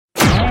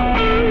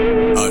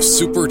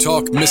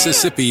SuperTalk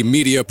Mississippi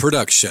media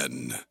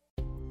production.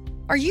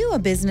 Are you a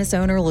business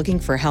owner looking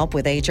for help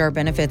with HR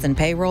benefits and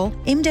payroll?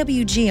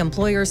 MWG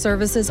Employer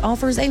Services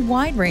offers a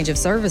wide range of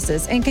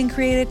services and can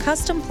create a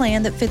custom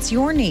plan that fits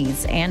your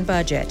needs and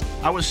budget.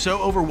 I was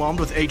so overwhelmed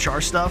with HR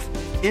stuff.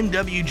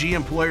 MWG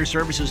Employer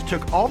Services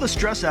took all the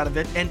stress out of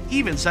it and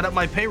even set up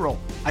my payroll.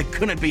 I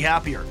couldn't be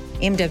happier.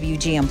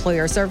 MWG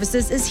Employer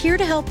Services is here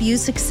to help you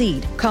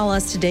succeed. Call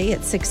us today at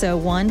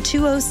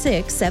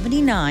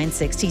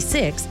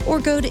 601-206-7966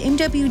 or go to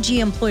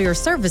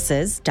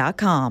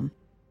MWGEmployerServices.com.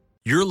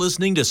 You're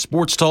listening to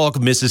Sports Talk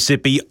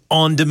Mississippi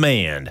On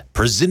Demand,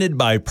 presented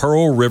by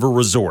Pearl River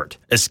Resort.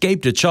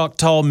 Escape to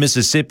Choctaw,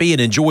 Mississippi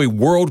and enjoy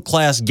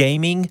world-class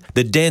gaming,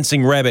 the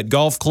Dancing Rabbit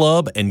Golf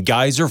Club, and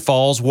Geyser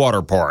Falls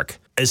Water Park.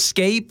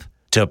 Escape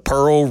to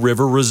Pearl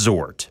River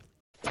Resort.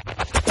 To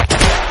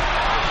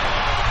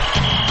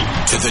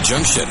the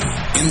junction,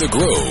 in the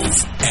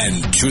Grove,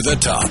 and to the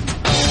top.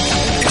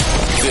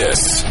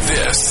 This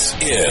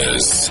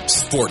is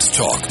Sports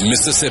Talk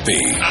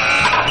Mississippi.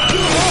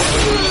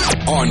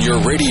 On your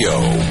radio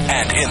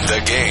and in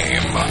the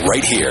game,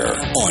 right here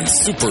on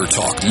Super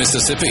Talk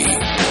Mississippi.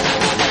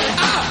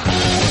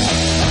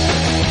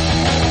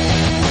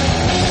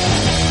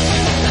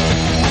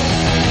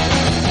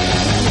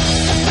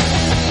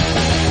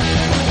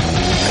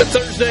 Good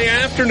Thursday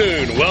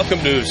afternoon. Welcome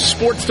to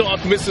Sports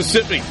Talk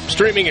Mississippi,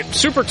 streaming at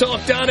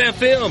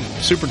supertalk.fm,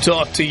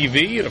 SuperTalk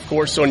TV, and of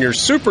course on your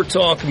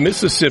SuperTalk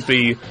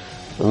Mississippi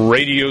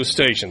radio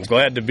stations.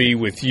 Glad to be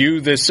with you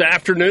this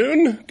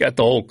afternoon. Got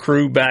the whole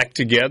crew back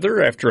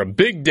together after a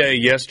big day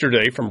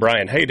yesterday from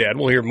Brian Haydad.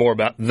 We'll hear more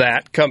about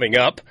that coming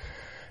up.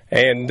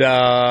 And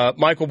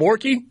Michael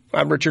Borky,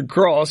 I'm Richard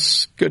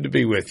Cross. Good to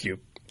be with you.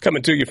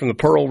 Coming to you from the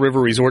Pearl River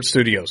Resort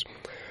Studios.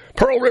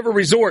 Pearl River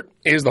Resort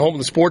is the home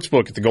of the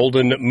sportsbook at the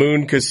Golden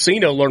Moon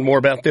Casino. Learn more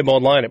about them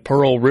online at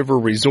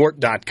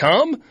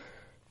pearlriverresort.com.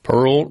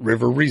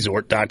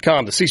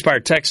 pearlriverresort.com. The C Spire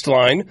text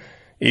line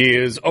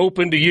is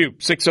open to you,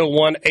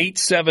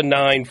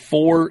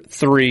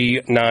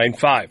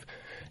 601-879-4395.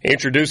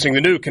 Introducing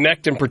the new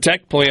Connect and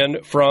Protect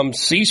plan from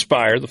C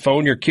Spire, the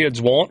phone your kids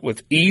want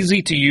with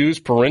easy-to-use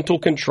parental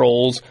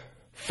controls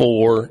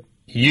for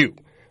you.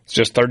 It's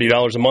just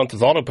 $30 a month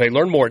with autopay.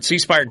 Learn more at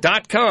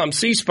cspire.com.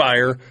 C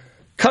Spire,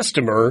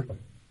 customer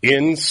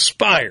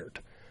inspired.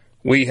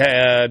 We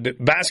had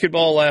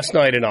basketball last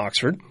night in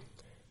Oxford.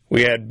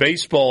 We had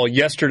baseball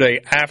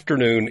yesterday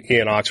afternoon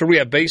in Oxford. We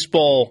have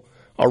baseball,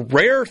 a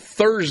rare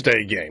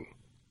Thursday game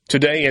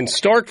today in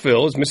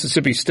Starkville, as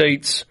Mississippi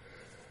State's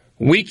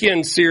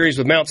weekend series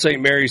with Mount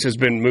St. Mary's has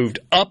been moved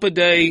up a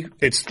day.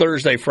 It's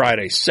Thursday,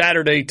 Friday,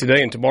 Saturday.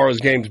 Today and tomorrow's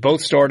games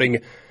both starting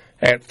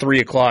at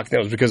 3 o'clock. That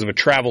was because of a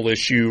travel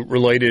issue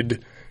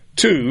related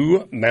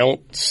to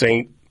Mount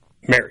St.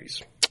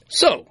 Mary's.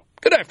 So,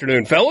 good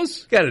afternoon,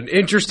 fellas. Got an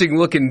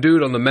interesting-looking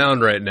dude on the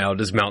mound right now,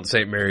 does Mount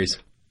St. Mary's.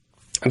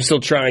 I'm still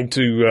trying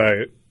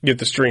to get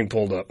the stream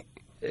pulled up.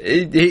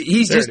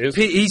 He's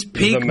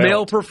peak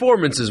male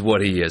performance is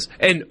what he is.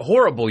 And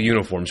horrible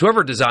uniforms.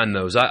 Whoever designed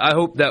those, I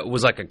hope that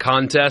was like a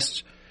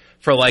contest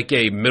for like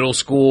a middle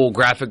school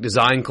graphic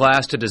design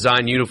class to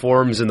design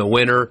uniforms in the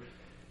winter.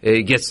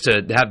 It gets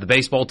to have the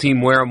baseball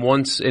team wear them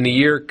once in a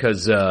year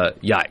because,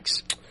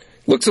 yikes.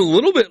 Looks a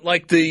little bit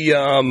like the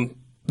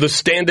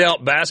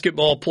standout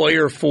basketball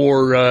player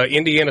for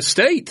Indiana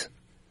State.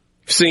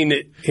 Seen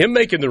him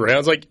making the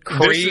rounds, like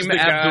Kareem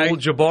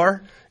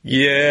Abdul-Jabbar.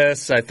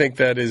 Yes, I think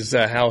that is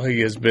how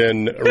he has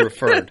been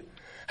referred.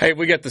 Hey,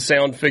 we got the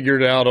sound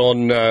figured out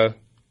on the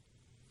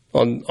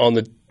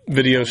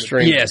video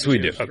stream. Yes, we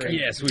do. Okay.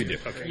 Yes, we do.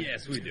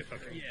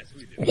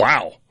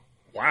 Wow.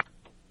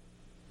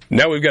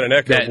 Now we've got an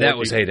echo. That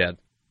was Haydad.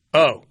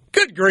 Oh,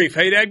 good grief,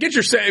 Haydad! Get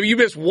your you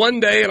missed one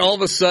day, and all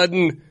of a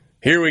sudden,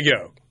 here we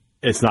go.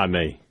 It's not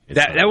me.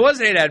 That was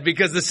Haydad,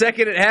 because the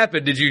second it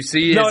happened, did you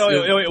see? No,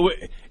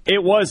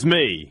 it was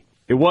me.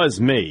 It was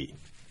me,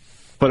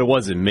 but it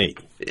wasn't me.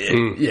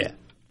 Yeah,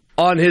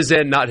 on his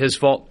end, not his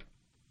fault.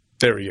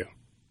 There we go.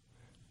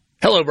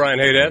 Hello, Brian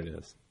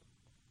Haydad.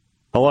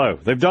 Hello.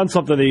 They've done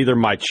something to either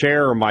my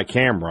chair or my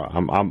camera.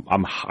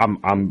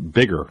 I'm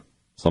bigger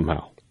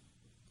somehow.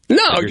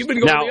 No, you've been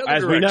going the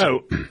other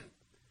direction.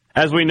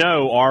 As we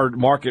know, our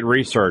market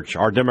research,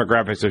 our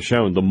demographics have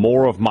shown the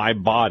more of my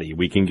body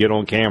we can get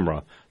on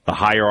camera, the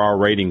higher our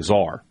ratings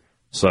are.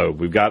 So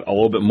we've got a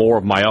little bit more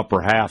of my upper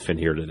half in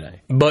here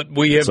today. But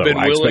we have been willing.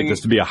 I expect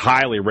this to be a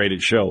highly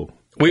rated show.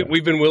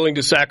 We've been willing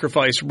to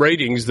sacrifice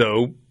ratings,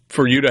 though,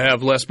 for you to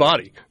have less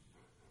body.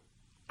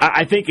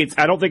 I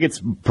don't think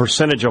it's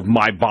percentage of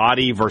my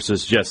body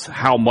versus just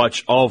how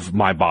much of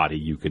my body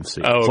you can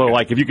see. Oh, okay. So,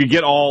 like, if you could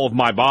get all of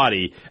my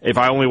body, if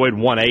I only weighed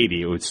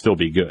 180, it would still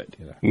be good.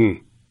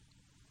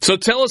 So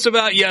tell us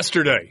about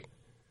yesterday.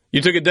 You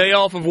took a day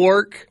off of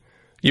work.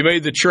 You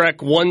made the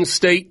trek one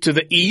state to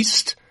the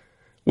east.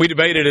 We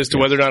debated as to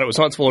whether or not it was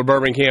Huntsville or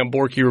Birmingham.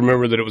 Borky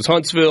remembered that it was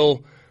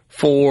Huntsville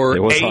for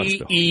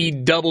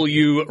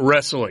AEW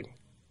wrestling.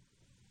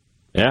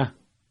 Yeah.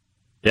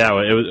 Yeah,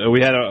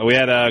 we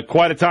had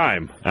quite a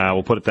time.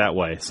 We'll put it that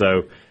way.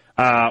 So,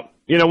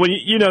 when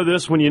you know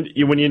this, when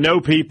you know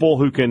people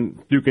who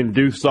can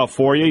do stuff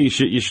for you,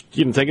 you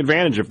should take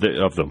advantage of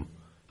them.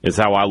 Is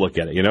how I look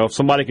at it. If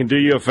somebody can do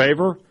you a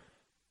favor,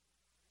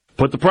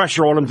 put the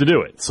pressure on them to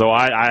do it. So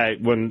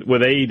when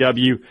with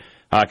AEW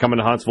coming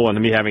to Huntsville and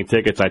me having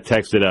tickets, I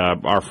texted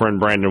our friend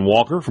Brandon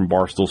Walker from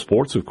Barstool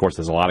Sports, who of course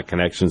has a lot of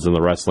connections in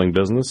the wrestling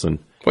business. And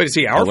wait, is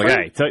he our friend?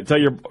 Like, hey, tell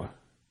your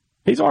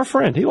he's our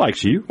friend. He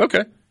likes you.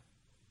 Okay.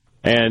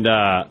 And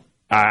I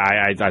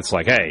was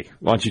like, hey,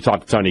 why don't you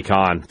talk to Tony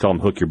Khan? Tell him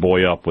hook your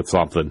boy up with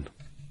something.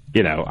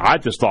 I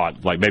just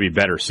thought like maybe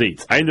better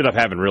seats. I ended up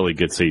having really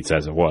good seats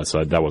as it was,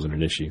 so that wasn't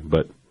an issue.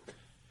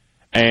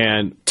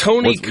 And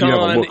Tony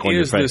Khan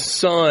is the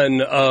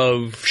son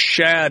of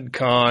Shad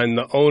Khan,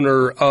 the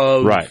owner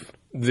of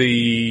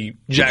the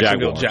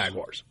Jacksonville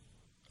Jaguars.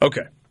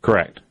 Okay.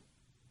 Correct.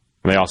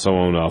 And they also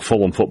own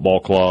Fulham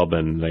Football Club,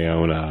 and they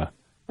own a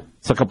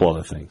couple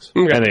other things.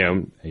 Okay. And they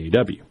own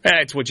AEW.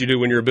 That's what you do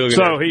when you're a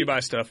billionaire. So you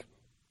buy stuff.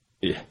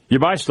 You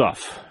buy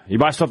stuff. You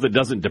buy stuff that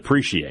doesn't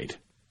depreciate.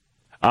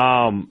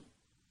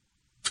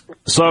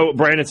 So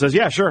Brandon says,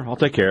 yeah, sure, I'll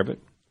take care of it.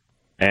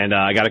 And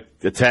I got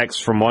a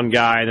text from one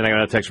guy, and then I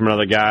got a text from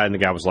another guy, and the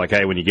guy was like,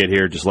 hey, when you get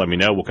here, just let me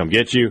know. We'll come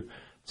get you.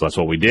 So that's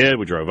what we did.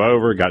 We drove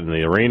over, got into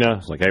the arena.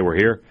 It's like, hey, we're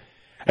here.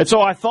 And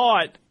so I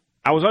thought,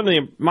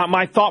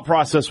 my thought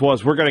process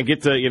was we're going to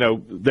get to,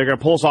 they're going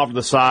to pull us off to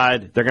the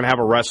side. They're going to have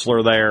a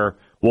wrestler there.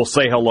 We'll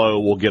say hello.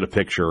 We'll get a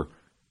picture.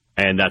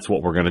 And that's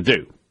what we're going to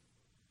do.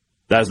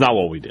 That's not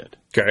what we did.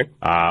 Okay.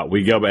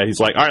 We go back. He's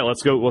like, all right,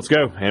 let's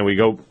go. And we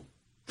go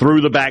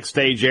through the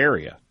backstage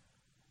area.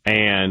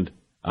 And,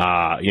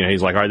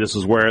 he's like, all right, this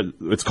is where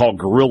it's called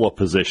gorilla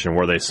position,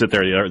 where they sit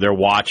there, they're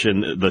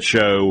watching the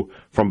show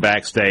from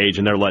backstage,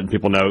 and they're letting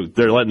people know,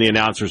 they're letting the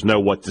announcers know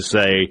what to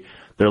say.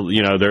 They're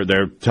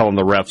telling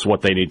the refs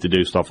what they need to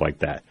do, stuff like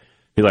that.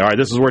 He's like, all right,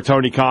 this is where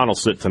Tony Khan will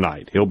sit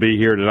tonight. He'll be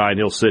here tonight, and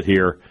he'll sit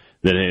here,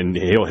 and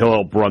he'll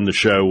help run the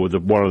show with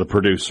one of the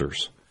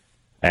producers.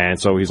 And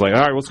so he's like,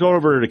 all right, let's go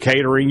over to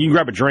catering. You can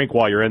grab a drink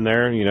while you're in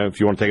there, if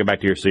you want to take it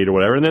back to your seat or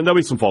whatever. And then there'll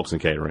be some folks in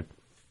catering.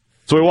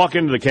 So we walk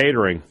into the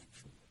catering,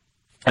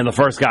 and the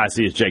first guy I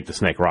see is Jake the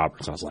Snake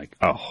Roberts. I was like,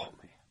 oh,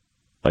 man.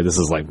 Like, this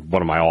is like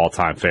one of my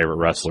all-time favorite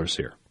wrestlers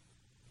here.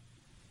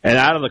 And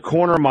out of the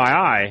corner of my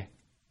eye,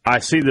 I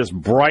see this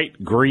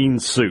bright green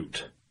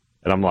suit.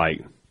 And I'm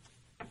like,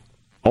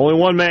 only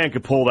one man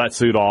could pull that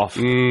suit off.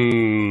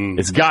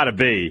 It's got to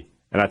be.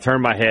 And I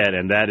turn my head,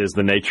 and that is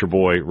the Nature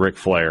Boy, Ric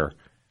Flair,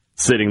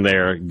 sitting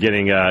there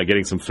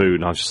getting some food.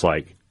 And I was just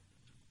like,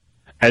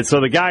 and so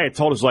the guy had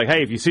told us, like,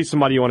 hey, if you see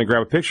somebody you want to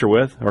grab a picture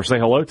with or say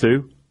hello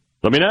to,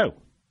 let me know.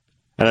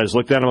 And I just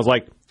looked at him and was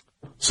like,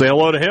 say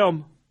hello to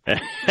him.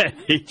 And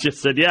he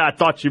just said, yeah, I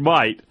thought you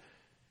might.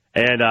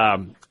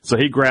 And so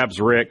he grabs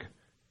Rick,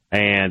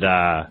 and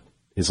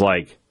he's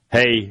like,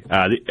 hey,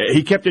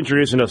 he kept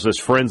introducing us as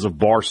friends of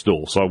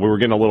Barstool. So we were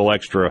getting a little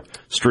extra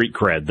street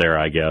cred there,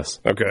 I guess.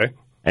 Okay.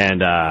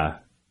 And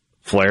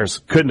Flair's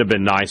couldn't have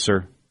been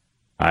nicer.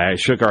 I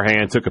shook our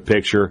hand, took a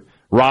picture.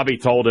 Robbie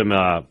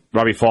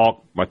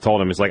Falk, I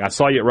told him, he's like, I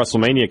saw you at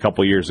WrestleMania a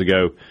couple years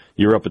ago.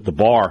 You were up at the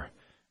bar.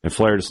 And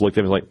Flair just looked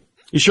at me and was like,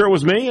 you sure it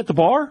was me at the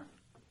bar?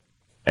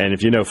 And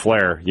if you know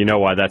Flair, you know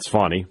why that's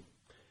funny.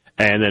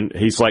 And then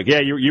he's like,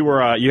 yeah, you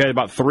were you had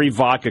about 3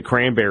 vodka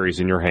cranberries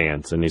in your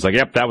hands. And he's like,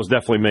 yep, that was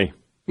definitely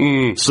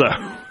me. So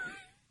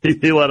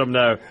he let him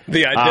know.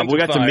 The identifier. We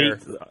got to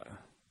meet.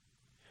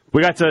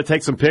 We got to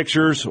take some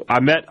pictures. I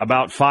met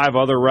about 5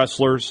 other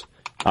wrestlers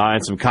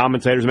and some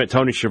commentators. I met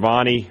Tony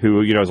Schiavone,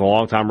 who is a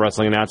longtime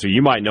wrestling announcer.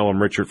 You might know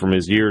him, Richard, from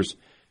his years.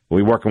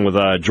 We working with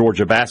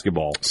Georgia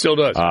basketball. Still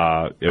does.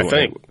 I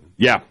think.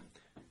 Yeah.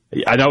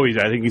 I know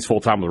I think he's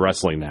full time with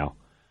wrestling now.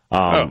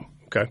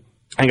 Okay.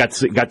 I got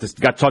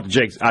to talk to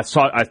Jake. I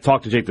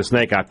talked to Jake the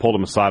Snake. I pulled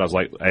him aside. I was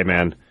like, "Hey,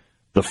 man,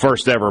 the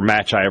first ever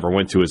match I ever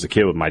went to as a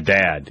kid with my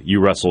dad.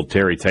 You wrestled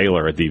Terry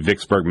Taylor at the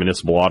Vicksburg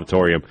Municipal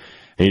Auditorium."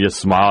 And he just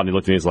smiled and he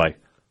looked at me. He's like,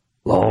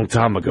 "Long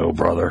time ago,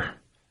 brother."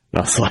 And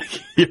I was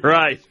like, "You're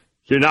right.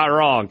 You're not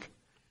wrong."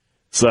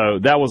 So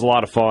that was a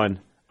lot of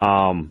fun.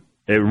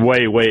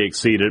 It way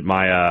exceeded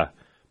my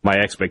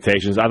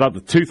expectations. I thought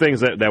the 2 things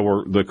that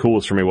were the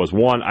coolest for me was,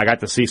 one, I got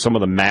to see some of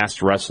the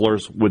masked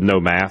wrestlers with no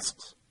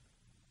masks,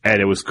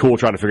 and it was cool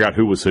trying to figure out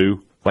who was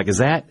who. Like, is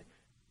that?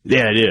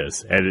 Yeah, it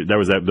is. And there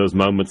was those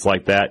moments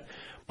like that.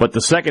 But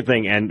the second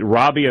thing, and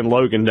Robbie and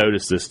Logan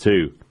noticed this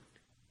too,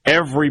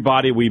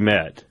 everybody we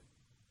met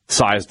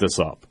sized us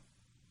up.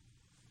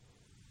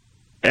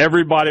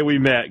 Everybody we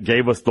met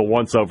gave us the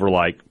once-over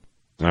like,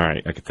 all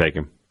right, I could take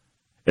him.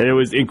 And it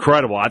was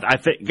incredible. I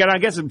think, and I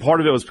guess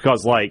part of it was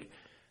because, like,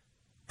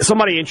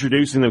 somebody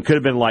introducing them could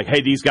have been like,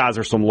 hey, these guys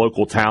are some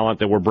local talent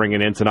that we're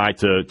bringing in tonight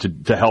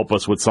to help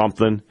us with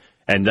something,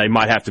 and they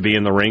might have to be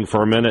in the ring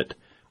for a minute.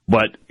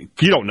 But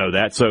you don't know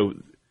that. So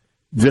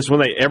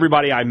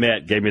everybody I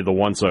met gave me the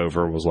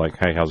once-over, was like,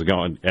 hey, how's it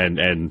going?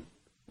 And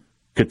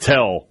could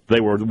tell they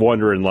were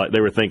wondering, like,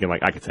 they were thinking,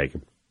 like, I could take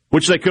him,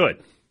 which they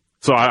could.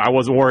 So I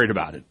wasn't worried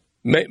about it.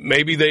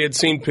 Maybe they had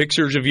seen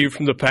pictures of you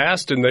from the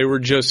past, and they were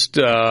just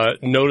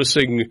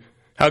noticing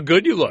how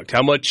good you looked,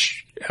 how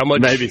much.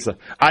 Maybe so.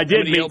 I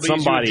did meet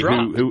somebody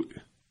who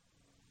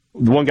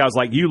one guy was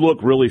like, "You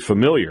look really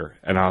familiar,"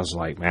 and I was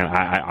like, "Man,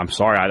 I'm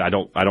sorry, I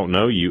don't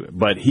know you."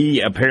 But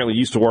he apparently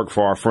used to work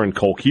for our friend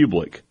Cole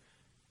Kublik,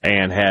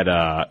 and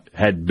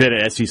had been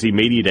at SEC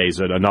Media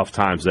Days enough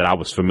times that I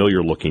was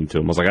familiar looking to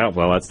him. I was like, "Oh,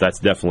 well, that's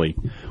definitely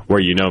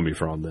where you know me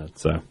from." Then,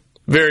 so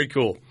very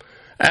cool.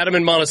 Adam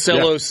in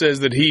Monticello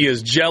says that he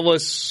is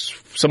jealous.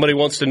 Somebody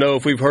wants to know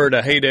if we've heard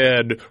a "Hey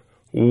Dad,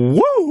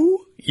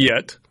 woo"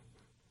 yet.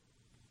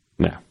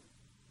 No,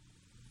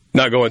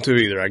 not going to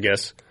either, I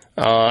guess.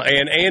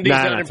 And Andy's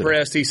not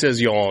impressed. He says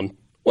yawn.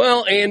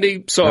 Well,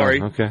 Andy,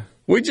 sorry. Oh, okay.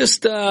 We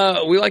just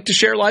we like to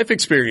share life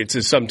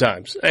experiences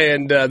sometimes,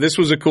 and this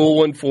was a cool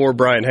one for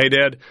Brian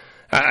Haydad.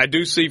 I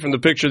do see from the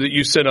picture that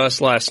you sent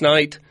us last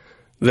night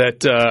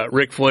that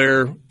Ric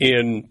Flair,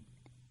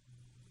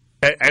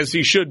 as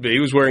he should be,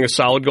 was wearing a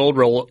solid gold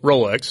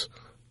Rolex.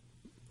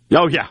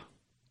 Oh yeah.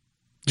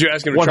 Did you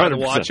ask him to 100%. Try to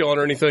watch on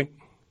or anything?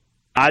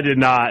 I did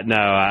not. No,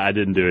 I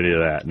didn't do any of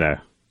that. No.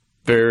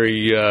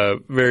 Very,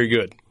 very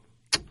good.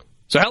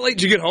 So how late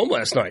did you get home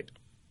last night?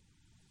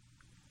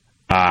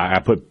 I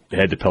put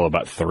head to pillow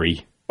about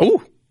 3.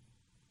 Oh.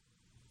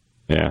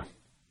 Yeah.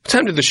 What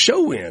time did the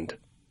show end?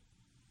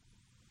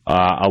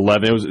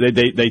 11. It was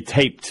they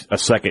taped a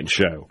second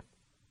show.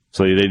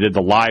 So they did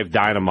the live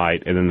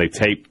Dynamite, and then they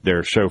taped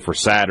their show for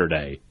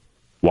Saturday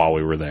while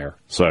we were there.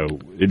 So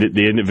the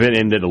event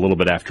ended a little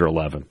bit after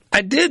 11.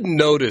 I did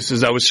notice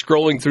as I was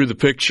scrolling through the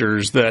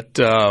pictures that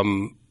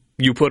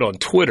you put on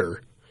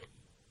Twitter.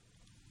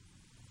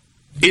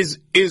 Is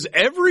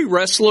every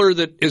wrestler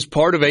that is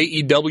part of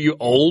AEW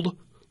old?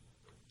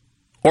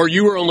 Or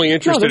you were only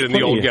interested in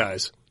the old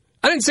guys?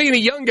 I didn't see any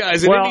young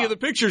guys in any of the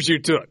pictures you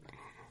took.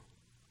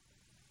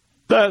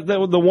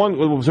 The one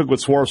we took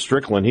with Swerve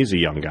Strickland, he's a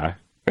young guy.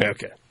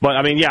 Okay. But,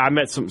 I mean, yeah, I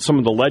met some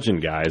of the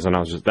legend guys, and I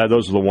was just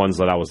those are the ones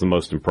that I was the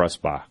most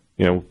impressed by,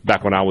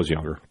 back when I was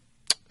younger.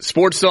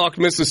 Sports Talk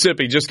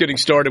Mississippi, just getting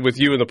started with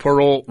you in the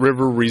Pearl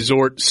River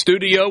Resort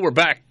studio. We're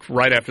back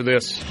right after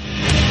this.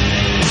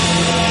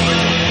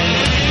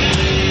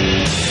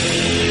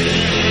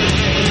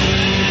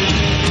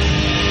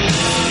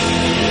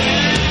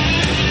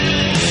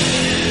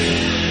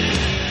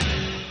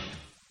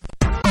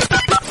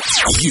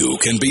 You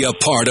can be a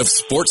part of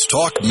Sports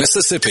Talk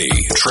Mississippi.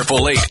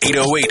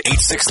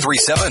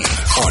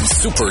 888-808-8637 on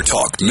Super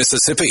Talk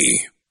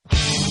Mississippi.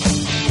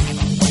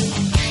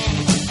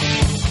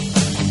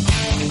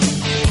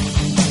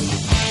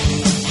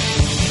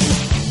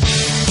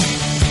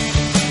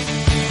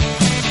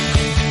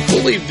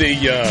 We'll leave the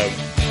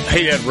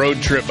Haydad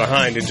road trip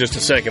behind in just a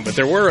second, but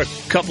there were a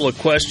couple of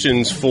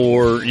questions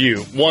for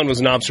you. One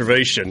was an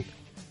observation.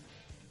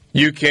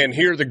 You can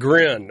hear the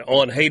grin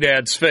on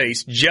Haydad's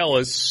face,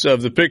 jealous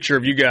of the picture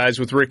of you guys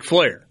with Ric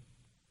Flair.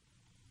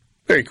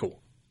 Very cool.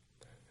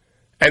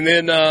 And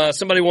then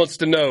somebody wants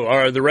to know,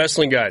 are the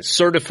wrestling guys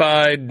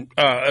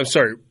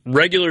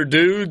regular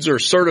dudes or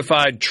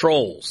certified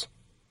trolls?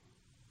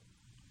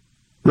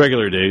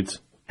 Regular dudes.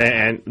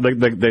 And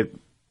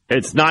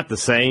it's not the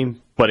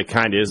same, but it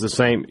kind of is the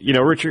same.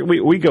 Richard,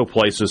 we go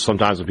places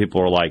sometimes when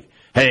people are like,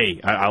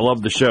 hey, I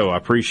love the show. I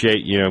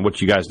appreciate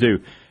what you guys do.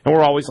 And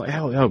we're always like,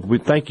 hell, we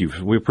thank you.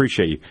 We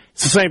appreciate you.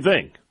 It's the same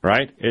thing,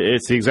 right?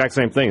 It's the exact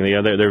same thing.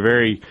 They're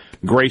very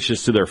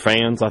gracious to their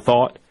fans, I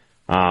thought,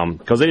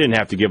 because they didn't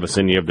have to give us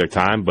any of their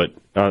time, but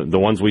the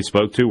ones we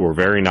spoke to were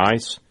very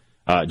nice.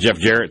 Jeff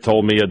Jarrett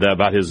told me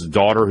about his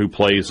daughter who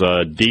plays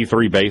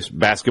D3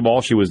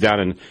 basketball. He was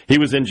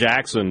in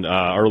Jackson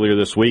earlier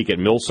this week at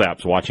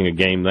Millsaps watching a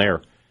game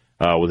there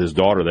with his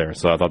daughter there.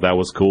 So I thought that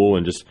was cool,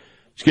 and just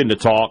getting to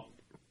talk.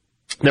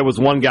 There was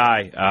one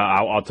guy,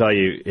 I'll tell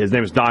you, his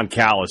name is Don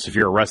Callis. If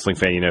you're a wrestling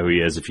fan, you know who he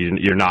is. If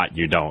you're not,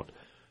 you don't.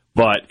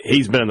 But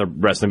he's been in the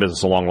wrestling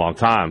business a long, long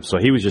time. So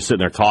he was just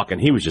sitting there talking.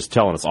 He was just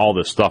telling us all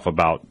this stuff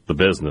about the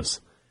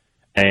business.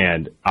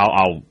 And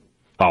I'll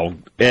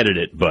edit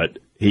it, but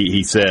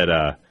he said,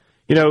 a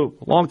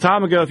long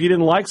time ago, if you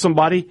didn't like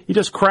somebody, you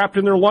just crapped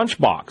in their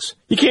lunchbox.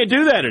 You can't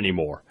do that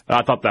anymore. And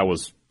I thought that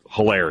was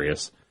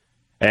hilarious.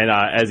 And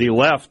as he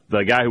left,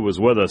 the guy who was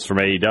with us from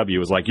AEW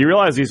was like, you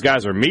realize these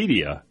guys are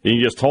media, and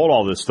you just told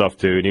all this stuff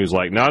to. And he was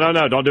like, no,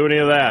 don't do any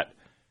of that.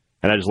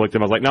 And I just looked at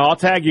him. I was like, no, I'll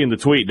tag you in the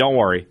tweet. Don't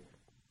worry.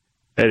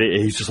 And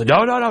he's just like,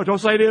 no, don't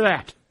say any of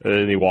that. And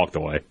then he walked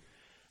away.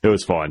 It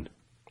was fun.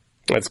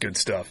 That's good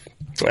stuff.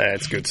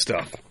 That's good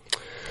stuff.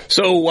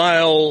 So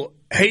while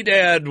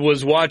Haydad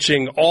was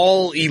watching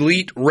All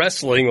Elite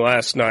Wrestling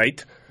last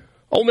night,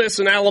 Ole Miss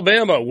and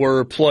Alabama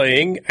were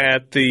playing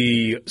at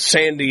the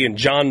Sandy and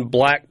John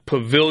Black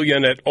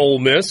Pavilion at Ole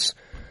Miss,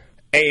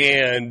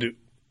 and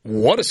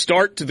what a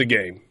start to the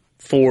game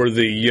for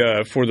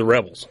the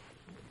Rebels.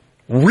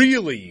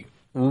 Really,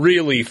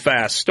 really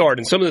fast start.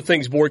 And some of the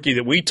things, Borky,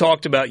 that we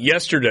talked about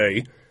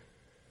yesterday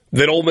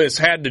that Ole Miss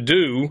had to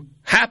do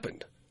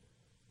happened.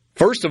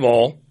 First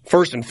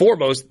and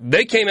foremost,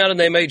 they came out and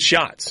they made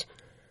shots.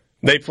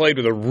 They played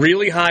with a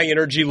really high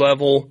energy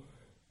level.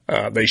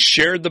 They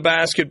shared the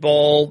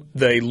basketball.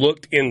 They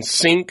looked in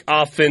sync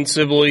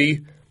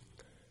offensively.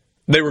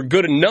 They were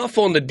good enough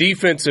on the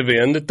defensive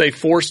end that they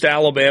forced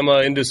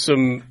Alabama into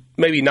some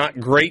maybe not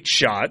great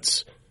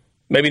shots,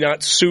 maybe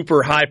not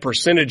super high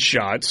percentage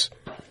shots.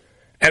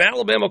 And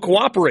Alabama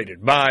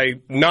cooperated by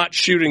not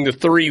shooting the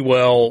three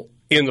well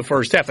in the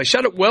first half. They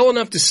shot it well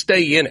enough to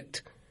stay in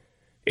it.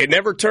 It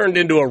never turned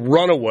into a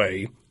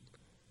runaway.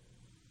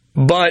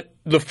 But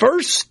the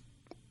first,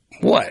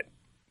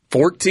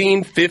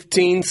 14,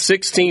 15,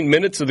 16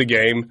 minutes of the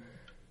game,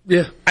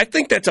 yeah, I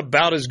think that's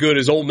about as good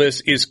as Ole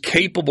Miss is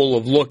capable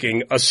of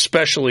looking,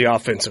 especially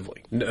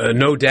offensively.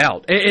 No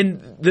doubt.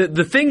 And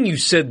the thing you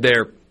said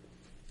there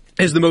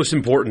is the most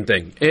important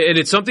thing. And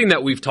it's something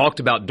that we've talked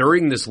about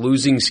during this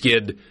losing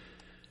skid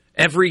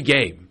every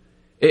game,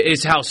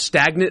 is how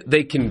stagnant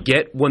they can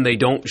get when they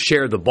don't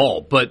share the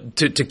ball. But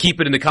to keep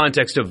it in the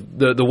context of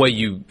the way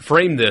you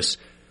frame this,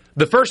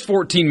 the first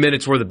 14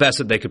 minutes were the best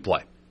that they could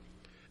play.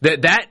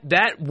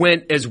 That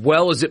went as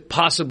well as it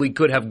possibly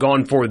could have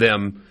gone for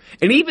them.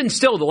 And even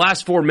still, the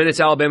last 4 minutes,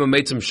 Alabama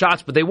made some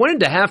shots, but they went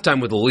into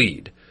halftime with a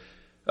lead.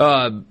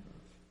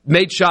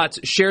 Made shots,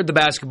 shared the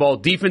basketball,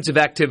 defensive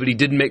activity,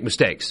 didn't make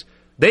mistakes.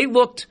 They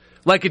looked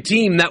like a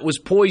team that was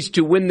poised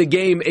to win the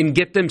game and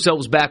get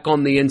themselves back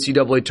on the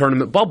NCAA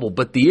tournament bubble.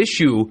 But the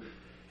issue,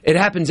 it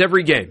happens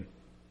every game.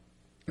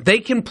 They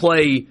can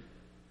play,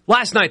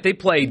 last night they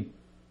played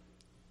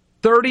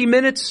 30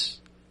 minutes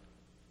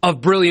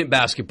of brilliant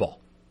basketball.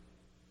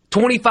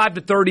 25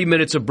 to 30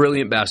 minutes of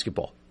brilliant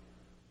basketball.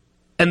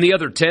 And the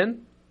other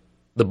 10,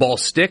 the ball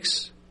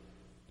sticks,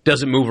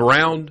 doesn't move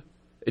around.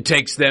 It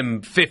takes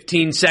them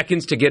 15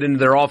 seconds to get into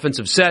their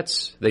offensive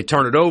sets. They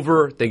turn it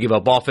over. They give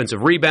up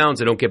offensive rebounds.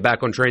 They don't get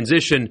back on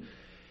transition.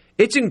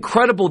 It's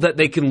incredible that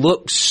they can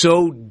look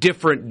so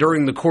different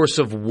during the course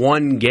of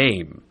one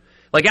game.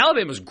 Like,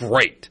 Alabama's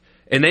great,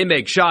 and they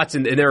make shots,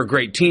 and they're a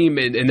great team,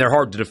 and they're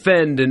hard to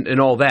defend and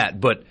all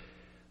that. But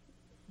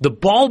the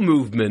ball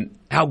movement,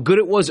 how good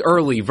it was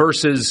early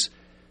versus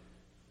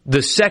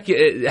the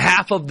second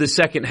half of the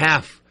second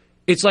half,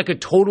 it's like a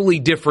totally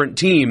different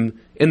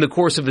team in the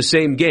course of the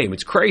same game.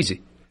 It's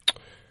crazy.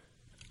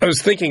 I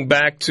was thinking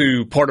back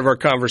to part of our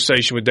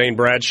conversation with Dane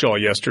Bradshaw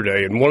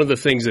yesterday, and one of the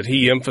things that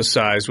he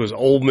emphasized was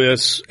Ole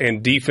Miss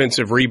and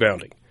defensive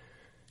rebounding.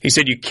 He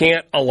said you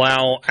can't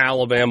allow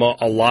Alabama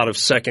a lot of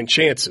second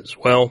chances.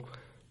 Well,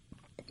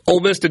 Ole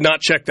Miss did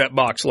not check that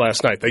box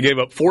last night. They gave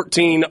up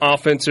 14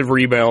 offensive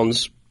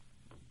rebounds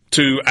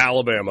to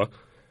Alabama.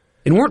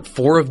 And weren't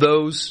 4 of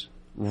those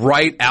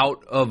right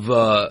out of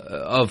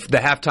the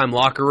halftime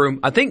locker room?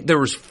 I think there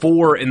was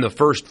 4 in the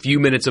first few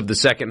minutes of the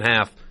second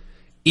half,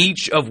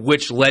 each of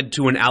which led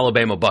to an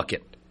Alabama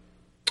bucket.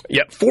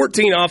 Yeah,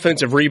 14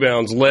 offensive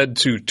rebounds led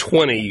to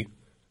 20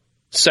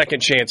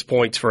 second chance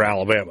points for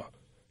Alabama.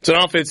 It's an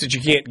offense that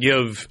you can't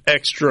give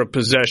extra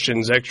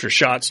possessions, extra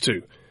shots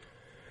to.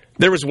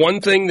 There was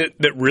one thing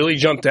that really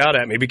jumped out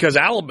at me because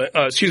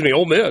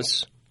Ole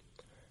Miss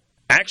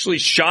actually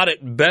shot it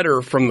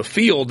better from the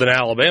field than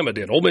Alabama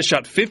did. Ole Miss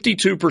shot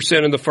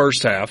 52% in the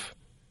first half,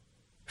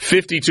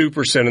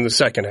 52% in the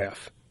second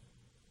half.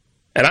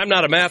 And I'm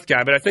not a math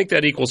guy, but I think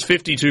that equals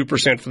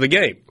 52% for the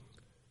game.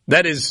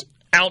 That is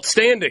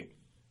outstanding.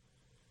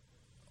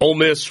 Ole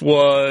Miss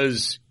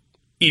was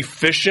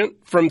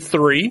efficient from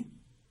 3.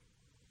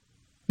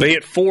 They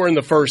hit 4 in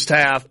the first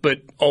half,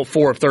 but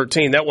 4 of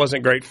 13. That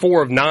wasn't great.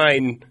 4 of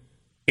 9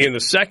 in the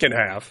second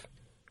half.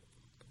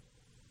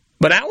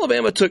 But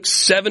Alabama took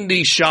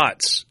 70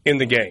 shots in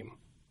the game.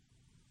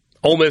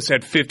 Ole Miss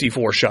had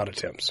 54 shot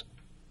attempts.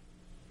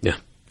 Yeah.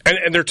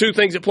 And there are 2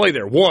 things at play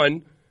there.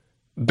 One,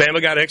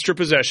 Bama got extra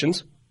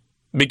possessions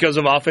because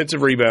of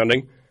offensive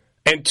rebounding.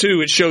 And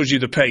 2, it shows you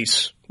the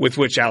pace with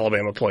which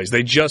Alabama plays.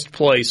 They just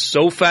play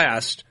so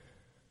fast.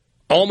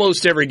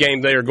 Almost every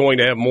game they are going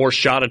to have more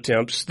shot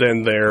attempts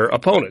than their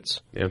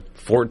opponents. Yeah,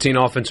 14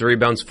 offensive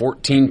rebounds,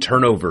 14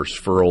 turnovers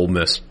for Ole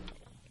Miss.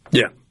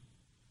 Yeah.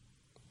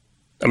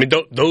 I mean,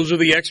 those are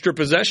the extra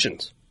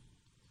possessions.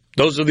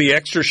 Those are the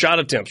extra shot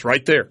attempts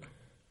right there.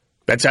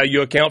 That's how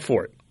you account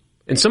for it.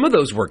 And some of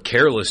those were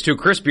careless, too.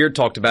 Chris Beard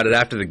talked about it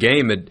after the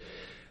game. And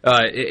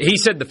he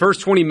said the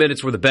first 20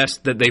 minutes were the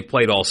best that they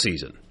played all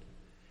season.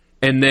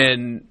 And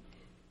then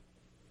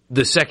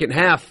the second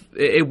half,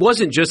 it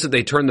wasn't just that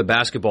they turned the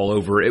basketball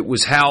over. It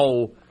was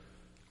how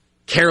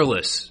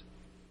careless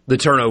the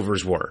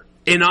turnovers were.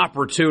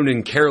 Inopportune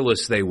and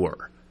careless they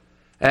were.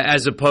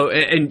 As opposed,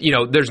 and you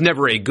know, there's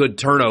never a good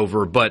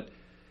turnover, but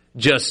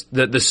just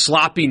the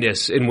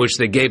sloppiness in which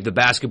they gave the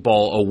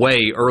basketball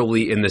away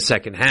early in the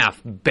second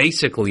half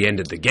basically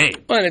ended the game.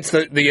 And it's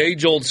the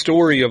age-old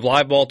story of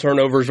live ball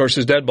turnovers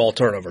versus dead ball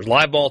turnovers.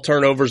 Live ball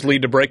turnovers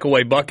lead to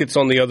breakaway buckets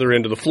on the other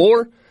end of the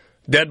floor.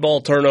 Dead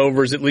ball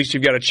turnovers, at least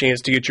you've got a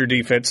chance to get your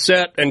defense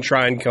set and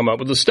try and come up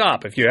with a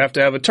stop. If you have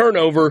to have a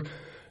turnover,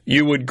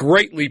 you would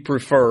greatly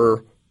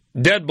prefer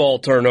dead ball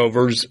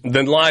turnovers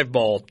than live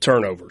ball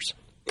turnovers.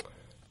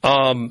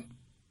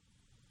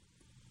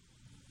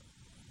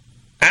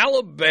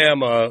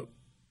 Alabama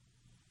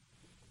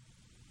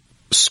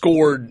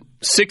scored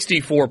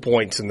 64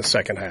 points in the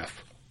second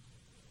half.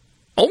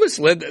 Ole Miss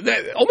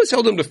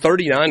held them to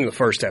 39 in the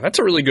first half. That's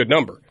a really good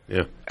number.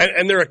 Yeah.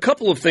 And there are a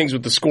couple of things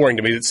with the scoring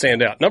to me that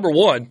stand out. Number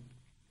one,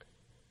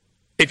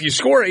 if you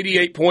score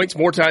 88 points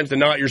more times than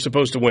not, you're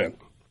supposed to win.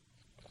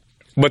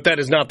 But that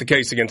is not the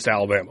case against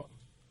Alabama.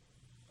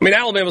 I mean,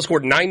 Alabama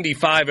scored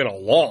 95 in a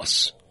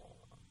loss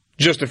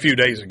just a few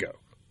days ago.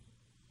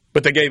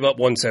 But they gave up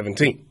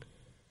 117.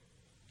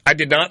 I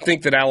did not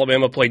think that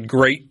Alabama played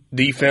great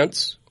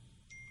defense,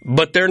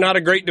 but they're not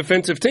a great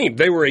defensive team.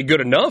 They were a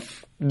good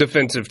enough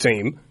defensive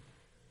team,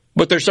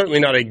 but they're certainly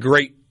not a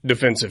great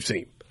defensive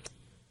team.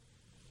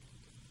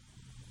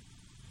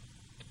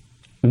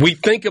 We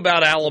think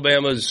about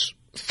Alabama's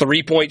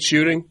three-point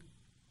shooting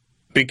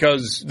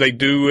because they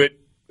do it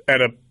at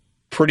a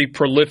pretty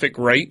prolific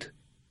rate.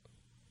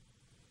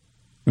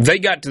 They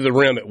got to the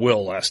rim at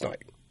will last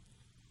night.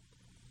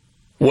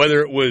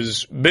 Whether it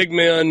was big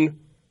men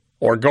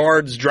or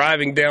guards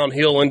driving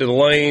downhill into the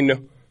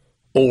lane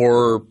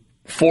or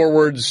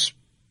forwards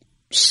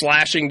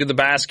slashing to the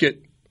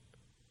basket,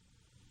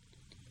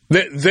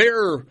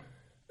 their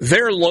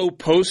low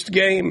post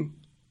game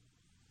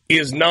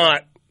is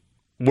not,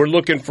 we're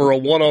looking for a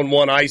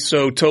one-on-one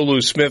ISO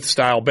Tolu Smith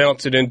style,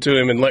 bounce it into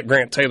him and let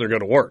Grant Taylor go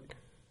to work.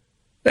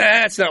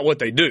 That's not what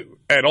they do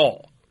at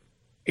all.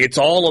 It's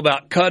all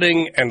about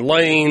cutting and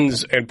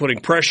lanes and putting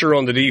pressure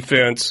on the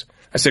defense.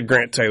 I said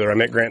Grant Taylor. I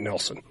meant Grant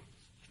Nelson.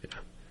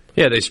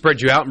 Yeah, they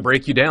spread you out and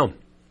break you down.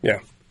 Yeah.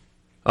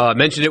 I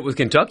mentioned it with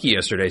Kentucky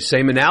yesterday.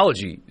 Same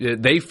analogy.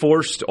 They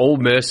forced Ole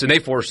Miss, and they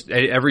forced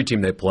every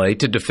team they play,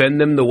 to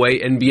defend them the way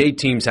NBA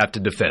teams have to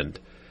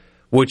defend,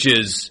 which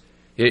is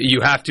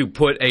you have to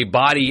put a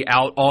body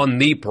out on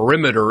the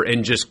perimeter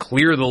and just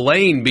clear the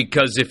lane,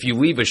 because if you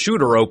leave a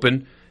shooter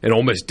open, and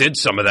Ole Miss did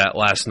some of that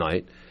last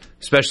night,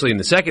 especially in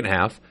the second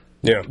half,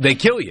 they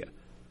kill you.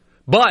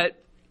 But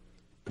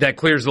that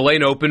clears the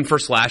lane open for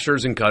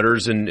slashers and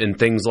cutters and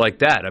things like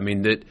that. I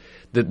mean,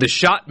 the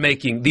shot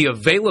making, the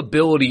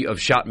availability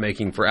of shot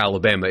making for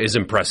Alabama is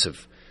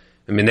impressive.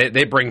 I mean,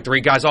 they bring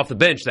three guys off the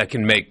bench that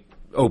can make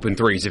open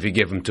threes if you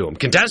give them to them,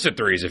 contested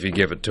threes if you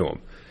give it to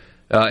them.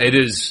 It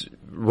is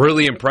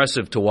really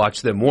impressive to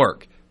watch them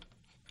work.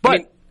 But I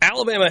mean,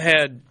 Alabama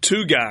had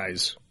two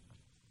guys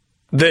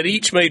that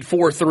each made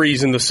 4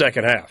 threes in the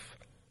second half.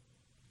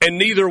 And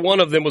neither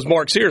one of them was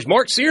Mark Sears.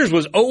 Mark Sears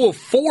was 0 of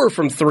 4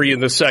 from 3 in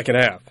the second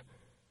half.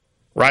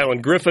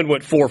 Ryland Griffin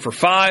went 4 for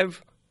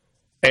 5,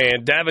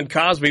 and Davin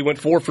Cosby went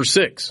 4 for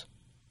 6.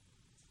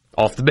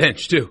 Off the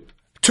bench, too.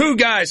 Two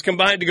guys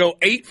combined to go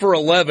 8 for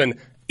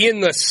 11 in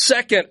the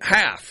second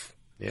half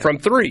from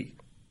 3.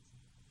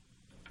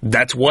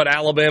 That's what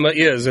Alabama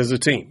is as a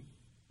team.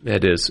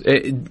 That is.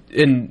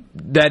 And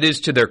that is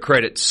to their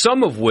credit,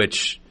 some of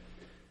which,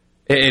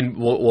 and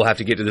we'll have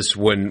to get to this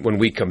when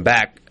we come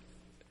back,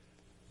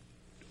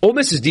 Ole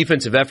Miss's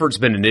defensive effort's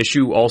been an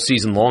issue all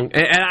season long.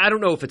 And I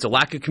don't know if it's a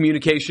lack of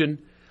communication.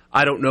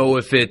 I don't know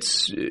if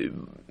it's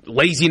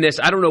laziness.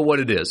 I don't know what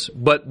it is.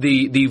 But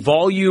the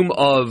volume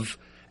of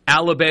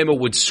Alabama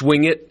would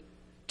swing it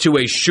to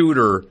a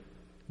shooter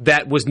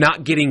that was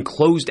not getting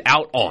closed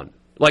out on.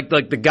 Like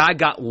the guy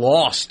got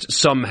lost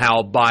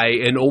somehow by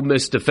an Ole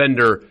Miss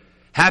defender.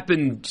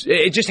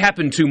 It just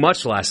happened too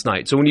much last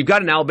night. So when you've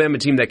got an Alabama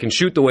team that can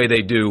shoot the way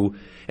they do,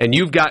 and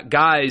you've got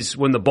guys,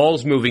 when the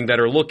ball's moving, that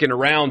are looking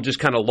around just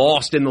kind of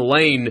lost in the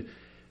lane,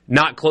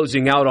 not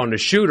closing out on the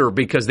shooter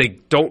because they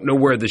don't know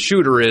where the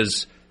shooter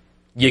is,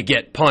 you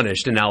get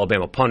punished, and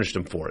Alabama punished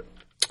them for it.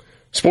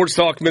 Sports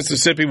Talk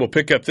Mississippi will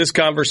pick up this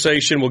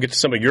conversation. We'll get to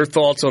some of your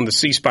thoughts on the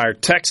C Spire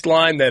text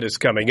line that is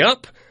coming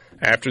up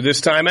after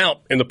this timeout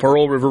in the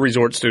Pearl River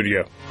Resort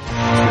Studio.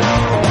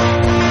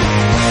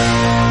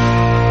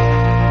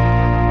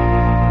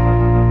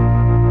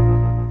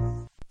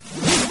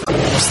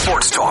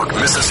 Sports Talk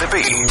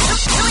Mississippi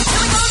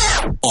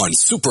on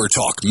Super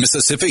Talk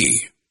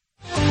Mississippi.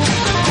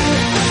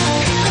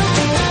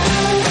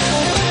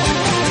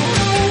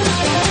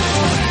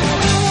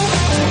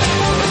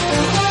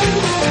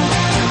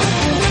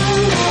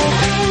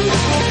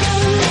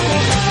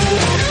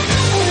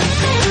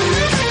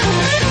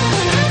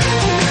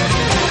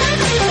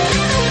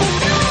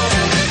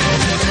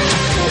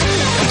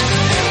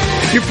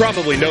 You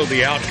probably know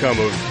the outcome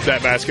of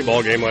that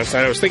basketball game last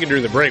night. I was thinking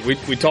during the break,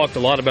 we talked a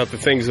lot about the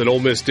things that Ole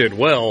Miss did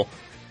well,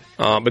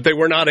 but they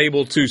were not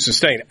able to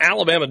sustain.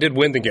 Alabama did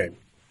win the game.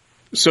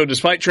 So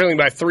despite trailing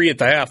by 3 at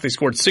the half, they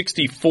scored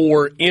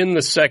 64 in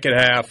the second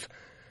half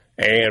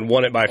and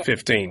won it by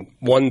 15,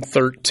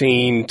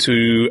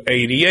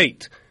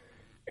 113-88.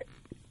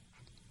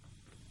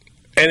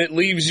 And it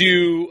leaves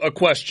you a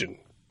question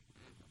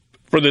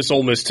for this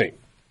Ole Miss team.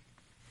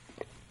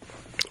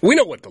 We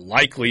know what the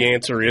likely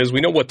answer is. We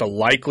know what the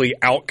likely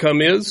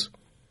outcome is.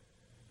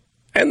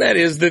 And that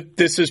is that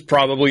this is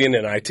probably an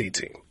NIT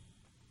team.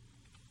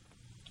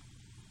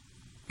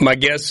 My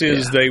guess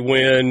is they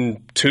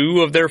win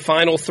 2 of their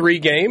final 3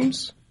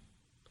 games.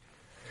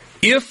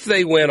 If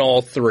they win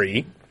all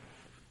 3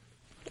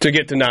 to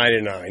get to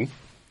 9-9.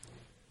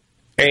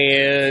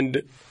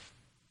 And,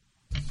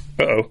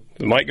 the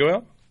mic go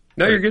out?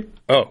 No, you're good.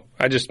 Oh,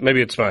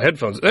 maybe it's my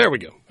headphones. There we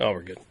go. Oh,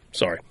 we're good.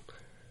 Sorry.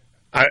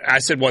 I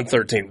said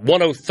 113.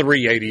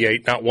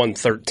 103.88, not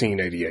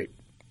 113.88.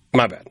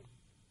 My bad.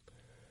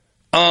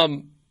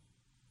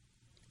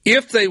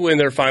 If they win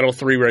their final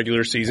 3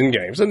 regular season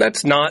games, and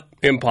that's not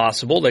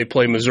impossible, they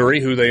play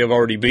Missouri, who they have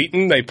already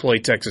beaten. They play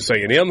Texas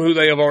A&M, who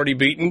they have already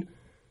beaten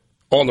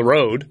on the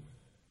road,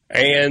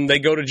 and they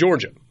go to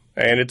Georgia.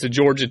 And it's a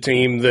Georgia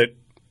team that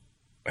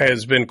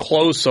has been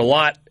close a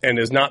lot and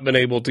has not been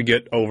able to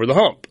get over the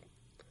hump.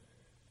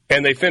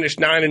 And they finished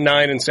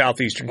 9-9 in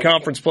Southeastern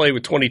Conference play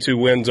with 22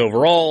 wins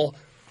overall.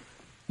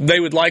 They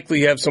would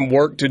likely have some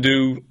work to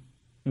do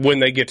when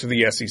they get to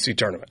the SEC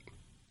tournament.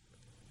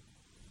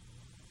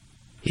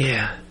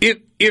 Yeah.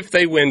 If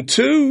they win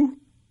 2,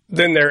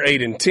 then they're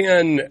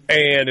 8-10,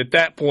 and at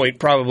that point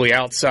probably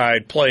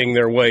outside playing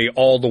their way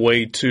all the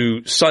way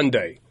to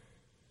Sunday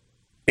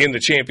in the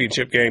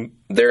championship game.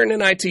 They're an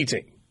NIT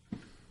team.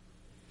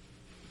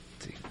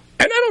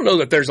 And I don't know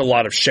that there's a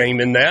lot of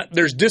shame in that.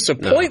 There's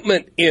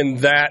disappointment in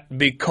that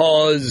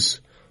because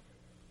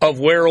of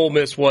where Ole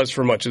Miss was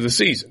for much of the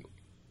season.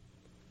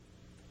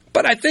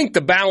 But I think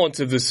the balance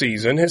of the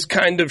season has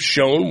kind of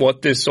shown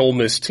what this Ole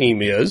Miss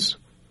team is.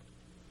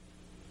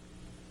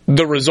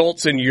 The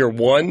results in year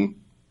 1,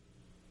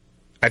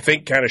 I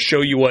think, kind of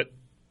show you what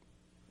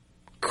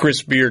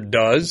Chris Beard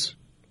does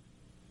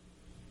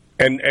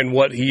and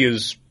what he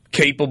is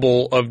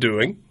capable of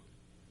doing.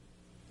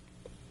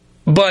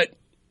 But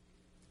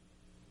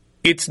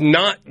it's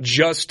not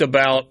just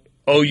about,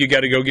 oh, you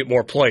got to go get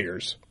more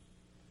players.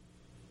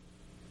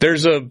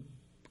 There's a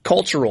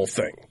cultural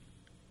thing.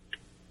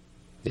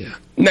 Yeah.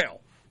 Now,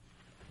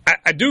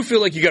 I do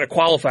feel like you got to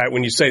qualify it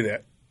when you say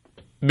that,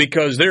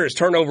 because there is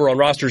turnover on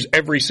rosters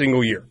every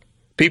single year.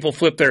 People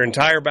flip their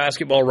entire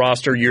basketball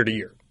roster year to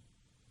year.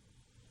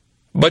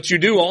 But you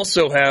do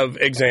also have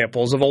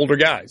examples of older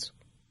guys.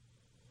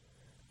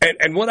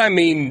 And what I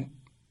mean,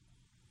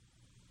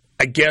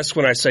 I guess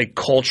when I say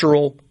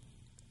cultural,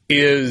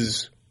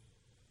 is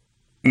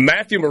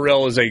Matthew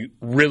Morrell is a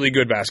really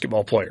good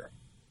basketball player.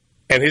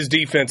 And his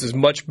defense is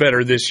much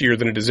better this year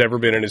than it has ever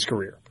been in his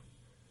career.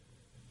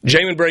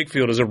 Jamin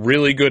Brakefield is a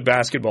really good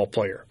basketball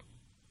player.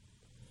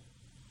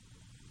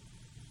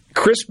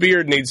 Chris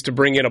Beard needs to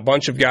bring in a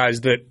bunch of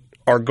guys that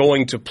are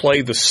going to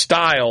play the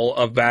style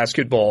of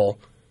basketball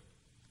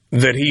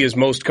that he is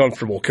most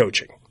comfortable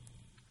coaching.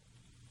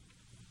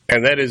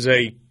 And that is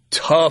a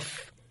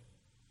tough,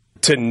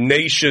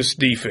 tenacious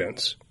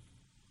defense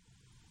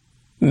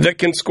that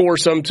can score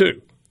some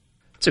too.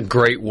 It's a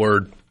great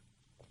word.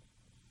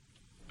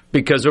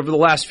 Because over the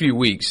last few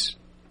weeks,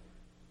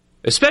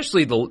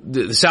 especially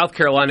the South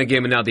Carolina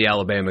game and now the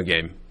Alabama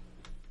game,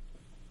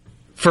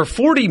 for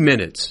 40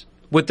 minutes,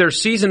 with their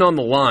season on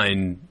the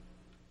line,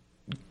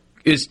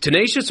 is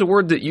tenacious a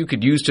word that you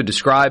could use to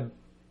describe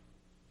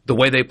the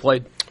way they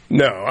played?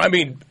 No, I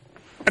mean,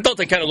 I thought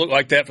they kind of looked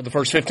like that for the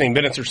first 15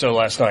 minutes or so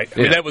last night.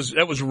 I mean, that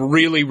was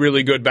really,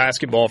 really good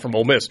basketball from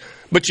Ole Miss.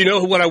 But you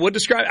know what I would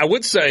describe? I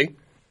would say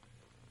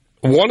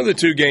one of the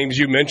 2 games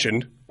you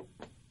mentioned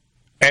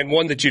and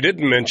one that you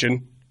didn't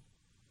mention,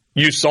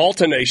 you saw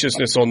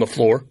tenaciousness on the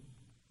floor,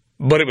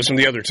 but it was from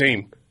the other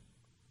team.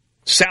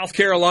 South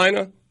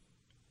Carolina,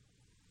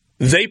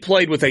 they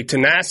played with a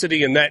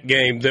tenacity in that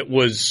game that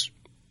was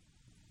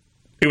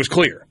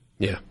clear.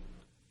 Yeah.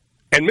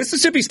 And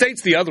Mississippi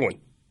State's the other one.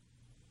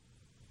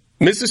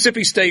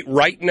 Mississippi State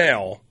right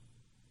now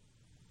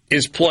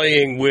is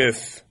playing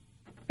with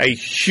a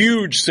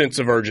huge sense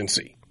of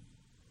urgency.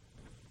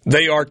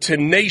 They are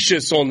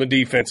tenacious on the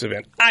defensive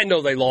end. I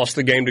know they lost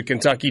the game to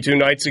Kentucky 2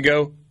 nights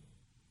ago.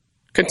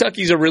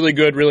 Kentucky's a really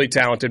good, really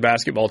talented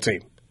basketball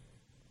team.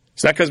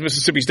 It's not because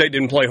Mississippi State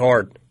didn't play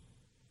hard.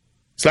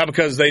 It's not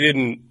because they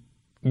didn't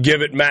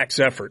give it max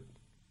effort.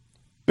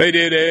 They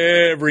did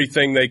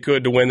everything they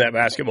could to win that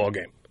basketball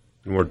game.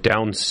 And we're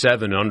down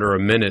 7 under a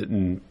minute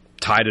and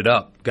tied it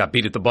up. Got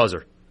beat at the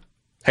buzzer.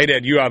 Hey,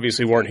 Dad, you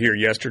obviously weren't here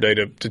yesterday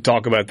to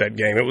talk about that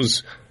game. It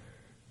was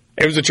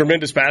a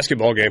tremendous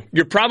basketball game.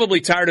 You're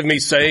probably tired of me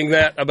saying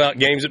that about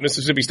games that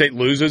Mississippi State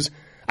loses.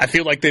 I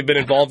feel like they've been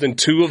involved in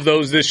 2 of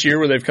those this year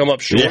where they've come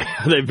up short.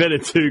 Yeah, they've been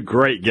in 2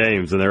 great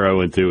games, and they're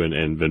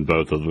 0-2 in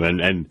both of them.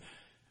 And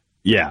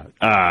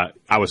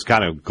I was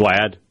kind of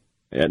glad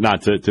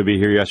not to be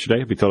here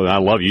yesterday. I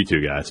love you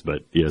 2 guys,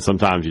 but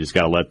sometimes you just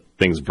got to let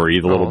things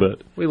breathe a little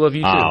bit. We love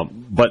you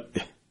too.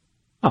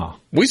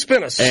 We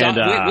spent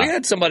we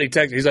had somebody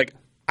text. He's like,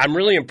 I'm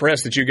really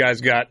impressed that you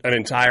guys got an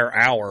entire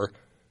hour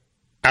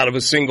out of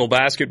a single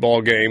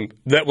basketball game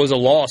that was a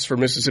loss for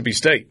Mississippi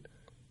State.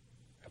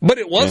 But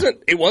it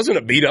wasn't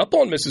a beat up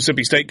on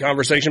Mississippi State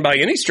conversation by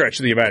any stretch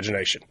of the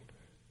imagination.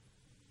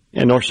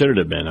 Yeah, nor should it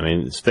have been. I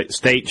mean,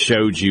 State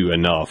showed you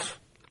enough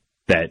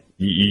that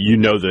you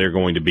know that they're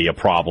going to be a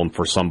problem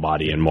for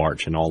somebody in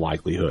March in all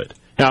likelihood.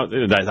 Now,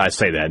 I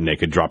say that and they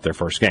could drop their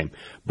first game.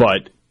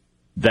 But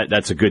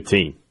that's a good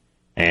team.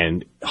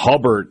 And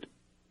Hubbard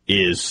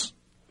is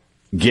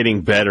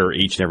getting better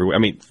each and every week. I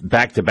mean,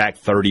 back-to-back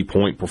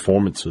 30-point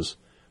performances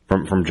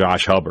from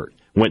Josh Hubbard.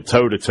 Went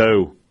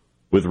toe-to-toe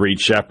with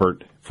Reed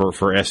Sheppard for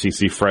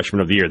SEC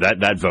Freshman of the Year.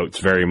 That vote's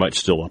very much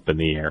still up in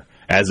the air.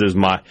 as is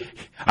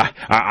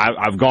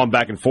I've gone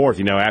back and forth.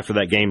 After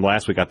that game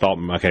last week, I thought,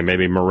 okay,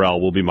 maybe Morrell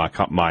will be my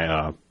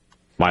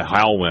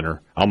Heil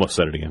winner. I almost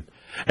said it again.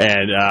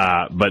 And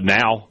but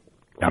now,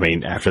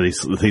 after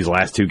these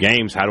last two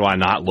games, how do I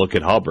not look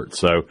at Hubbard?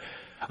 So,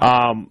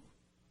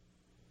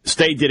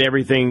 State did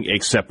everything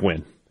except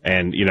win.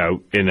 And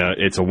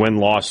it's a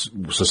win-loss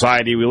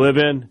society we live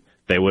in.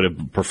 They would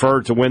have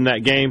preferred to win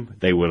that game.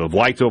 They would have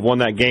liked to have won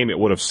that game. It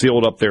would have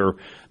sealed up their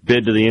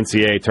bid to the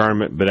NCAA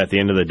tournament. But at the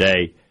end of the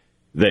day,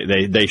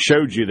 they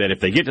showed you that if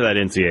they get to that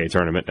NCAA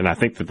tournament, and I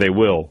think that they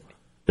will,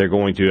 they're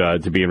going to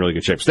be in really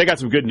good shape. So they got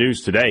some good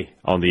news today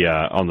on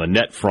the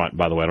net front.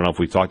 By the way, I don't know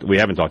if we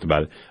haven't talked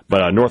about it,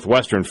 but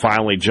Northwestern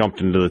finally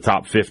jumped into the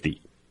top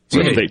 50.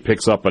 So State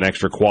picks up an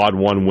extra quad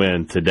one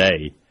win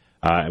today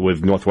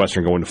with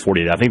Northwestern going to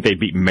 48. I think they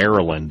beat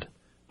Maryland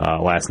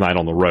last night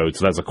on the road,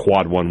 so that's a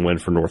quad one win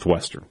for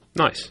Northwestern.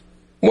 Nice.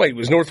 Wait,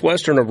 was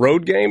Northwestern a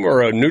road game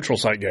or a neutral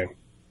site game?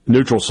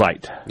 Neutral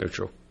site.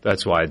 Neutral.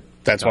 That's why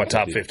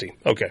top 50.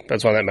 Okay,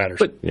 that's why that matters.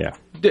 But yeah,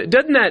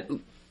 doesn't that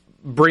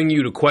bring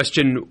you to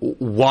question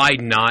why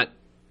not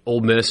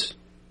Ole Miss?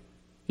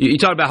 You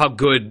talk about how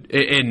good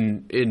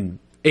and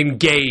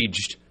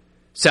engaged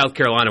South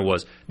Carolina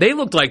was. They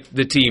looked like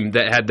the team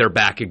that had their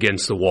back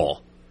against the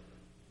wall.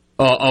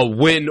 A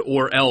win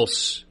or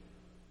else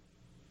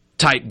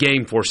type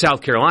game for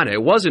South Carolina.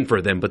 It wasn't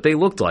for them, but they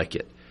looked like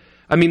it.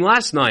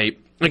 Last night,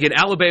 again,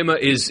 Alabama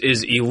is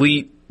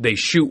elite. They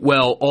shoot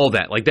well, all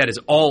that. That is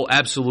all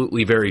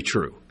absolutely very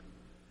true.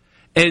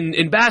 And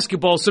in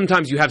basketball,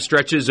 sometimes you have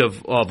stretches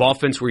of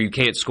offense where you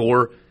can't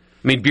score.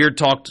 Beard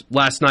talked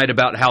last night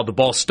about how the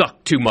ball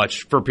stuck too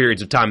much for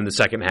periods of time in the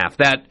second half.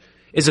 That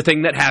is a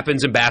thing that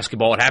happens in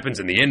basketball. It happens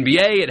in the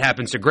NBA. It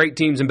happens to great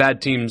teams and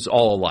bad teams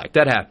all alike.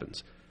 That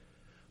happens.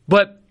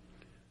 But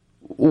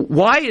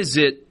why is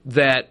it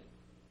that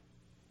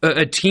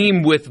a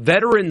team with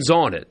veterans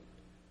on it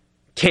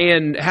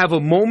can have a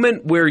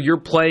moment where you're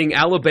playing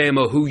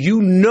Alabama,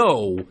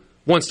 who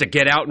wants to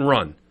get out and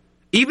run?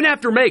 Even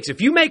after makes,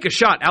 if you make a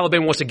shot,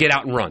 Alabama wants to get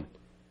out and run.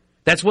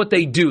 That's what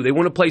they do. They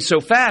want to play so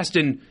fast.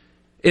 And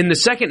in the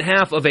second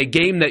half of a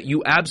game that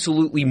you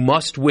absolutely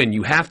must win,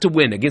 you have to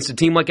win against a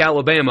team like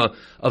Alabama,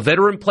 a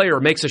veteran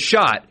player makes a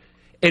shot,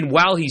 and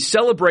while he's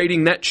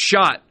celebrating that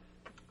shot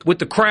with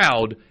the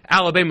crowd,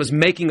 Alabama's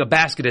making a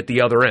basket at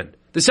the other end.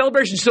 The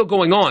celebration's still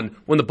going on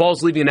when the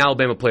ball's leaving an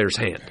Alabama player's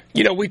hand.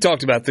 We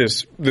talked about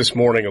this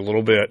morning a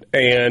little bit,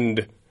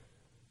 and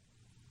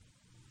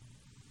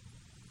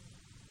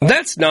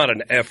that's not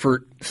an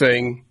effort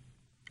thing.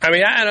 I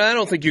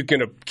don't think you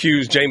can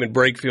accuse Jamin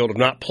Brakefield of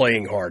not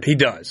playing hard. He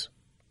does.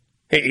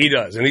 He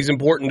does, and he's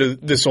important to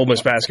this Ole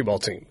Miss basketball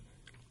team.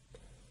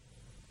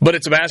 But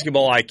it's a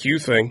basketball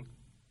IQ thing.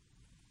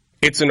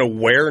 It's an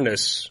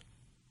awareness.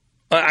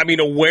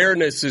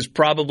 Awareness is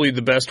probably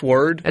the best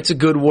word. That's a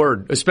good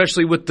word,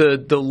 especially with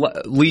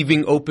the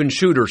leaving open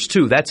shooters,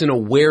 too. That's an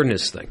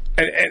awareness thing.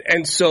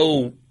 And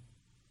so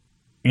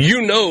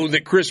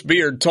that Chris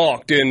Beard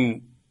talked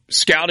in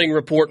scouting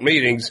report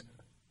meetings,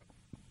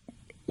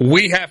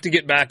 we have to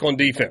get back on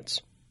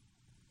defense.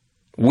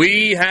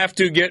 We have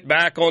to get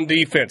back on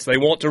defense. They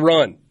want to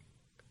run.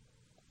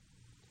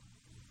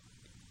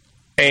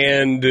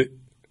 And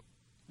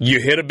you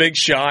hit a big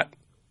shot.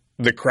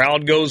 The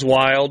crowd goes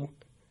wild.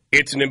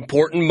 It's an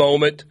important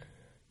moment.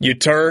 You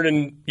turn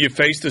and you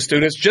face the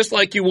students just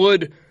like you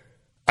would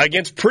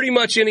against pretty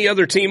much any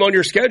other team on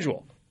your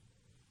schedule.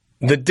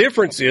 The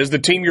difference is the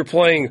team you're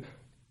playing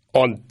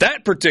on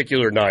that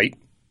particular night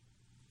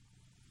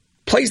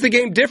plays the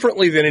game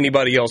differently than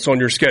anybody else on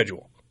your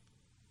schedule.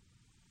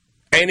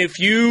 And if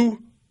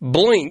you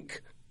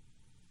blink,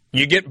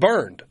 you get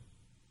burned.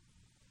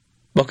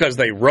 Because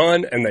they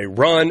run and they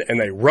run and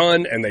they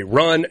run and they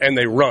run and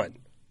they run.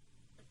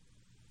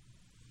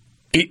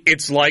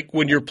 It's like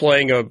when you're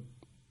playing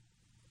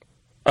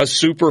a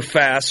super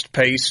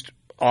fast-paced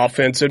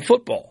offense in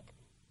football.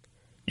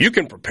 You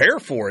can prepare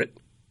for it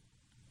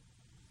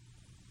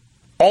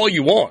all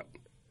you want.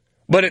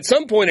 But at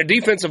some point, a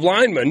defensive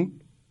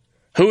lineman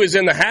who is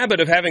in the habit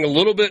of having a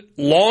little bit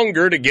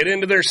longer to get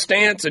into their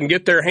stance and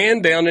get their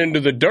hand down into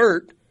the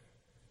dirt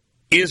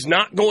is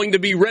not going to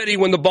be ready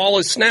when the ball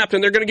is snapped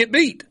and they're going to get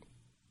beat.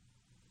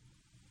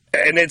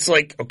 And it's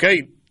like,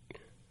 okay,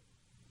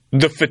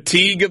 the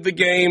fatigue of the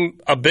game,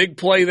 a big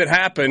play that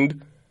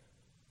happened,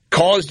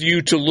 caused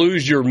you to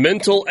lose your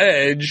mental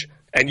edge,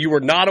 and you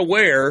were not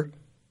aware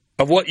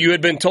of what you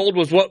had been told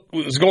was what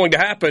was going to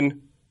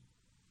happen,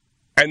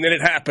 and then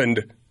it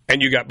happened,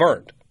 and you got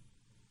burned.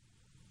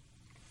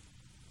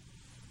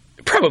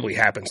 It probably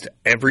happens to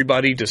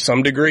everybody to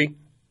some degree,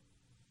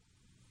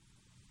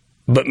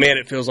 but, man,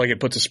 it feels like it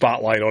puts a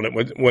spotlight on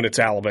it when it's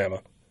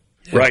Alabama,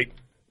 right?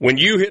 When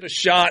you hit a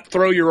shot,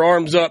 throw your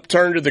arms up,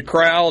 turn to the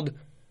crowd,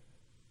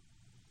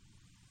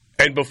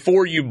 and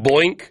before you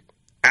blink,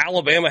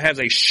 Alabama has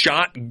a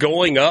shot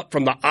going up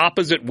from the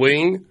opposite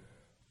wing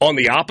on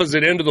the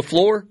opposite end of the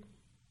floor.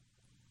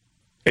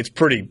 It's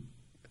kind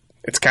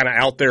of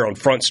out there on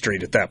Front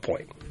Street at that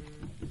point.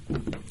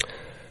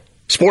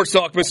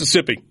 SportsTalk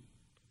Mississippi.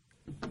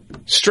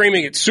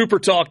 streaming at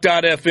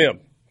supertalk.fm,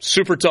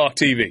 SuperTalk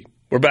TV.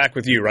 We're back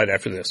with you right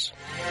after this.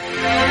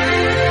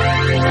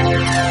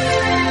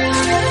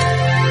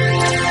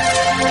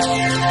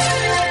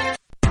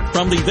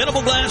 From the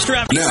Venable Glass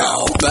Trap.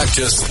 Now, back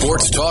to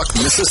Sports Talk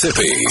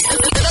Mississippi.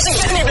 It doesn't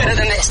get any better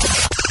than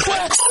this.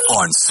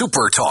 On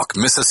Super Talk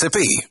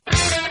Mississippi.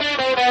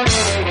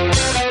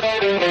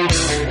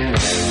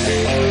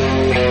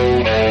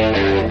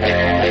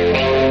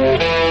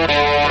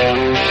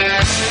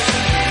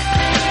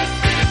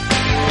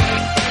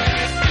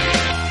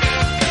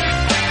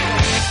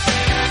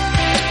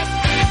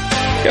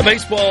 Got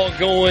baseball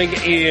going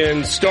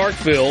in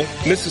Starkville.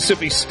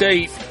 Mississippi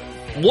State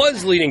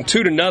was leading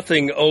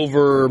 2-0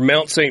 over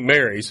Mount St.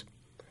 Mary's,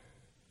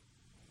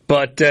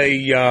 but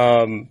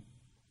oh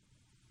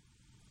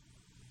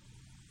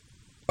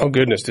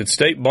goodness, did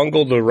State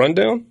bungle the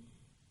rundown?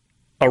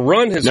 A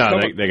run has they got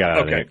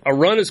out of it. A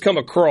run has come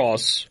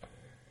across.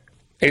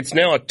 It's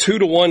now a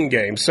 2-1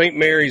 game. St.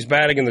 Mary's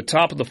batting in the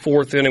top of the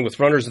fourth inning with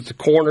runners at the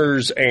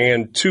corners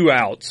and 2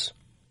 outs.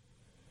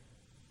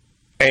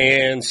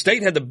 And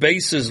State had the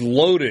bases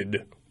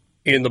loaded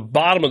in the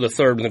bottom of the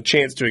third with a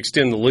chance to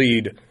extend the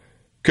lead.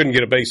 Couldn't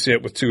get a base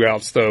hit with 2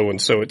 outs, though, and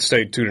so it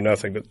stayed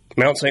 2-0. But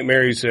Mount St.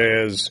 Mary's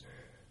has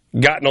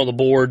gotten on the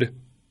board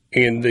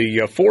in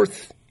the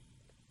fourth,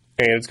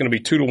 and it's going to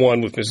be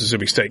 2-1 with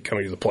Mississippi State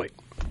coming to the plate.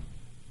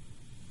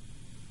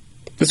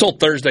 This whole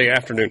Thursday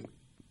afternoon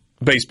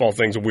baseball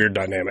thing's a weird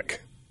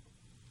dynamic.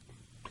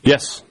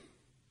 Yes.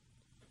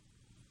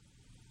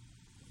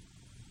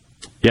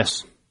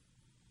 Yes.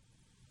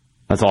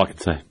 That's all I can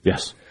say.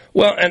 Yes.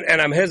 Well,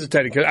 and I'm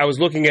hesitating because I was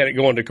looking at it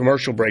going to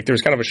commercial break.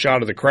 There's kind of a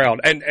shot of the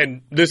crowd.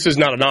 And this is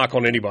not a knock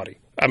on anybody.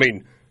 I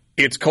mean,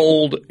 it's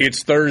cold.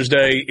 It's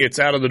Thursday. It's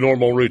out of the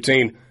normal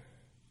routine.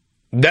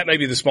 That may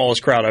be the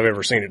smallest crowd I've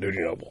ever seen at Dudy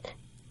Noble.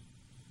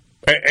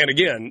 And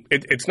again,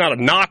 it's not a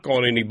knock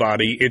on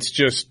anybody. It's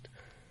just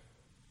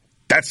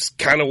that's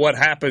kind of what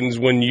happens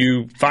when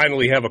you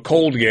finally have a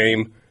cold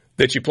game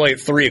that you play at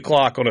 3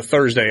 o'clock on a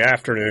Thursday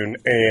afternoon,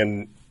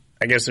 and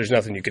I guess there's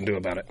nothing you can do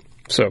about it.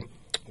 So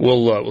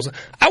we'll I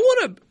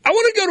want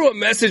to go to a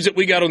message that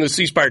we got on the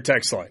C Spire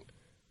text line,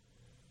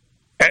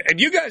 and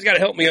you guys got to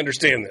help me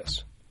understand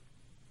this.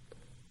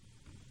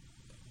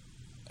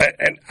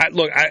 And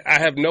I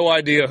have no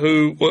idea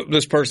what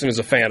this person is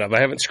a fan of. I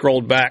haven't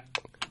scrolled back.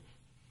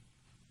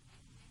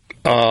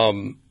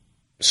 Southern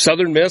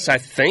Miss, I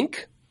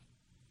think.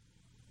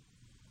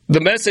 The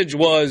message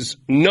was,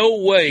 no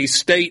way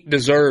State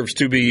deserves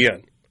to be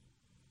in.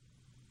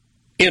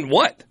 In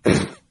what?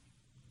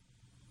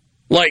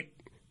 Like,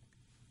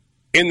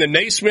 in the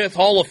Naismith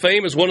Hall of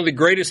Fame as one of the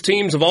greatest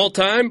teams of all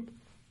time?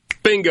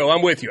 Bingo,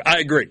 I'm with you. I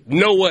agree.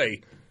 No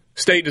way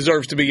State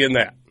deserves to be in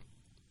that.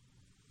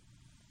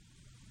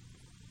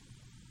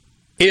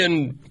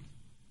 In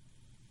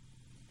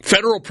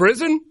federal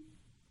prison?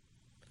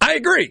 I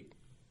agree.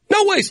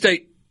 No way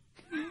State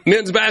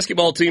men's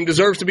basketball team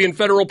deserves to be in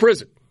federal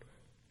prison.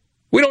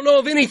 We don't know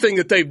of anything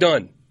that they've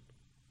done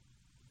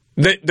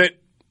that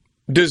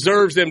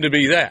deserves them to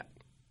be that.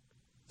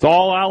 It's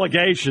all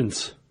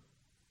allegations.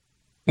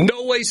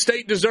 No way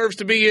State deserves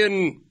to be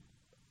in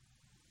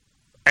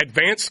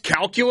advanced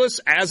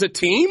calculus as a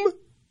team?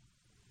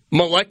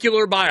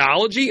 Molecular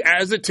biology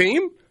as a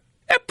team?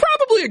 I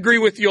probably agree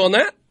with you on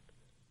that.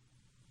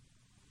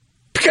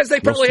 Because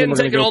they probably hadn't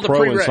taken all the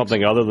prereqs.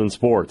 Something other than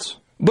sports.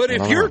 But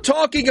if you're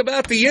talking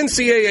about the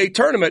NCAA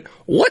tournament,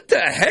 what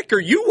the heck are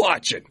you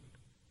watching?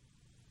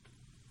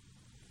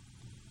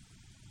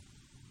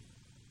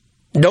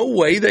 No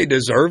way they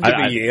deserve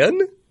to be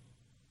in?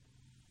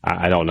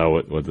 I don't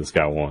know what this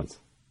guy wants.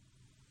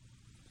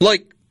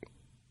 Like,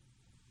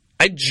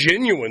 I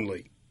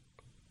genuinely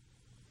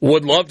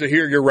would love to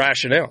hear your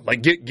rationale.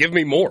 Like, give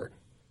me more.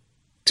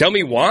 Tell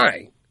me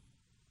why,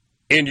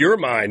 in your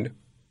mind,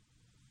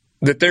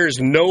 that there's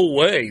no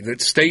way that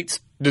State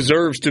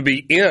deserves to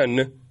be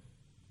in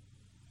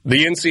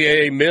the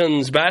NCAA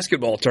men's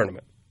basketball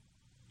tournament.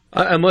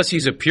 Unless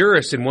he's a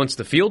purist and wants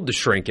the field to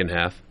shrink in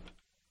half.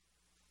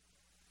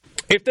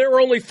 If there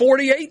were only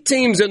 48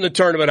 teams in the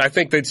tournament, I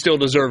think they'd still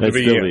deserve to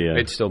be in.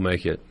 They'd still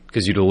make it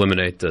because you'd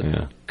eliminate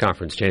the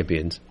conference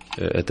champions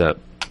at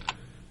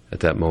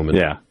that moment.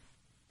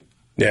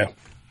 Yeah.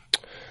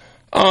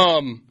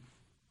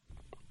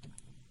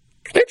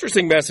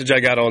 Interesting message I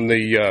got on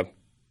the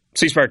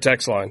C Spire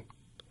text line,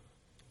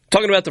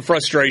 talking about the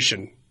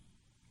frustration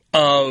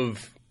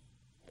of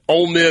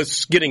Ole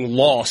Miss getting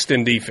lost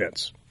in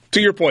defense. To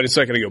your point a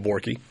second ago,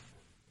 Borky,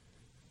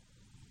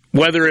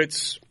 whether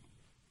it's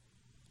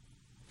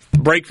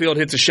Brakefield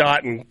hits a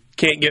shot and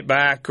can't get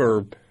back,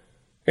 or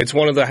it's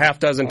one of the half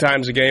dozen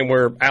times a game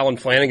where Alan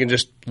Flanagan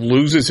just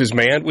loses his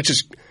man, which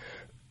is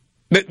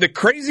the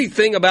crazy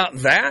thing about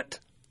that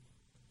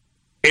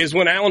is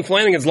when Alan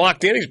Flanagan's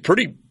locked in, he's a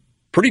pretty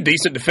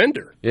decent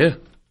defender. Yeah.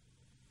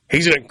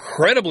 He's an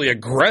incredibly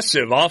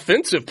aggressive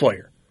offensive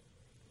player.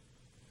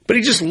 But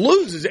he just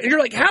loses it. And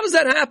you're like, how does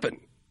that happen?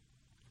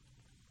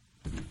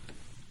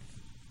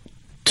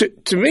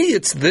 To me,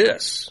 it's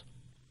this.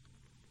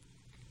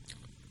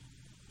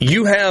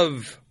 You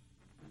have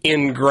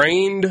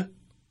ingrained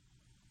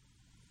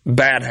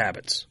bad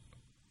habits.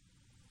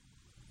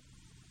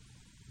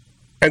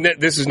 And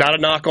this is not a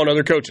knock on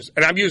other coaches.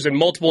 And I'm using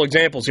multiple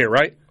examples here,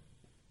 right?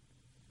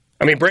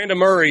 I mean,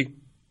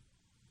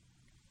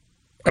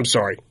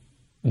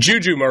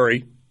 Juju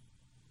Murray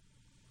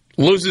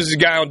loses his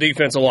guy on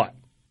defense a lot.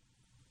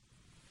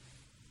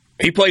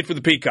 He played for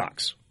the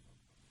Peacocks.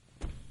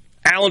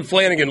 Alan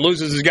Flanagan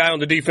loses his guy on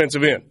the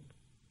defensive end.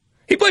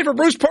 He played for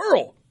Bruce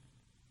Pearl,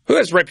 who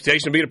has a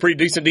reputation of being a pretty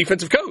decent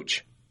defensive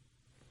coach.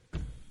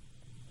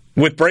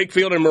 With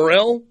Brakefield and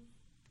Morrell,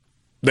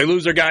 they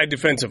lose their guy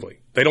defensively.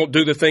 They don't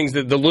do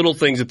the little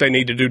things that they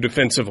need to do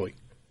defensively.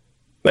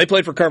 They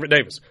played for Kermit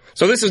Davis.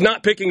 So this is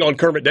not picking on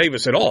Kermit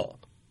Davis at all.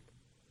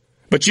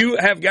 But you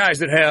have guys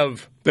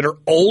that are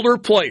older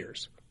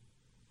players.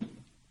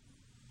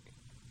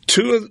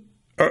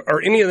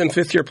 Are any of them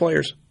fifth-year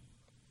players?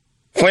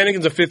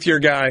 Flanagan's a fifth-year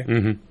guy.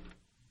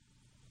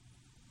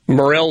 Mm-hmm.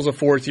 Morrell's a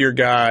fourth-year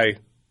guy.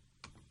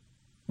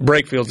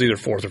 Brakefield's either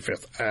fourth or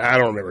fifth. I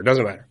don't remember. It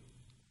doesn't matter.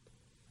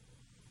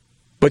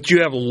 But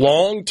you have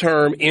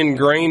long-term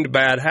ingrained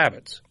bad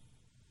habits.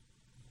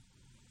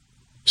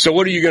 So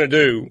what are you going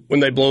to do when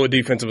they blow a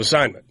defensive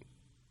assignment?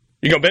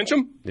 You going to bench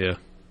them? Yeah.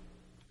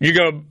 You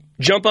going to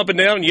jump up and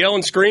down and yell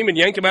and scream and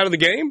yank them out of the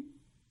game?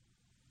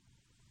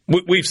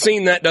 We've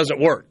seen that doesn't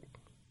work.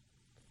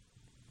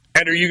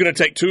 And are you going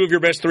to take two of your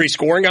best three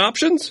scoring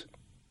options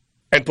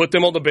and put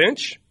them on the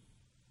bench?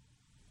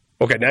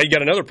 Okay, now you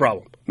got another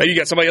problem. Maybe you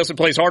got somebody else that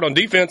plays hard on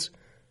defense.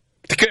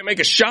 They can't make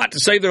a shot to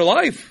save their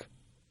life.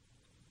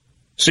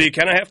 So you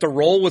kind of have to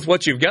roll with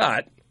what you've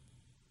got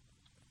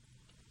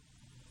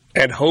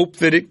and hope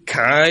that it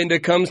kind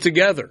of comes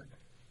together.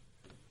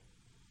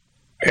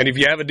 And if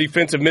you have a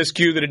defensive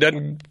miscue that it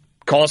doesn't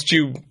cost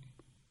you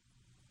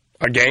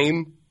a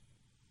game,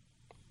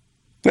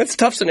 that's a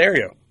tough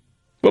scenario.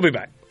 We'll be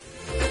back.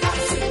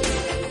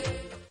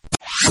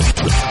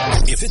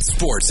 If it's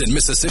sports in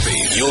Mississippi,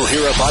 you'll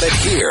hear about it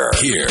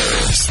here.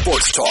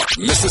 Sports Talk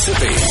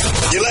Mississippi.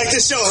 You like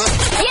this show,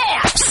 huh?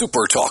 Yeah!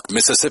 Super Talk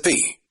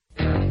Mississippi.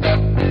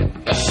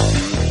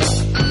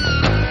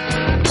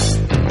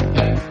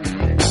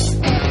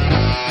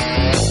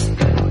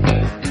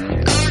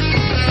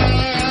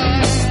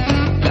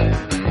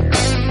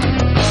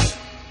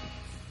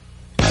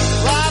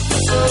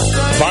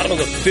 Bottom of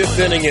the fifth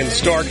inning in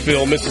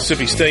Starkville,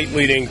 Mississippi State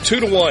leading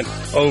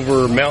 2-1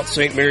 over Mount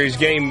St. Mary's,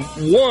 game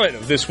one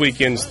of this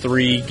weekend's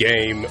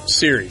three-game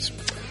series.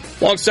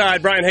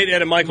 Alongside Brian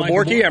Haydad and Michael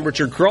Borky, I'm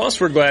Richard Cross.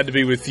 We're glad to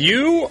be with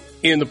you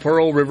in the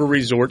Pearl River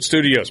Resort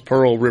studios.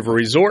 Pearl River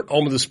Resort,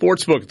 home of the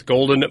sportsbook at the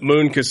Golden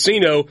Moon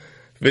Casino.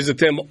 Visit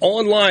them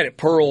online at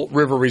Pearl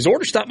River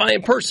Resort or stop by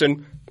in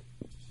person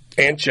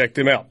and check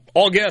them out.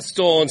 All guests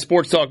on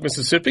Sports Talk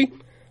Mississippi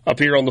up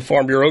here on the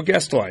Farm Bureau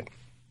guest line.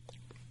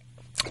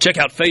 Check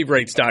out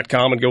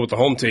favorites.com and go with the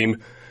home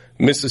team,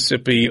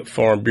 Mississippi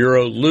Farm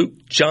Bureau.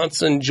 Luke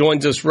Johnson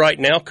joins us right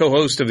now,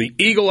 co-host of the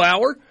Eagle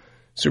Hour,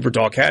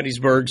 SuperTalk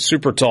Hattiesburg,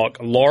 SuperTalk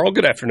Laurel.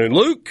 Good afternoon,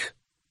 Luke.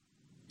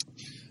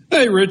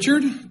 Hey,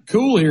 Richard.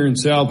 Cool here in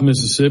South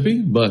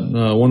Mississippi, but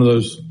one of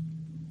those,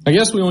 I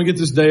guess we only get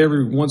this day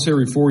once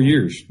every 4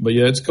 years. But,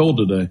 yeah, it's cold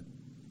today.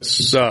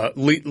 It's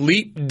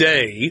Leap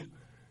Day,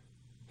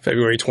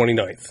 February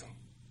 29th.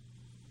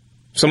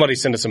 Somebody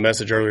sent us a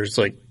message earlier. It's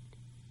like,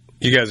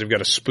 you guys have got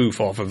to spoof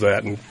off of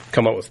that and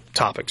come up with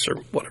topics or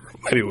whatever.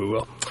 Maybe we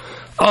will.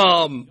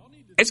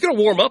 It's going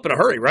to warm up in a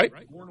hurry, right?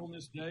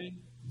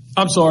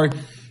 I'm sorry.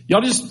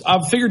 I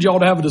figured y'all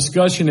to have a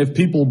discussion if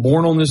people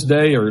born on this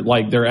day are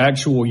like their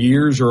actual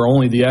years or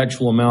only the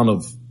actual amount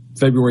of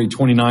February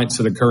 29th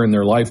that occur in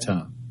their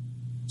lifetime.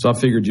 So I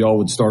figured y'all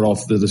would start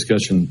off the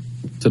discussion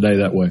today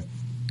that way.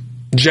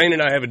 Jane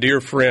and I have a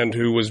dear friend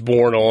who was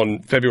born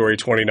on February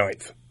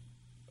 29th.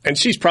 And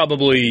she's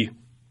probably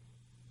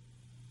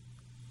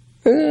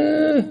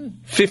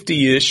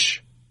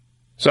 50-ish.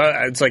 So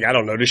it's like, I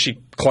don't know. Does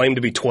she claim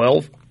to be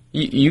 12?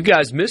 You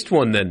guys missed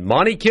one then.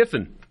 Monty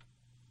Kiffin.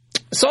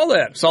 Saw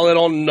that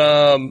on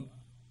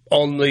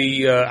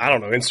the, I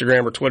don't know,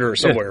 Instagram or Twitter or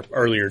somewhere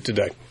earlier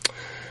today.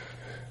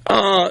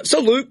 So,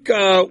 Luke,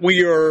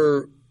 we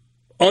are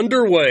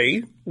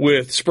underway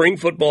with spring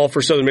football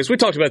for Southern Miss. We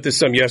talked about this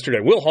some yesterday.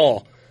 Will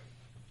Hall,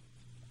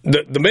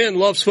 the man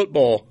loves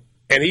football,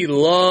 and he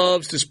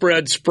loves to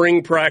spread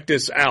spring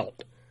practice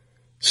out.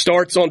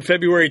 Starts on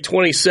February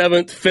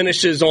 27th,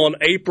 finishes on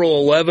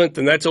April 11th,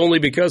 and that's only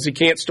because he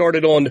can't start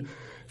it on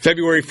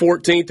February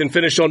 14th and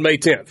finish on May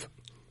 10th.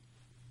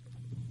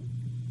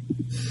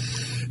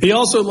 He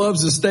also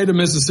loves the state of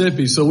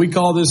Mississippi, so we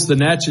call this the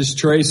Natchez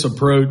Trace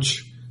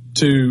approach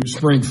to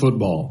spring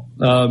football.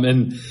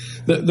 And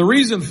the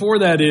reason for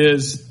that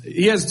is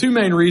he has two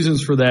main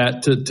reasons for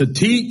that, to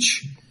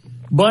teach,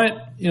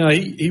 but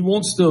he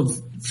wants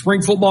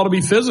spring football to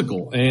be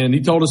physical. And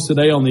he told us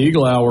today on the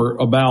Eagle Hour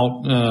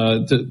about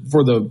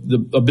for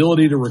the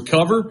ability to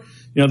recover.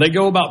 They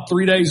go about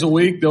 3 days a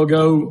week.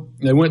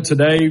 They went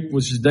today,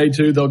 which is day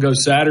 2. They'll go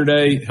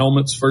Saturday,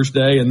 helmets first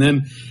day. And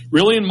then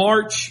really in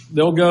March,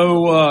 they'll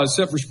go,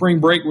 except for spring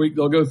break week,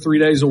 they'll go 3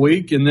 days a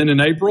week. And then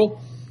in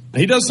April,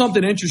 He does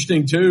something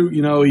interesting too.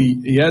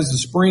 He has the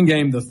spring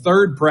game, the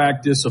third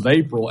practice of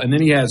April, and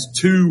then he has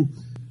 2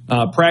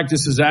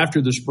 practices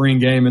after the spring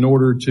game in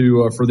order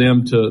for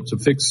them to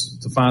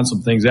find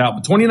some things out.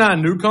 But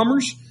 29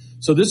 newcomers.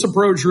 So this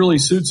approach really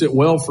suits it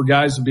well for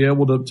guys to be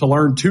able to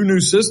learn 2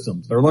 new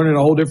systems. They're learning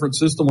a whole different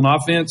system on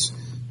offense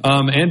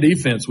and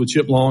defense with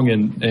Chip Long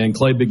and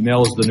Clay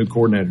Bignell as the new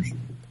coordinators.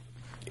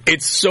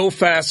 It's so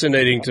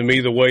fascinating to me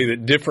the way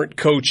that different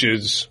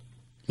coaches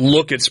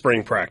look at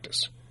spring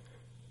practice.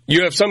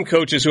 You have some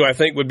coaches who I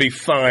think would be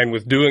fine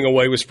with doing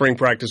away with spring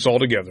practice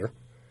altogether.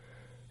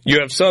 You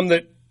have some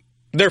that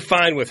they're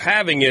fine with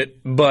having it,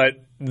 but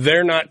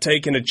they're not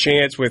taking a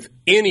chance with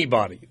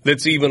anybody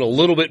that's even a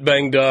little bit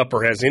banged up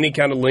or has any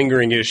kind of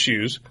lingering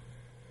issues.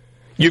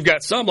 You've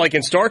got some, like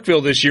in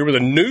Starkville this year, with a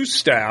new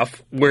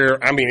staff where,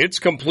 it's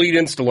complete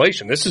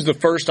installation. This is the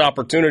first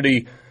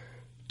opportunity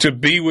to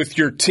be with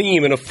your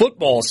team in a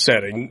football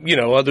setting,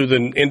 other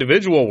than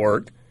individual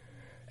work.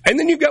 And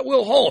then you've got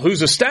Will Hall,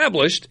 who's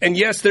established, and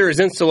yes, there is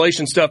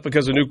installation stuff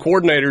because of new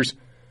coordinators,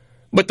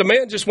 but the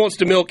man just wants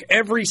to milk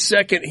every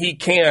second he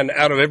can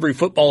out of every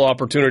football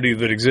opportunity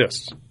that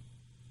exists.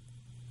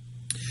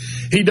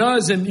 He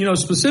does, and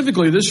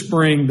specifically this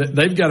spring,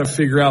 they've got to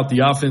figure out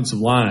the offensive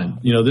line.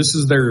 This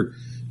is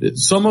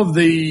some of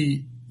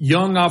the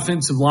young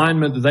offensive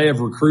linemen that they have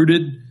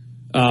recruited.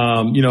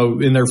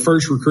 In their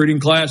first recruiting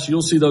class,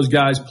 you'll see those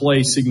guys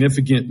play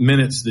significant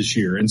minutes this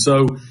year, and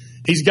so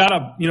he's got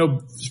to.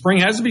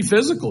 Spring has to be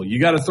physical.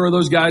 You got to throw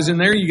those guys in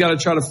there. You got to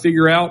try to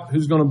figure out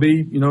who's going to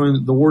be,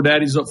 in the War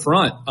Daddies up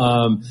front,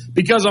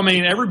 because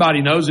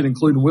everybody knows it,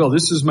 including Will.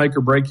 This is make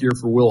or break year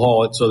for Will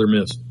Hall at Southern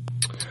Miss.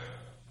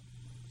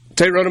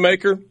 Tate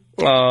Rodemaker,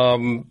 I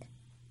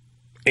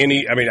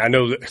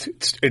know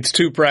that it's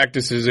 2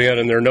 practices in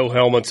and there are no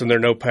helmets and there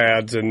are no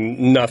pads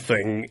and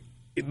nothing,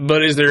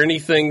 but is there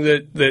anything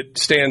that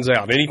stands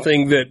out?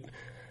 Anything that,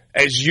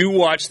 as you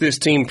watch this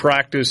team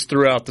practice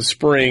throughout the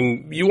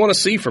spring, you want to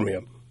see from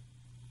him?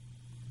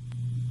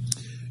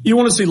 You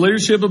want to see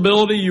leadership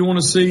ability. You want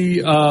to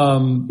see,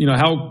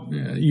 how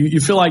you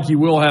feel like you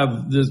will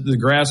have the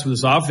grasp of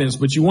this offense,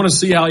 but you want to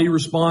see how he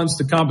responds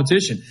to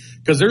competition,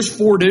 because there's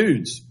 4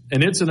 dudes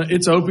and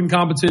it's open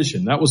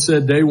competition. That was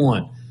said day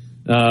one.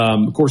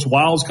 Of course,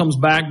 Wiles comes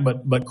back,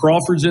 but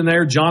Crawford's in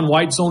there. John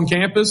White's on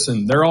campus,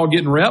 and they're all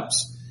getting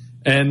reps.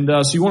 And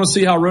so you want to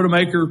see how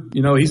Rodemaker,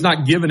 he's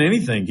not giving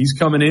anything. He's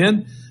coming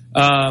in.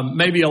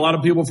 Maybe a lot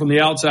of people from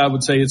the outside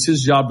would say it's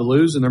his job to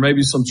lose, and there may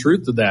be some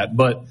truth to that.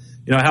 But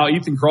how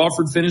Ethan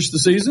Crawford finished the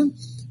season,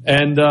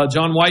 and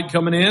John White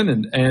coming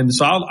in, and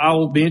so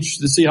I'll be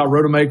interested to see how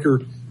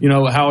Rodemaker,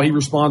 how he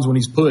responds when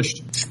he's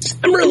pushed.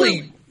 I'm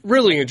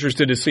really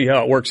interested to see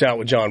how it works out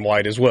with John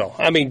White as well.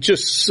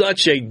 Just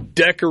such a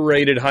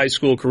decorated high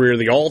school career,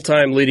 the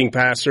all-time leading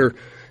passer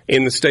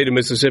in the state of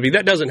Mississippi.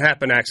 That doesn't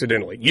happen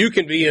accidentally. You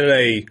can be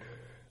in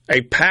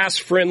a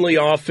pass-friendly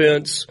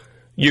offense.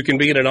 You can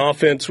be in an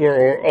offense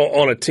or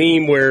on a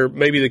team where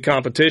maybe the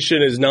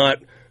competition is not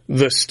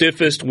the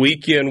stiffest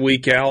week in,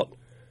 week out.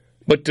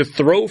 But to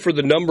throw for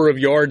the number of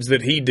yards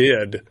that he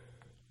did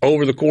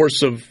over the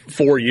course of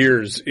 4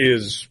 years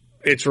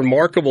it's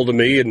remarkable to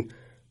me, and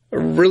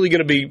I'm really going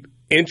to be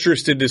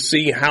interested to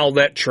see how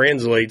that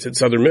translates at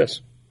Southern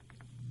Miss.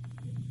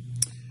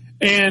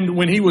 And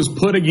when he was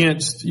put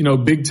against,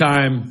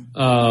 big-time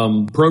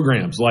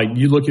programs, like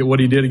you look at what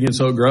he did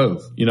against Oak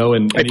Grove,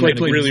 and he played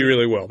really,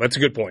 really well. That's a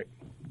good point.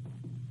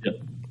 Yep.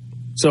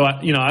 So,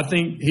 I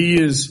think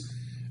he is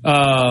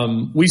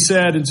we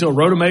said until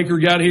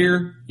Rodemaker got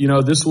here,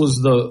 this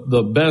was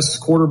the best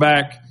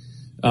quarterback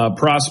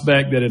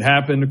prospect that had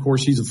happened. Of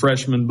course, he's a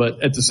freshman,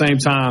 but at the same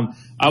time,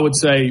 I would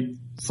say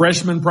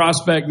freshman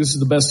prospect, this is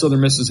the best Southern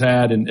Miss has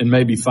had in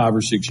maybe 5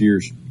 or 6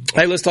 years.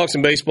 Hey, let's talk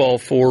some baseball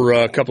for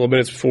a couple of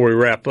minutes before we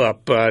wrap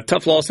up.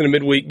 Tough loss in a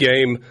midweek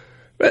game.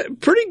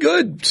 Pretty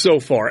good so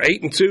far.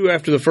 8-2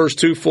 after the first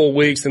 2 full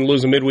weeks, and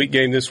lose a midweek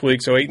game this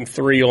week, so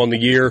 8-3 on the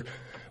year,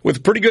 with a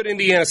pretty good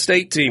Indiana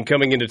State team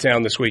coming into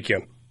town this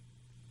weekend.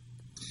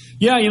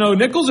 Yeah,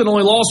 Nichols had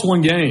only lost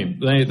 1 game.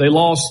 They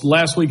lost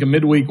last week a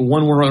midweek, a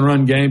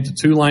 1-run game to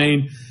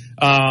Tulane.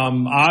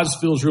 Oz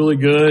feels really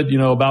good,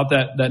 about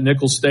that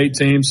Nichols State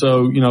team.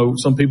 So,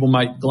 some people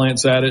might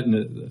glance at it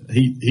and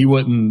he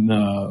wouldn't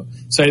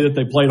say that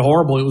they played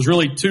horrible. It was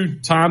really 2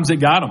 times they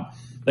got them.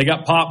 They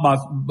got popped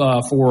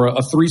for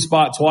a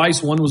 3-spot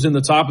twice. One was in the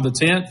top of the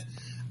 10th.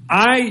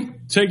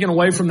 Taken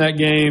away from that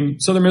game,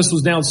 Southern Miss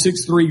was down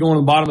 6-3 going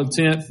to the bottom of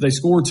the 10th. They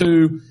score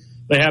 2.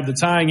 They have the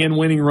tying in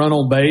winning run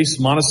on base.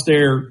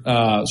 Monaster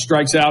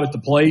strikes out at the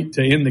plate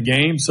to end the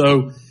game.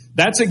 So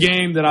that's a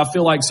game that I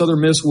feel like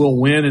Southern Miss will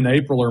win in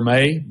April or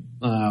May.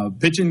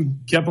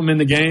 Pitching kept them in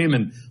the game.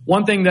 And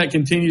one thing that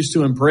continues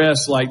to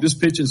impress, like this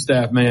pitching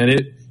staff, man,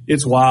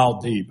 it's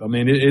wild deep.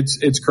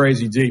 It's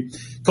crazy deep.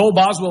 Cole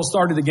Boswell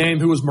started the game,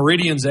 who was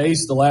Meridian's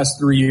ace the last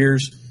 3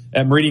 years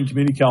at Meridian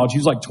Community College. He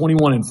was like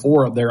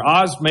 21-4 up there.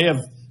 Oz may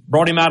have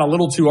brought him out a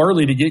little too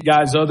early to get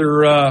guys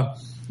other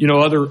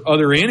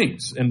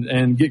innings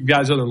and get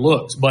guys other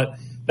looks. But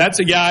that's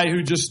a guy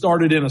who just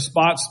started in a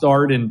spot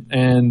start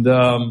and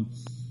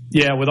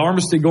Yeah, with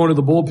Armistead going to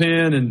the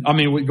bullpen, and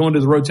going to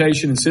the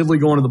rotation, and Sibley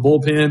going to the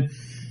bullpen,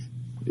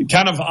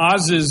 kind of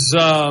Oz's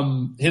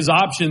his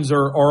options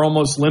are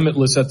almost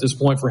limitless at this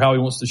point for how he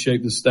wants to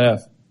shape the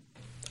staff.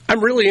 I'm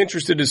really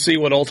interested to see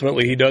what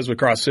ultimately he does with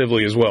Cross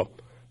Sibley as well.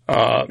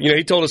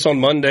 He told us on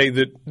Monday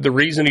that the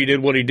reason he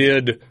did what he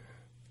did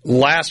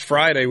last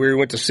Friday where he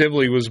went to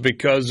Sibley was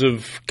because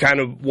of kind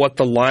of what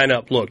the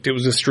lineup looked. It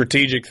was a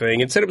strategic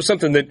thing. And said it was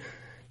something that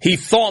he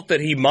thought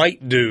that he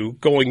might do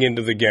going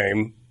into the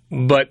game.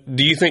 But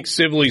do you think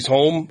Sibley's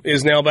home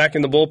is now back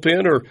in the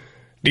bullpen, or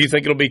do you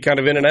think it'll be kind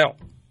of in and out?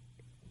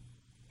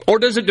 Or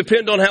does it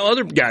depend on how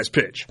other guys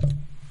pitch?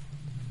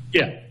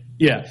 Yeah.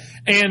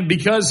 And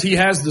because he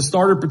has the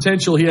starter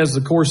potential, he has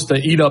the course to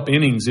eat up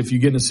innings if you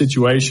get in a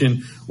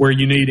situation where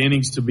you need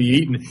innings to be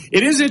eaten.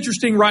 It is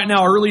interesting right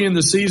now early in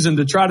the season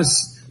to try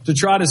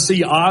to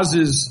see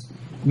Oz's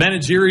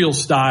managerial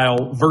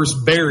style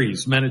versus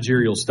Barry's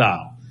managerial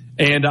style.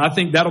 And I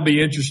think that'll be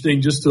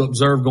interesting just to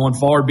observe going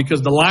forward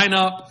because the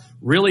lineup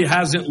really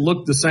hasn't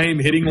looked the same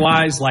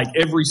hitting-wise like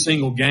every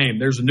single game.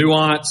 There's a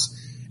nuance.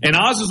 And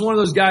Oz is one of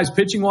those guys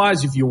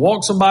pitching-wise, if you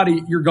walk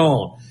somebody, you're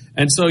gone.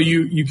 And so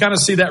you kind of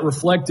see that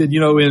reflected,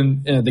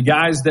 in the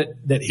guys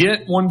that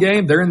hit one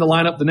game, they're in the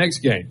lineup the next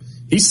game.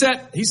 He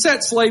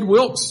set Slade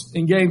Wilkes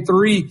in Game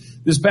 3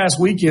 this past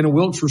weekend, and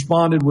Wilkes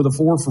responded with a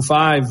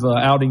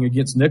 4-for-5 outing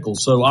against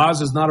Nichols. So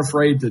Oz is not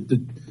afraid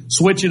to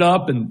switch it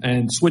up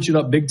and switch it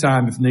up big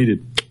time if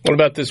needed. What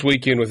about this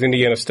weekend with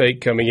Indiana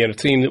State coming in, a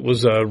team that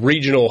was a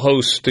regional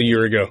host a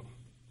year ago?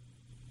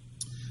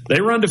 They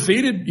were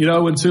undefeated,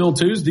 until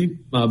Tuesday.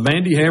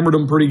 Vandy hammered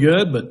them pretty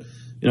good, but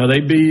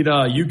they beat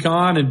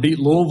UConn and beat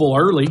Louisville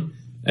early,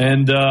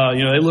 and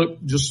they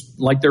look just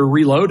like they're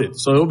reloaded.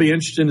 So it'll be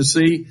interesting to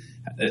see.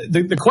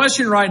 The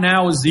question right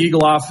now is the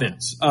Eagle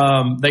offense.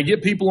 They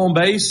get people on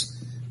base,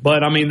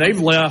 but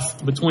they've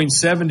left between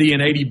 70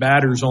 and 80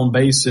 batters on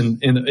base in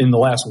the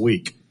last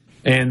week,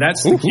 and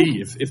that's the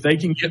key. If they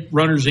can get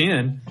runners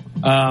in,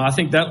 I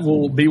think that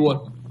will be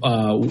what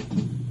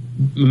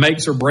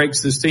makes or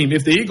breaks this team.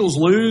 If the Eagles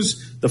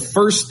lose, the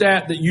first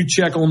stat that you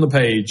check on the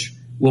page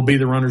will be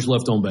the runners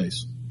left on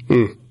base.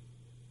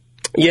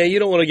 Yeah, you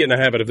don't want to get in the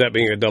habit of that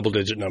being a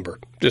double-digit number.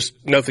 Just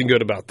nothing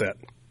good about that.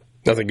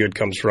 Nothing good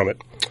comes from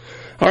it.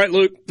 All right,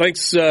 Luke,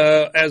 thanks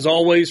as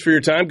always for your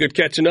time. Good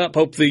catching up.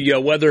 Hope the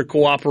weather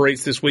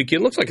cooperates this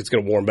weekend. Looks like it's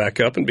going to warm back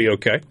up and be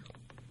okay.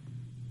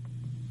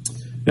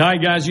 All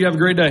right, guys, you have a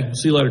great day.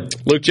 See you later.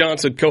 Luke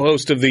Johnson,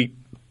 co-host of the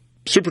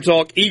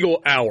SuperTalk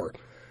Eagle Hour,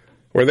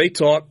 where they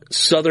talk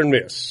Southern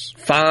Miss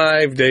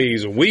 5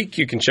 days a week.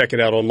 You can check it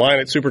out online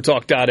at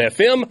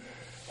supertalk.fm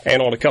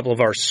and on a couple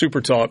of our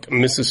SuperTalk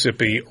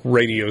Mississippi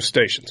radio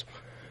stations.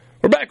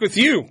 We're back with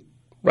you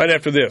right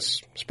after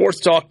this. Sports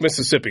Talk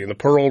Mississippi in the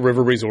Pearl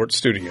River Resort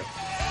studio.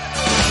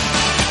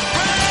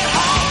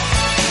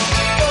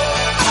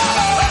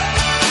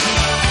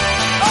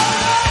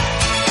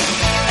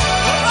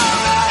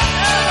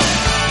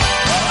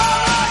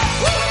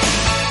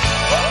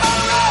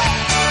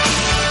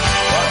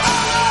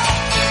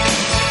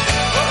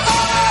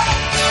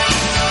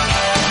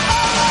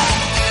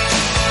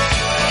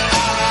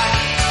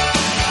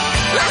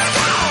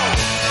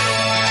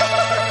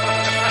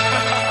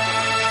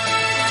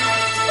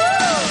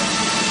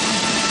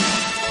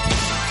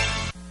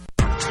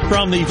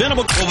 From the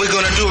Venable. What we're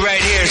going to do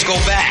right here is go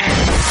back.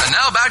 And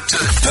now back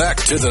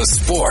to the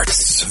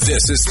sports.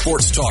 This is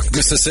Sports Talk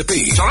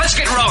Mississippi. So let's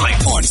get rolling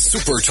on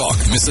Super Talk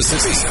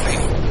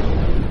Mississippi.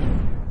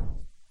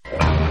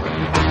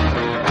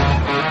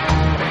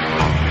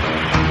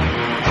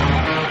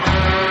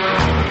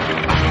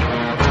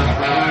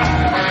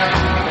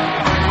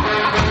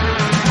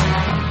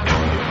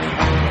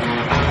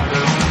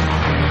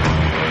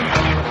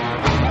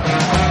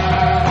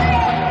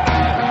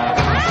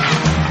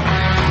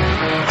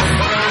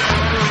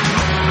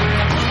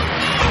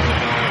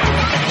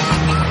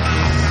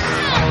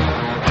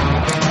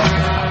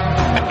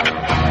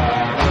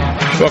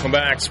 Welcome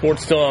back.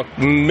 Sports Talk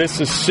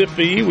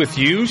Mississippi with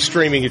you,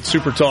 streaming at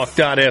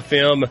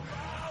supertalk.fm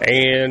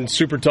and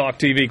SuperTalk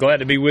TV. Glad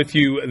to be with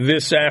you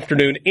this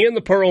afternoon in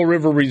the Pearl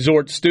River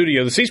Resort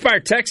studio. The C Spire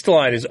text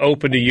line is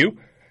open to you,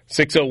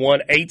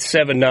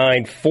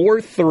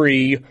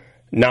 601-879-4395.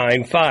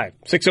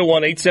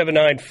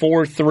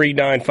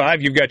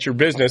 601-879-4395. You've got your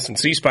business, and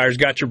C Spire's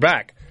got your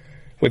back.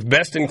 With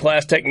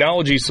best-in-class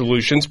technology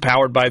solutions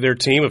powered by their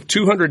team of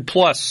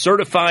 200-plus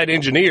certified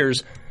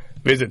engineers,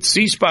 visit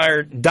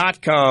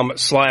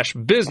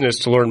cspire.com/business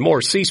to learn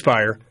more. C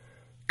Spire,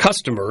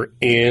 customer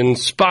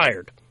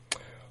inspired.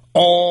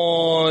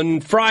 On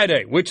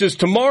Friday, which is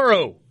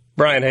tomorrow,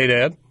 Brian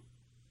Haydad.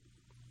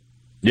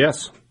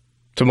 Yes.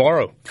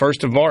 Tomorrow,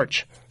 1st of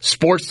March,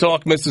 Sports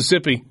Talk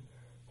Mississippi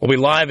will be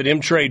live at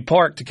M-Trade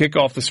Park to kick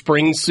off the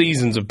spring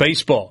seasons of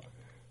baseball,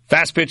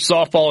 fast pitch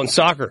softball, and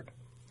soccer.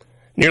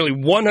 Nearly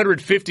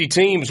 150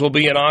 teams will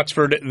be in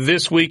Oxford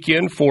this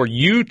weekend for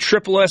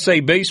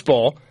USSSA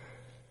baseball.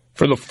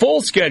 For the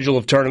full schedule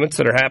of tournaments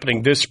that are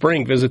happening this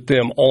spring, visit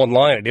them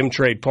online at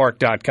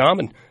mtradepark.com.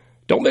 And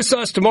don't miss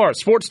us tomorrow,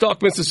 Sports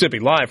Talk Mississippi,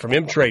 live from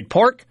M-Trade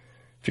Park,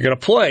 If you're going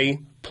to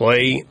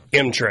play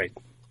M-Trade.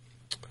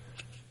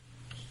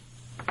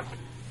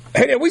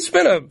 Hey, we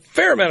spent a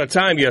fair amount of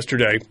time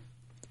yesterday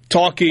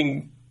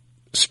talking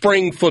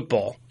spring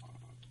football.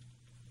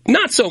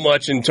 Not so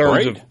much in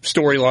terms of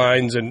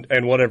storylines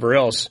and whatever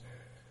else,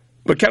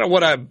 but kind of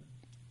what I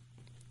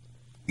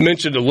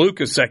mentioned to Luke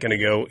a second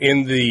ago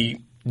in the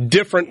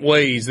different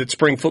ways that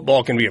spring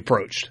football can be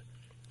approached.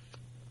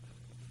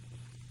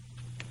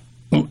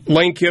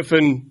 Lane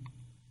Kiffin,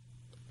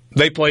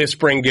 they play a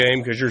spring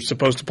game because you're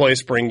supposed to play a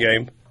spring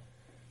game.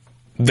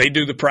 They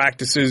do the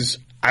practices.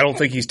 I don't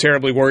think he's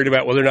terribly worried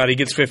about whether or not he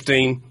gets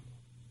 15.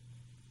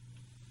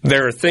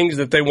 There are things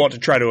that they want to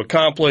try to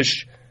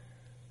accomplish.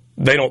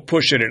 They don't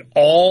push it at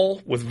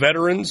all with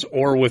veterans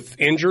or with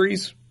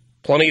injuries.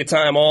 Plenty of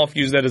time off.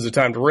 Use that as a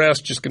time to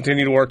rest. Just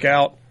continue to work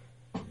out.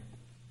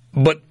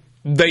 But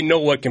they know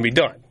what can be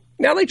done.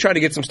 Now they try to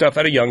get some stuff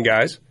out of young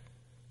guys.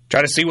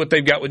 Try to see what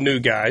they've got with new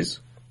guys.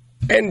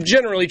 And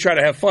generally try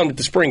to have fun with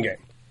the spring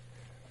game.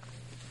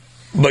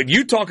 But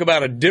you talk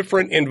about a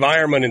different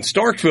environment in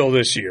Starkville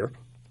this year.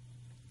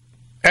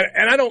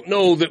 And I don't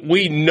know that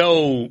we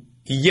know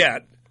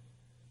yet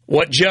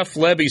what Jeff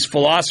Lebby's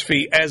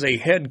philosophy as a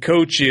head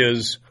coach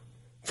is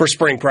for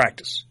spring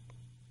practice.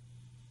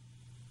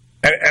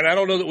 And I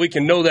don't know that we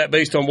can know that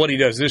based on what he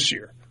does this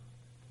year.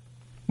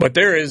 But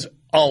there is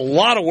a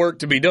lot of work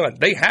to be done.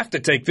 They have to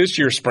take this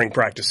year's spring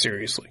practice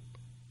seriously.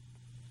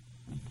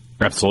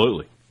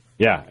 Absolutely.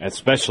 Yeah,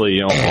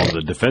 especially on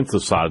the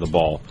defensive side of the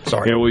ball.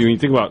 Sorry. When you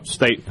think about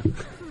state...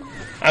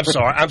 I'm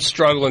sorry. I'm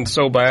struggling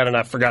so bad, and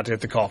I forgot to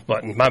hit the cough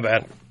button. My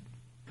bad.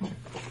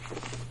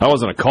 That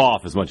wasn't a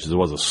cough as much as it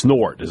was a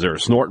snort. Is there a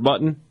snort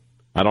button?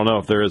 I don't know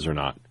if there is or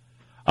not.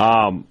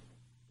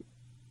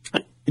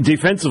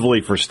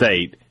 Defensively for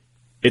State,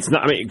 it's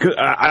not. I mean,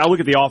 I look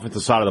at the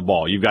offensive side of the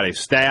ball. You've got a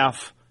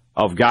staff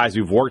of guys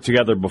who've worked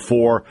together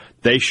before.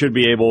 They should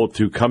be able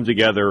to come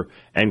together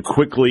and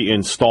quickly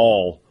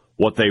install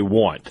what they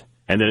want,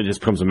 and then it just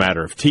becomes a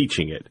matter of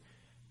teaching it.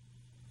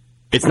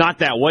 It's not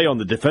that way on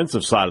the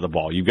defensive side of the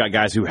ball. You've got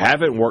guys who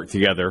haven't worked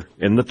together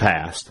in the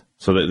past,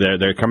 so that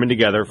they're coming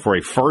together for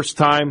a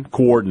first-time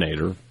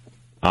coordinator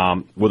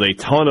with a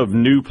ton of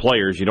new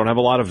players. You don't have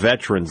a lot of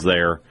veterans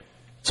there,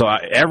 so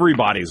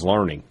everybody's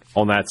learning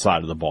on that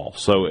side of the ball.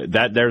 So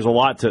there's a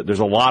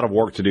lot of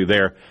work to do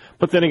there.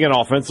 But then again,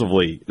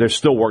 offensively, there's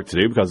still work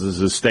to do because this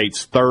is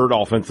State's third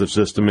offensive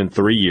system in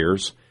 3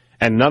 years,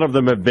 and none of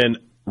them have been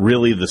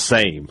really the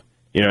same.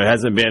 You know, it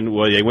hasn't been,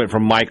 well, they went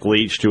from Mike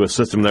Leach to a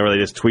system there where they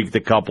just tweaked a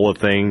couple of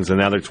things, and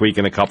now they're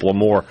tweaking a couple of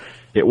more.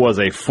 It was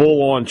a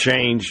full-on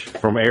change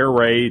from air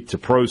raid to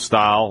pro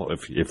style,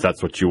 if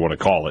that's what you want to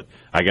call it.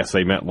 I guess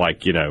they meant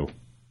like,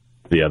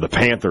 the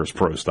Panthers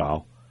pro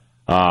style.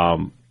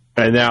 And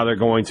now they're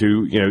going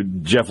to,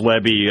 Jeff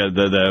Lebby,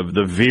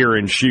 the veer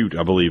and shoot,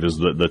 I believe is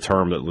the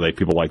term that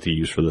people like to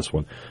use for this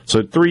one.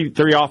 So three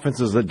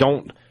offenses that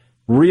don't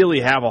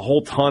really have a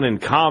whole ton in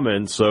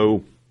common,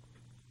 so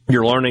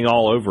you're learning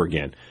all over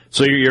again.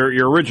 So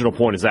your original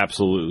point is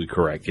absolutely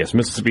correct. Yes,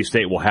 Mississippi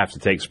State will have to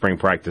take spring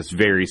practice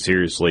very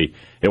seriously.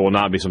 It will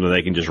not be something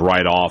they can just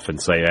write off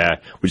and say,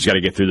 we just got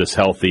to get through this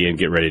healthy and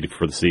get ready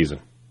for the season.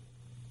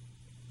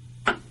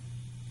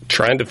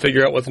 Trying to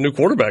figure out what the new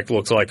quarterback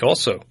looks like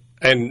also.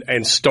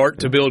 And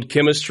start to build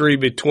chemistry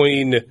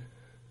between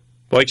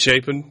Blake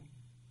Shapen.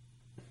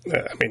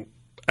 I mean,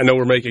 I know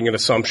we're making an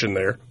assumption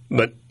there,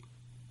 but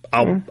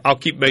I'll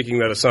keep making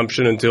that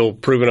assumption until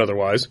proven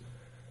otherwise.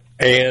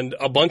 And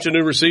a bunch of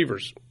new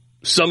receivers,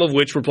 some of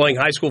which were playing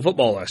high school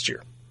football last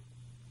year.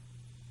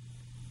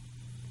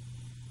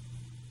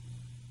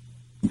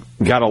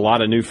 Got a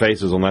lot of new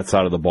faces on that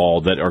side of the ball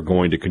that are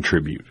going to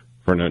contribute,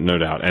 for no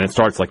doubt. And it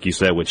starts, like you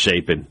said, with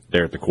Shapen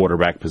there at the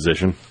quarterback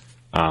position.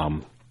 I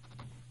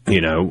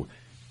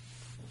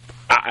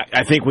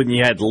think when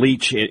you had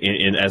Leach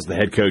in as the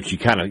head coach,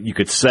 you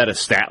could set a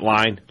stat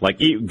line. Like,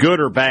 good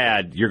or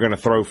bad, you're going to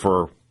throw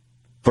for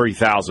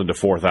 3,000 to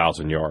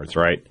 4,000 yards,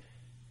 right?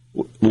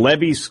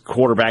 Lebby's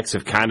quarterbacks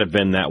have kind of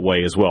been that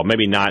way as well.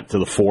 Maybe not to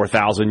the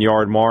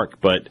 4,000-yard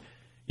mark, but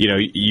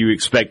you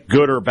expect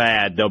good or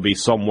bad, they'll be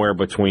somewhere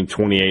between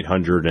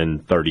 2,800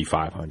 and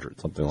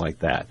 3,500, something like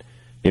that.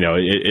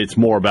 It's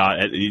more about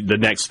the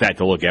next stat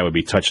to look at would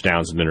be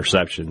touchdowns and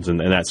interceptions, and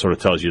that sort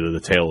of tells you the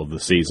tale of the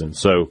season.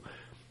 So,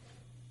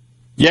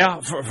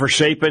 yeah, for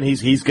Shapen,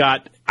 he's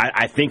got.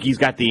 I think he's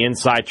got the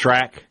inside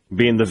track,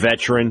 being the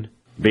veteran,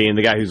 being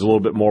the guy who's a little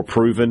bit more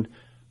proven.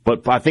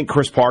 But I think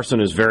Chris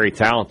Parson is very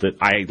talented.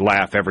 I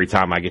laugh every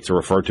time I get to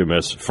refer to him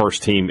as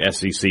first-team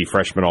SEC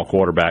freshman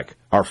all-quarterback,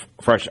 or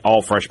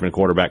all-freshman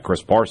quarterback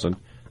Chris Parson.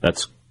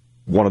 That's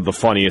one of the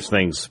funniest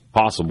things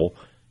possible.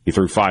 He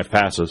threw 5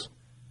 passes.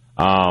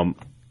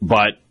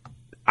 But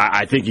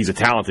I think he's a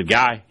talented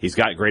guy. He's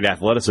got great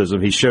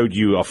athleticism. He showed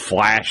you a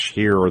flash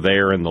here or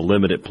there in the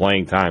limited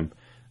playing time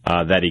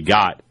that he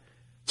got.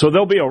 So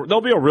there'll be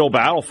a real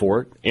battle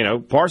for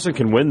it. Parson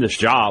can win this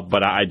job,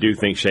 but I do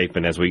think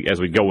Shapen, as we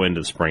go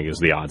into the spring, is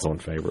the odds-on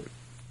favorite.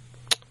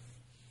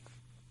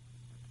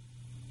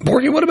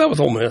 Borgie, what about with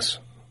Ole Miss?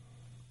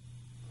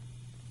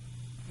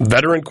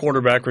 Veteran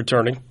quarterback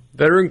returning.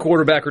 Veteran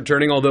quarterback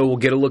returning, although we'll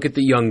get a look at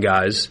the young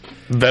guys.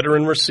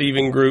 Veteran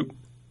receiving group,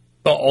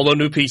 although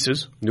new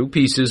pieces. New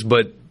pieces,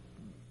 but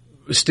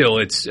still,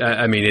 it's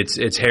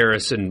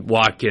Harris and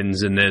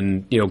Watkins, and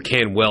then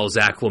can Wells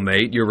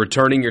acclimate? You're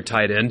returning your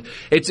tight end.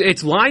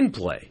 It's line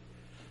play.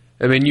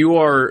 I mean, you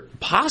are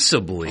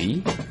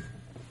possibly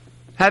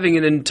having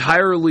an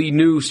entirely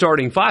new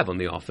starting five on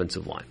the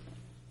offensive line.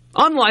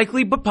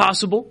 Unlikely, but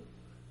possible.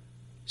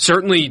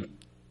 Certainly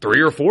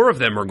 3 or 4 of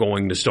them are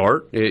going to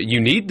start. You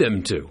need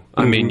them to.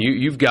 I mean,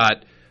 you've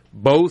got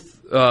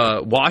both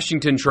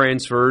Washington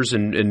transfers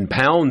and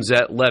Pounds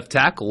at left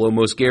tackle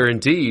almost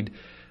guaranteed.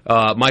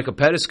 Micah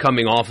Pettis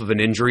coming off of an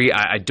injury.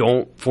 I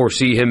don't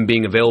foresee him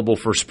being available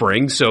for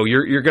spring. So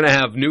you're going to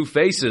have new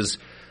faces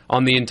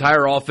on the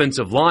entire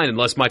offensive line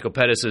unless Micah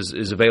Pettis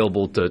is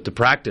available to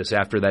practice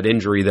after that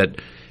injury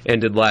that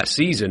ended last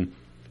season.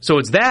 So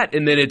it's that,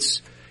 and then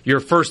it's your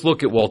first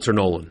look at Walter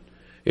Nolan,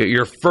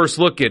 your first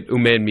look at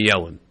Uman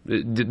Mielen.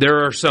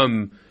 There are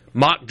some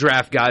mock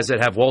draft guys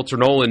that have Walter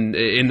Nolan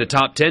in the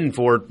top 10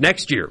 for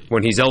next year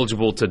when he's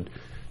eligible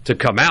to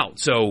come out.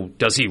 So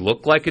does he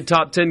look like a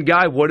top 10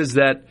 guy? What is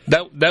that?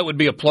 That would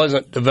be a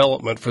pleasant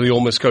development for the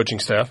Ole Miss coaching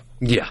staff.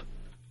 Yeah.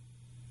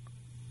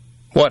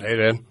 What, hey,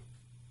 Dan?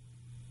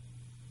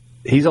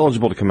 He's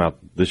eligible to come out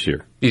this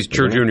year. He's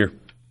true junior.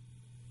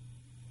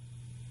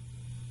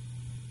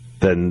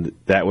 Then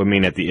that would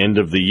mean at the end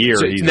of the year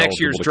so he's next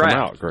year's eligible to draft.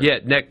 come out. Correct?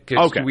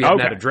 Yeah, we haven't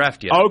had a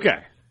draft yet.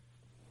 Okay.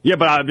 Yeah,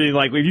 but I mean,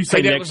 like, if you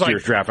say next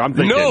year's draft, I'm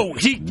thinking no,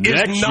 he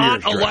is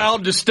not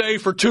allowed to stay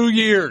for 2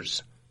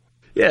 years.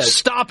 Yeah,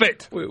 stop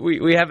it.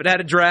 We haven't had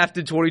a draft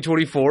in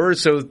 2024,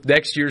 so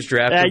next year's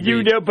draft.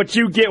 But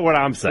you get what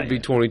I'm saying. Would be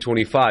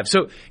 2025.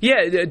 So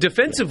yeah,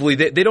 defensively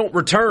they don't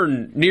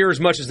return near as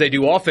much as they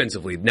do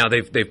offensively. Now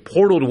they've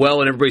portaled well,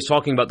 and everybody's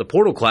talking about the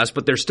portal class,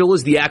 but there still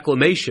is the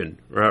acclimation,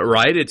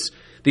 right?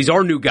 These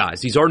are new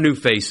guys, these are new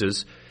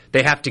faces.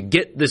 They have to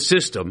get the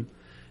system,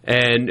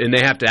 and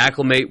they have to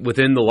acclimate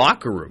within the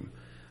locker room.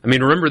 I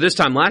mean, remember this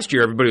time last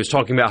year, everybody was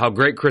talking about how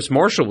great Chris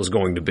Marshall was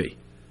going to be.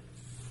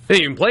 They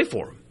didn't even play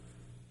for him.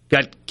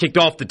 Got kicked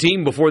off the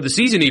team before the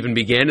season even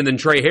began, and then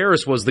Trey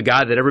Harris was the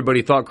guy that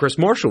everybody thought Chris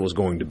Marshall was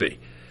going to be.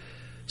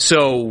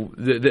 So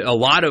a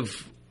lot of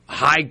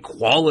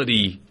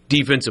high-quality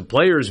defensive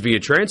players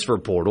via transfer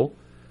portal,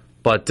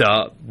 but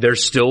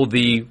there's still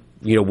the,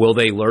 will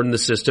they learn the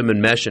system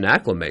and mesh and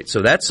acclimate?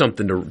 So that's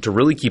something to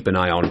really keep an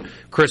eye on.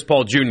 Chris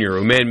Paul Jr.,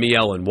 Uman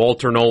Mielen,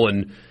 Walter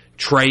Nolan,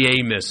 Trey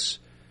Amos,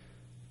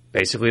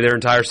 basically their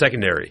entire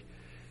secondary.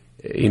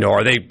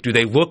 Do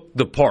they look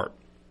the part?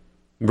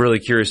 I'm really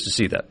curious to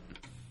see that.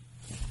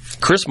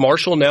 Chris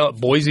Marshall now at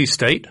Boise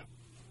State?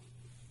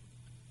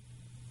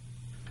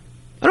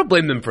 I don't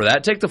blame them for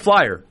that. Take the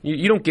flyer.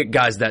 You don't get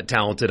guys that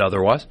talented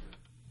otherwise.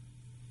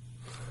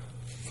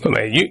 But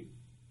man,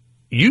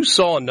 you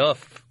saw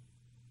enough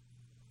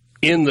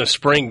in the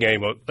spring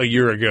game a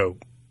year ago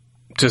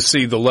to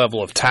see the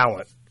level of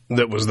talent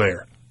that was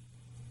there.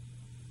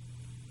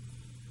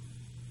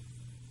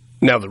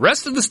 Now, the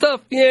rest of the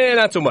stuff,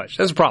 not so much.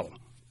 That's a problem.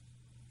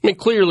 I mean,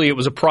 clearly it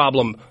was a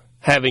problem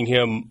having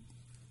him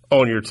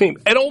on your team.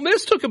 And Ole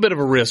Miss took a bit of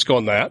a risk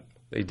on that.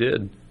 They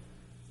did.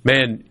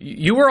 Man,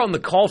 you were on the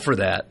call for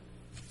that,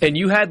 and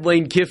you had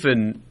Lane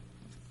Kiffin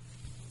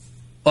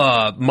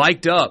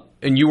mic'd up,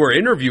 and you were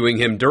interviewing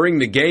him during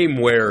the game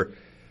where,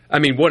 I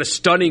mean, what a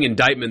stunning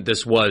indictment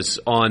this was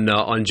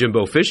on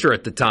Jimbo Fisher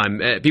at the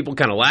time. People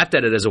kind of laughed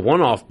at it as a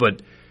one-off,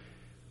 but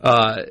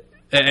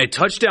a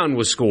touchdown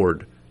was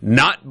scored,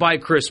 not by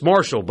Chris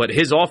Marshall, but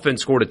his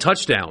offense scored a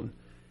touchdown.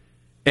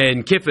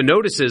 And Kiffin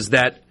notices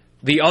that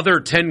the other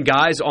 10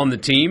 guys on the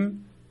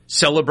team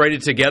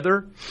celebrated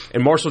together,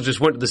 and Marshall just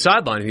went to the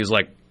sideline, and he was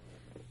like,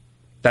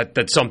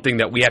 that's something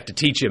that we have to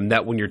teach him,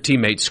 that when your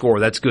teammates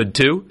score, that's good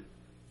too.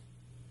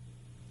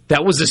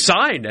 That was a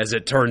sign, as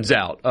it turns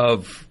out,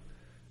 of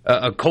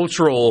a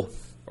cultural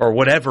or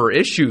whatever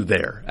issue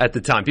there at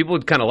the time. People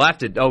had kind of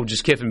laughed at,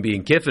 just Kiffin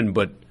being Kiffin,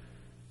 but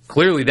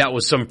clearly that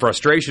was some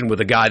frustration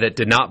with a guy that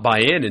did not buy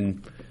in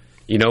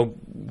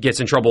and, gets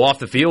in trouble off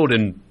the field,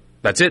 and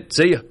that's it.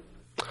 See ya.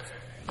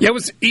 Yeah, it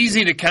was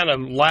easy to kind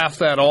of laugh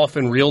that off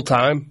in real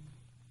time.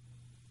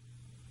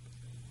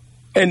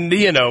 And,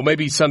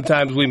 maybe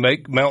sometimes we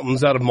make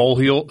mountains out of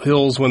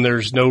molehills when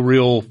there's no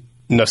real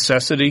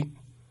necessity.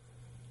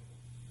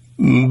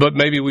 But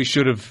maybe we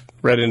should have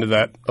read into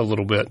that a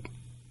little bit.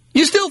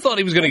 You still thought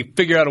he was going to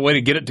figure out a way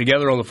to get it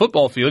together on the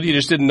football field. You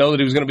just didn't know that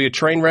he was going to be a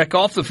train wreck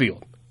off the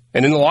field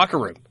and in the locker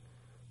room.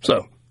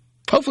 So,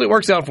 hopefully it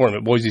works out for him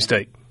at Boise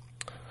State.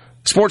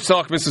 Sports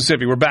Talk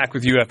Mississippi. We're back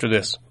with you after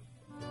this.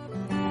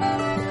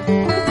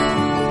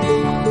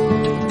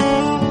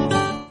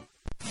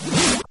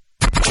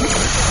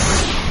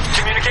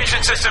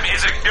 Communication system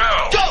is a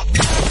go.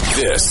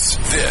 This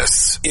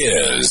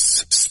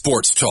is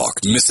Sports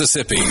Talk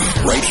Mississippi,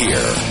 right here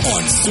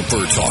on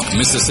SuperTalk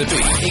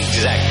Mississippi.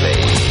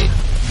 Exactly.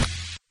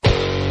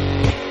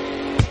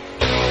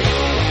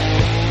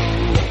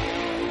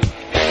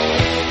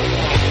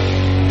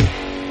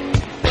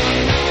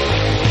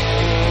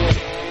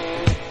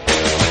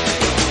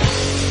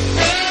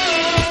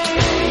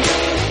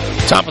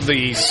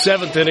 the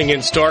 7th inning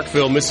in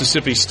Starkville,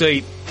 Mississippi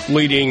State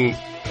leading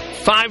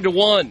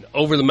 5-1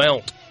 over the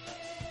Mount.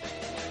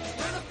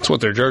 That's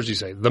what their jerseys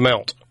say, the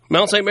Mount.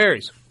 Mount St.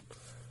 Mary's.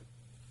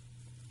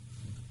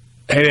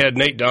 Hey, Dad,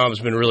 Nate Dom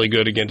has been really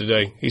good again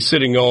today. He's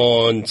sitting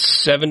on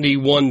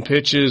 71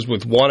 pitches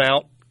with 1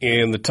 out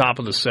in the top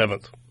of the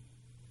 7th.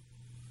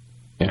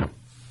 Yeah.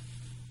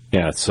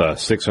 Yeah, it's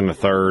 6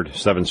 1/3,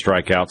 7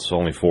 strikeouts,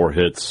 only 4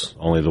 hits,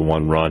 only the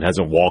 1 run.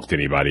 Hasn't walked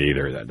anybody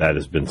either. That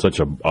has been such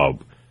a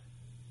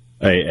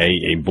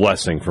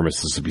blessing for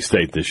Mississippi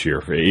State this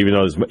year. Even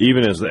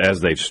as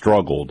they've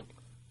struggled,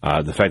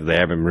 the fact that they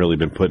haven't really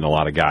been putting a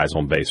lot of guys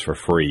on base for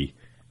free,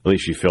 at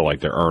least you feel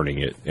like they're earning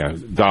it. You know,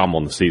 Dom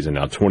on the season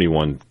now,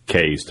 21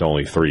 Ks to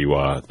only 3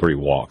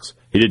 walks.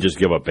 He did just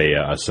give up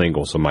a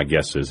single, so my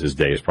guess is his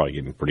day is probably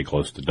getting pretty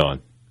close to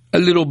done. A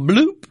little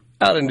bloop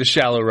out into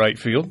shallow right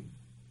field.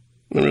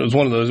 It was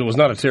one of those. It was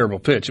not a terrible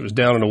pitch. It was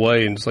down and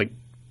away, and it's like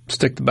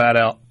stick the bat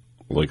out.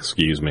 Well,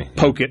 excuse me.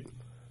 Poke it.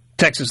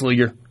 Texas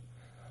leaguer.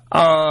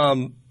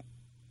 So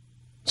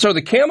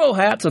the camo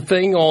hat's a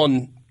thing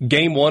on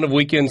game 1 of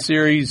weekend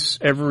series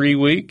every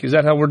week. Is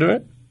that how we're doing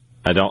it?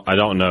 I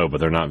don't know, but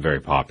they're not very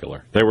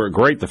popular. They were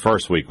great the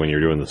first week when you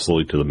were doing the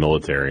salute to the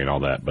military and all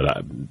that,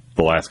 but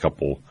the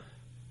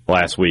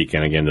last week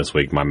and again this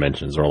week, my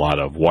mentions are a lot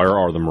of where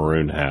are the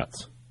maroon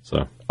hats?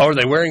 So, are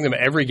they wearing them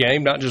every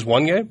game, not just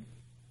one game?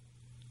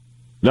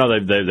 No,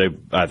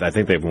 I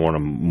think they've worn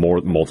them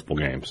multiple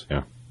games.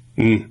 Yeah.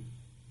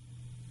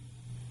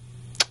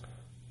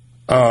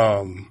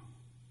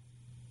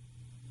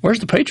 Where's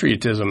the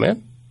patriotism,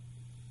 man?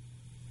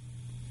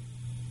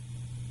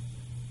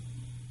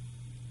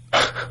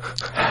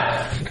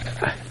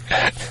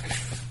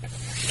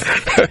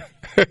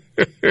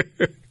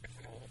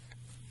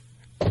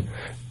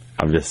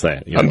 I'm just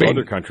saying.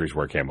 Other countries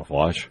wear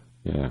camouflage.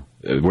 Yeah,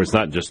 it's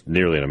not just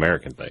nearly an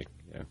American thing.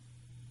 Yeah.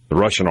 The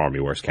Russian army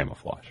wears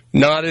camouflage.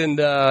 Not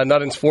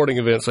in sporting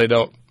events. They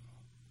don't.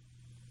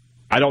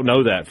 I don't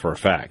know that for a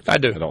fact. I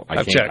do.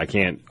 I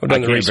can't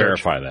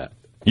verify that.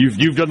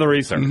 You've done the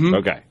research. Mm-hmm.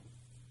 Okay.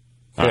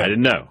 Yeah. I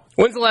didn't know.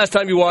 When's the last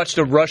time you watched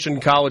a Russian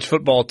college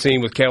football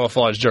team with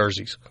camouflage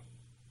jerseys?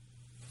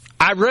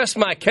 I rest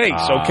my case,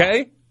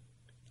 okay?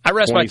 I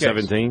rest my case.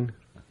 2017?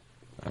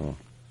 Oh.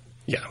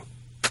 Yeah.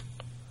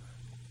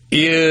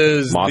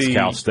 Is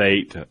Moscow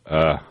State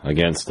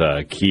against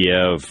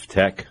Kiev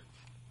Tech.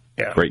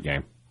 Yeah. Great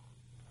game.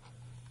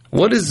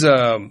 What is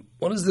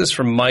this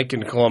from Mike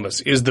in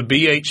Columbus? Is the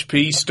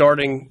BHP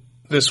starting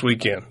this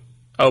weekend?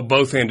 Oh,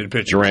 both-handed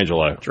pitcher.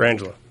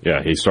 Durangelo.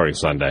 Yeah, he's starting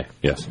Sunday.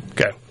 Yes.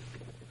 Okay.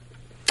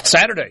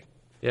 Saturday.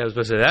 Yeah, I was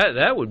about to say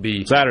that would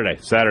be Saturday.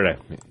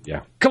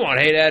 Yeah. Come on,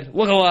 hey Dad,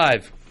 look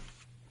alive.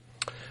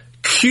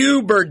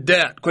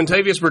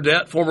 Quintavious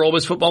Burdett, former Ole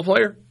Miss football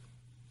player,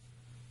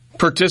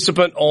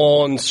 participant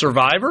on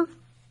Survivor.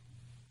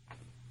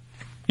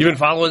 You been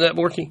following that,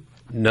 Borky?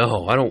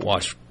 No, I don't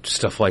watch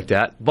stuff like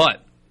that.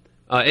 But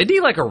isn't he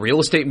like a real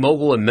estate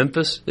mogul in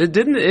Memphis?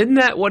 Isn't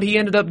that what he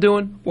ended up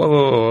doing?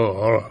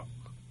 Whoa.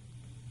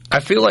 I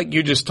feel like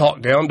you just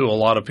talked down to a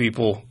lot of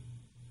people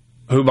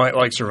who might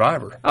like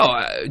Survivor.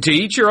 Oh, to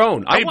each your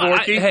own. Hey,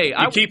 Borky,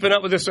 you keeping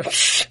up with this?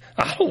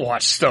 I don't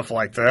watch stuff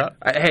like that.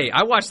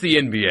 I watch the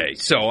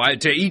NBA, so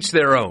to each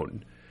their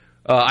own.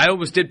 I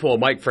almost did pull a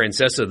Mike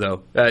Francesa,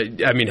 though.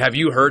 Have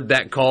you heard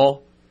that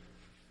call?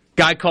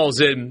 Guy calls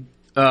in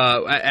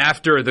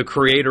after the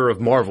creator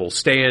of Marvel,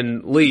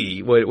 Stan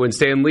Lee, when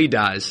Stan Lee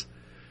dies.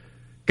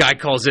 Guy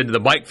calls into the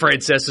Mike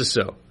Francesa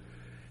show.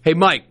 Hey,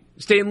 Mike,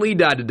 Stan Lee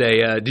died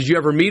today. Did you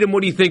ever meet him? What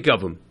do you think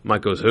of him?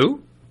 Mike goes,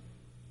 who?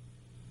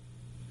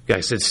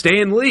 Guy said,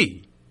 Stan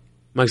Lee.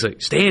 Mike's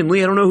like, Stan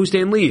Lee? I don't know who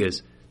Stan Lee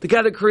is. The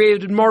guy that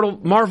created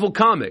Marvel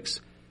Comics.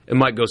 And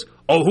Mike goes,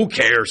 oh, who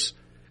cares?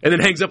 And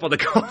then hangs up on the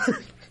call.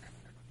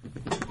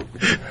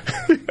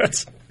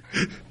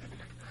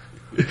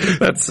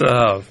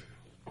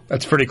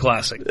 That's pretty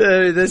classic.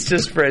 That's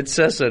just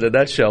Francesa in a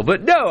nutshell.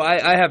 But no,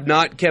 I have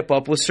not kept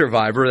up with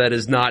Survivor. That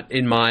is not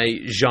in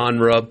my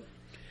genre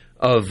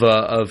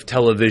of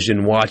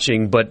television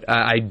watching. But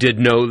I did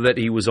know that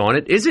he was on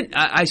it.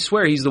 I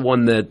swear he's the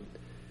one that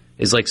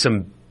is like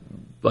some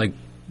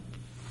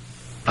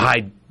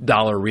high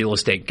dollar real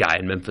estate guy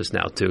in Memphis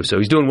now too. So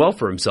he's doing well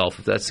for himself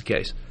if that's the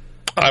case.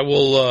 I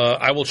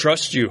will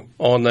trust you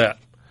on that.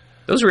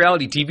 Those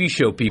reality TV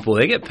show people,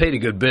 they get paid a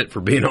good bit for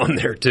being on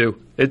there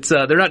too. It's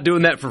they're not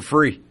doing that for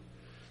free.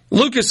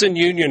 Lucas in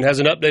Union has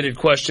an updated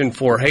question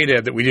for Hey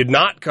Dad that we did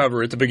not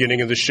cover at the beginning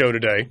of the show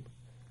today.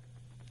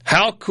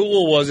 How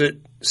cool was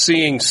it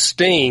seeing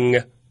Sting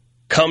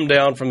come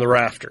down from the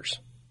rafters?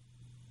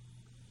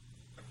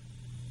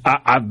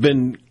 I've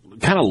been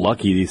kind of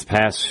lucky these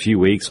past few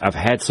weeks. I've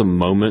had some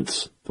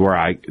moments where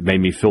it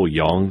made me feel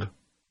young.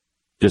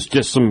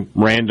 Just some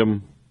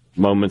random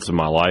moments in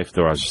my life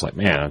where I was just like,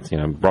 man,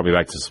 brought me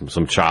back to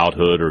some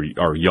childhood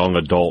or young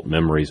adult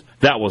memories.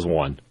 That was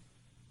one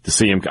to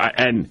see him.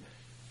 And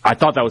I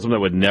thought that was something that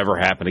would never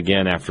happen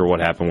again after what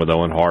happened with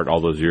Owen Hart all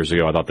those years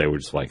ago. I thought they were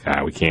just like,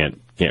 we can't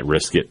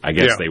risk it. I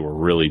guess they were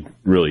really,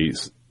 really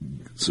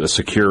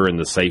secure in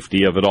the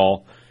safety of it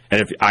all.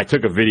 And if I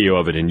took a video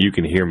of it, and you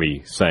can hear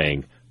me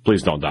saying,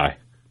 "Please don't die."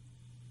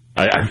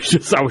 I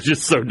was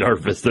just so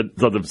nervous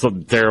that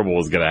something terrible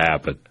was going to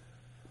happen.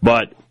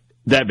 But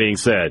that being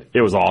said,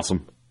 it was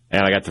awesome,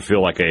 and I got to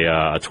feel like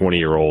a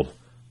 20-year-old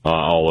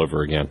all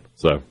over again.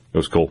 So it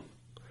was cool.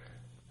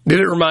 Did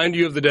it remind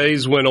you of the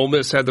days when Ole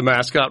Miss had the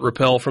mascot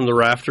rappel from the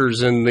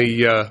rafters in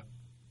the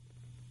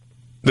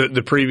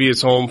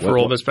previous home for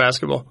Ole Miss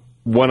basketball?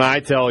 When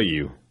I tell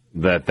you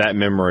that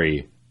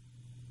memory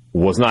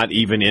was not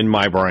even in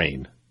my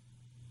brain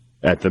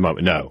at the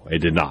moment, no, it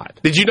did not.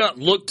 Did you not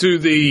look to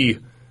the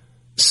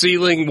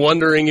ceiling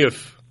wondering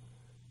if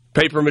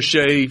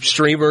papier-mâché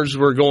streamers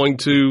were going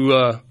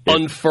to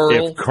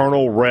unfurl? If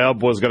Colonel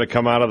Reb was going to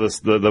come out of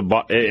this,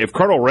 if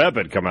Colonel Reb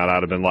had come out,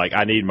 I'd have been like,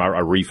 I need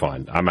a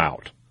refund. I'm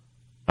out.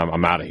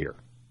 I'm out of here.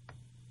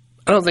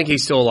 I don't think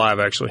he's still alive,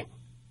 actually.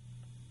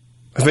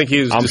 I think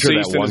he's I'm deceased.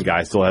 sure that one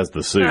guy still has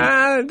the suit.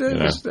 I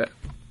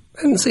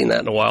haven't seen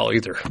that in a while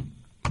either.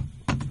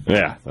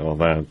 Yeah,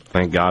 well,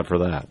 thank God for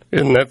that.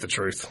 Isn't that the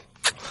truth?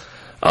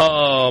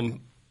 All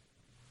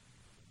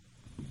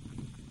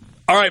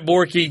right,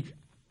 Borky,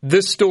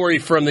 this story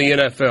from the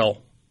NFL.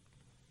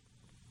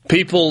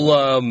 People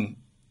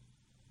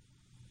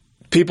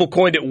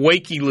coined it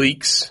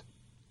WikiLeaks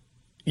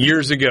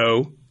years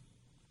ago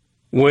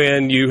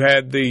when you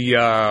had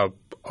the,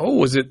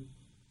 was it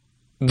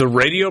the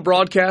radio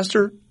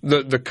broadcaster?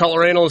 The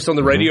color analyst on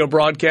the radio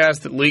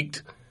broadcast that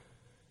leaked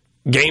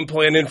game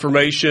plan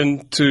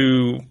information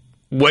to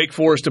Wake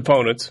Forest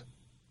opponents.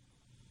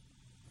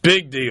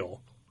 Big deal.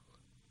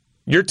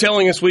 You're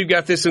telling us we've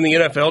got this in the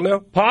NFL now?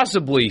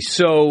 Possibly.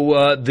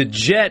 So the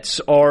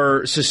Jets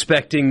are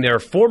suspecting their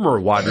former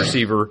wide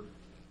receiver.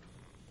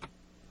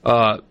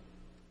 I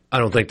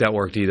don't think that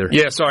worked either.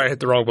 Yeah, sorry, I hit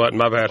the wrong button.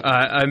 My bad.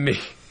 I mean...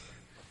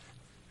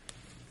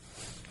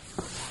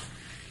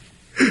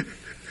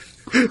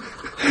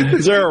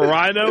 Is there a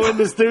rhino in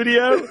the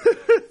studio?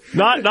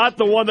 Not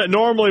the one that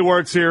normally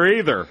works here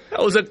either.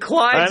 That was a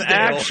Clydesdale. An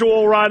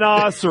actual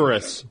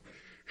rhinoceros.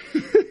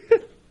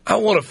 I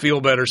want to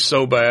feel better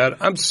so bad.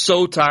 I'm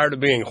so tired of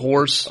being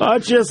hoarse. I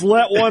just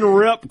let one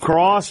rip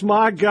cross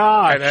my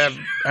gosh. And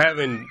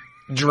having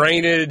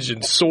drainage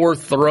and sore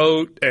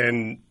throat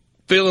and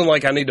feeling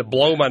like I need to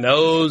blow my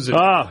nose. And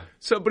are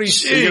you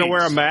going to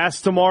wear a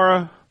mask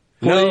tomorrow?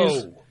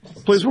 Please? No.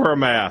 Please wear a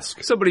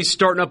mask. Somebody's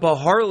starting up a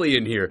Harley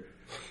in here.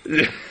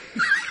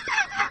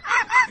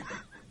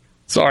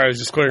 Sorry, I was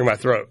just clearing my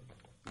throat.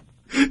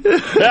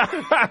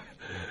 Not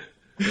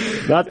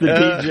the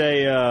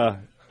DJ...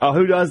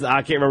 who does?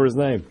 I can't remember his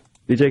name.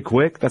 DJ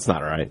Quick? That's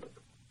not right.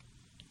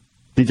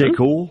 DJ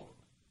Cool?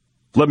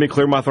 Let me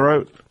clear my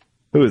throat?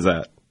 Who is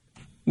that?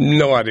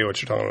 No idea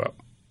what you're talking about.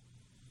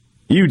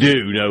 You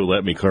do know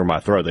Let Me Clear My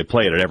Throat. They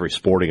play it at every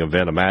sporting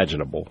event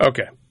imaginable.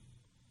 Okay.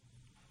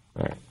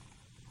 All right.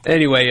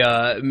 Anyway,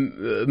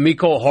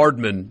 Mecole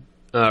Hardman,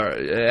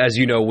 as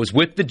you know, was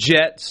with the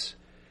Jets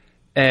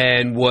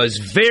and was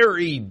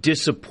very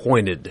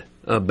disappointed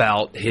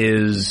about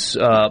his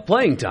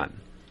playing time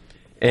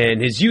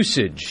and his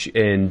usage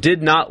and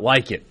did not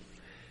like it.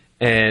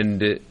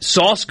 And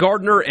Sauce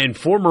Gardner and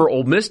former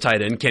Ole Miss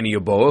tight end Kenny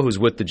Yeboah, who's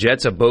with the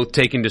Jets, have both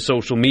taken to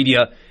social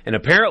media. And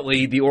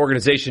apparently the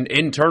organization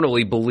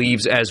internally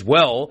believes as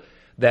well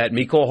that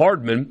Mecole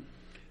Hardman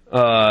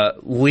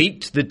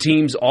leaked the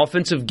team's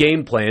offensive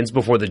game plans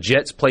before the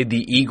Jets played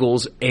the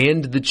Eagles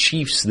and the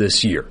Chiefs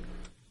this year.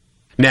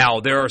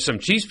 Now, there are some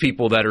Chiefs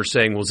people that are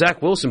saying, well,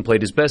 Zach Wilson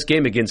played his best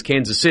game against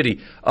Kansas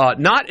City.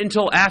 Not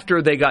until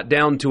after they got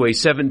down to a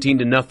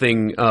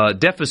 17-0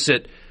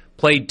 deficit,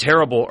 played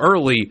terrible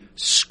early,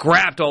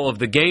 scrapped all of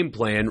the game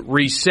plan,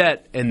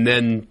 reset, and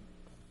then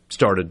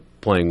started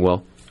playing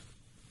well.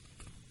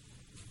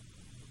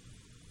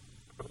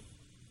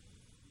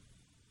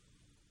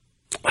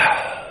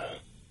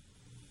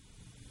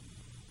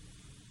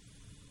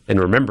 And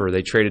remember,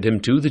 they traded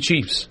him to the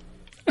Chiefs.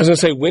 I was going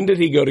to say, when did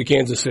he go to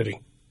Kansas City?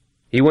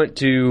 He went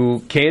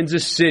to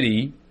Kansas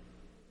City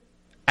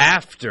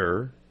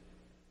after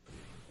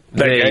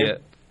that game?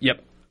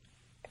 Yep.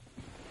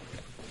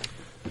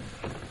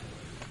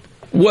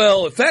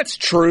 Well, if that's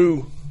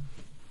true,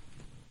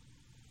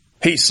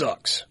 he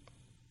sucks.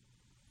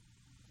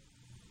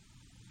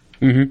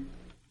 Mm-hmm.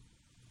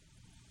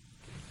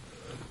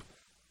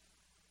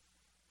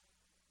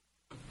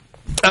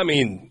 I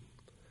mean,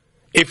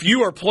 if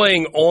you are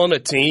playing on a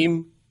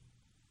team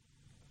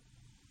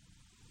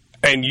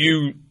and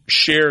you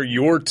share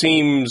your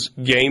team's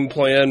game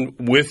plan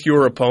with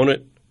your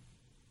opponent,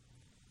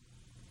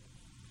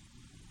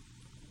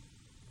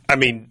 I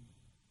mean,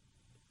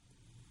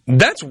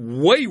 that's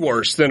way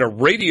worse than a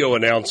radio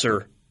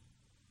announcer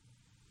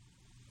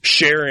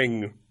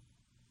sharing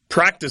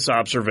practice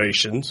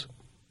observations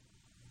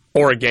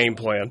or a game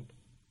plan.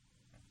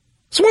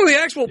 It's one of the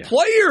actual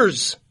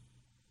players.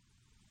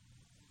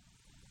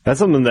 That's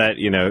something that,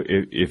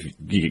 if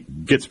he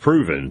gets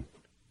proven,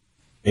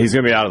 he's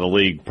going to be out of the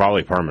league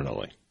probably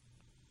permanently.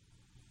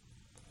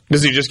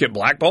 Does he just get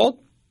blackballed?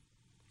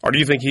 Or do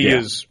you think he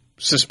is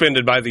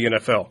suspended by the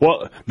NFL?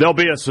 Well, there'll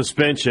be a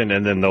suspension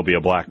and then there'll be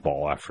a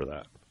blackball after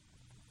that.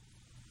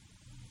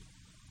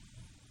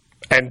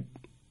 And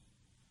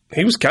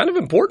he was kind of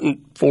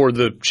important for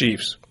the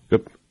Chiefs.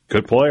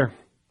 Good player.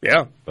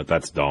 Yeah. But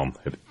that's dumb.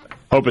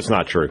 Hope it's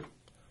not true.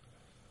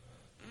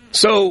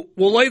 So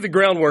we'll lay the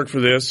groundwork for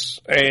this,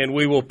 and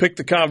we will pick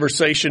the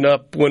conversation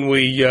up when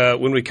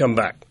we come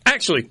back.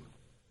 Actually,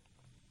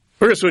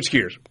 we're going to switch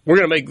gears. We're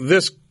going to make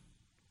this.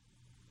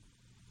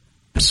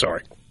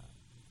 Sorry.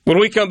 When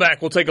we come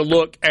back, we'll take a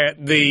look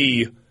at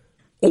the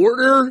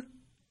order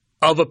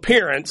of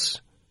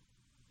appearance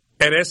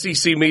at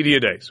SEC Media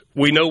Days.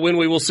 We know when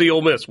we will see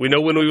Ole Miss. We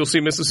know when we will see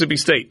Mississippi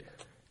State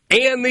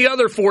and the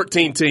other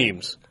 14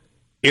 teams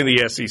in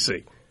the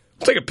SEC.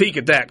 We'll take a peek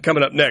at that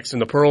coming up next in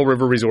the Pearl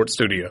River Resort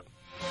Studio.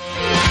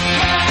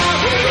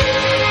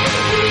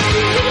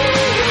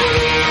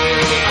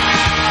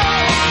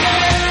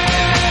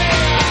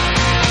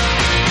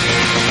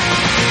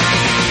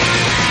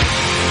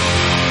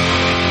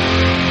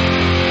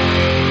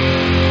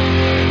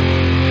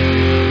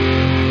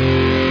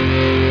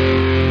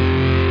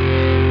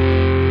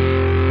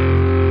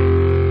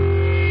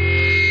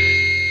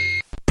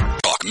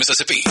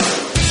 Mississippi.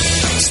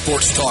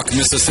 Sports Talk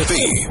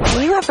Mississippi.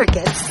 Do you ever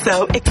get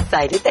so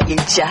excited that you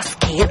just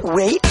can't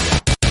wait?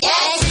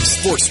 Yes!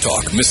 Sports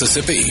Talk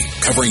Mississippi,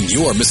 covering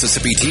your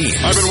Mississippi teams.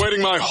 I've been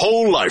waiting my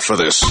whole life for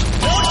this. Don't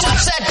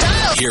touch that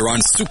dial! Here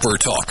on Super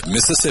Talk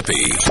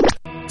Mississippi.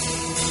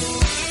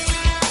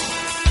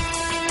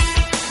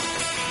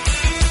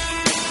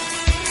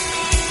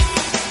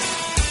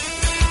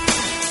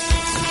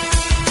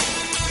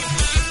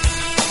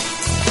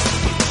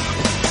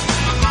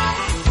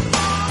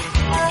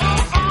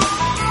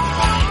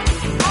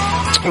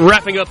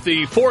 Wrapping up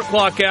the 4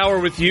 o'clock hour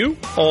with you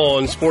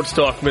on Sports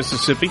Talk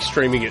Mississippi,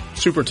 streaming at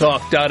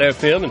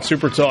supertalk.fm and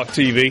Supertalk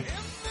TV.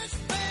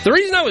 The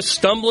reason I was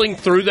stumbling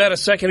through that a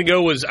second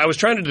ago was I was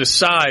trying to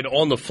decide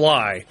on the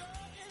fly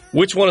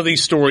which one of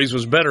these stories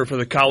was better for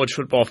the college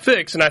football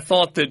fix, and I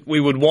thought that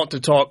we would want to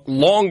talk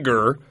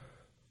longer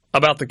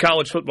about the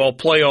college football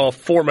playoff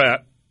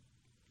format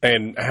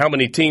and how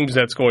many teams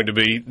that's going to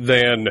be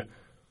than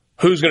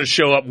who's going to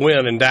show up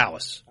when in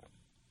Dallas.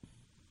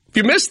 If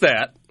you missed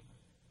that,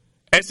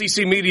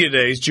 SEC Media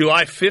Days,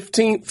 July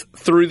 15th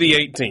through the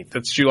 18th.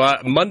 That's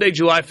Monday,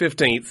 July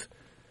 15th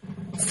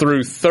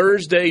through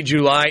Thursday,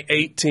 July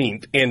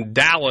 18th in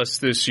Dallas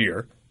this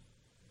year.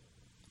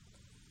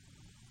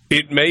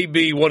 It may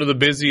be one of the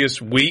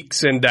busiest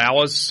weeks in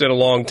Dallas in a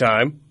long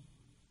time.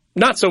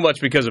 Not so much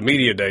because of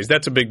Media Days.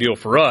 That's a big deal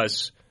for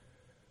us.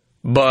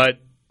 But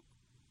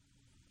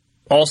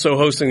also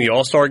hosting the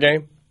All-Star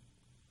Game.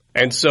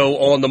 And so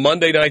on the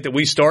Monday night that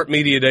we start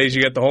Media Days,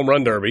 you got the Home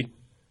Run Derby.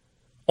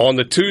 On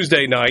the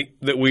Tuesday night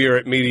that we are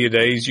at Media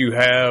Days, you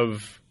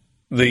have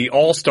the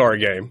All-Star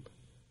Game.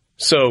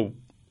 So,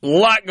 a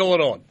lot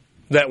going on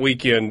that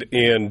weekend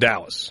in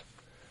Dallas.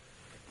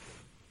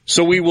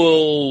 So we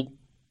will,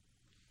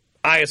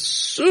 I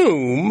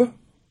assume,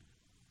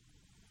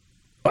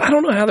 I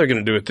don't know how they're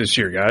going to do it this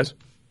year, guys.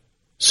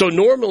 So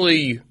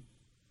normally,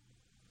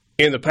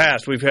 in the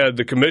past, we've had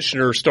the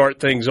commissioner start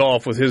things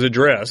off with his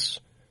address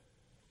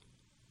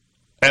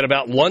at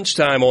about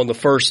lunchtime on the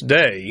first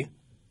day.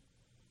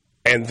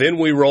 And then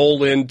we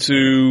roll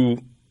into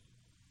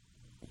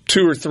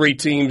 2 or 3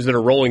 teams that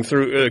are rolling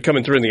through,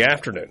 coming through in the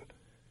afternoon.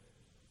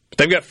 But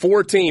they've got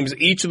 4 teams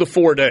each of the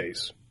 4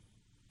 days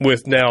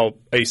with now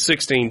a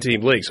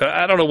 16-team league. So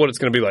I don't know what it's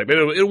going to be like, but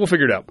we'll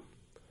figure it out.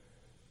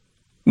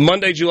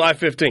 Monday, July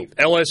 15th,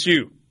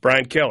 LSU,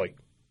 Brian Kelly.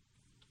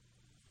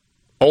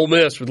 Ole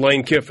Miss with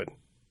Lane Kiffin.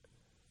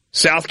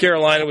 South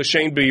Carolina with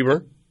Shane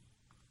Bieber.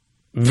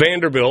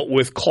 Vanderbilt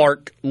with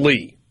Clark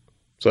Lee.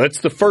 So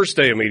that's the first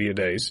day of Media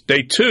Days.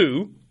 Day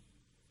 2,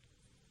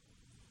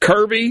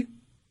 Kirby,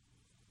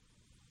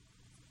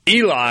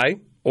 Eli,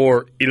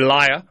 or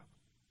Elia,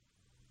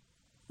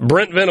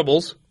 Brent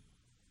Venables,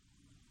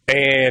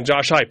 and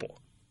Josh Heupel.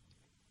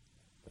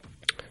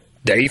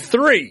 Day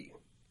 3,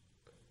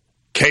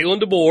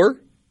 Kalen DeBoer,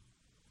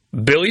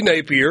 Billy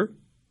Napier,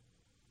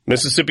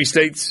 Mississippi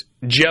State's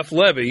Jeff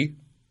Levy,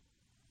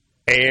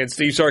 and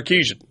Steve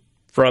Sarkisian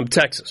from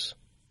Texas.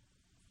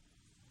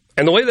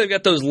 And the way they've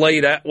got those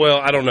laid out, well,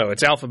 I don't know.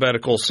 It's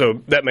alphabetical,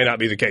 so that may not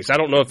be the case. I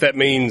don't know if that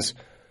means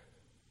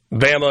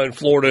Bama and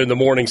Florida in the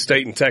morning,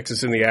 State and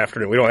Texas in the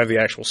afternoon. We don't have the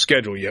actual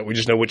schedule yet. We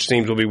just know which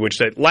teams will be which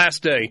day.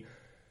 Last day,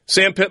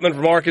 Sam Pittman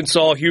from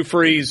Arkansas, Hugh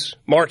Freeze,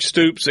 Mark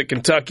Stoops at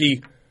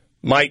Kentucky,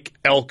 Mike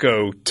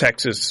Elko,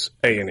 Texas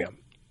A&M.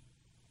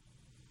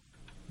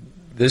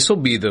 This will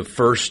be the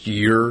first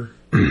year,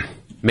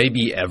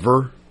 maybe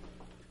ever,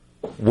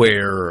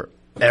 where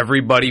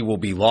everybody will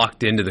be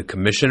locked into the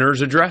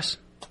commissioner's address.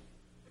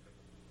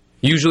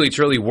 Usually it's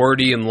really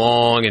wordy and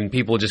long, and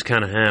people just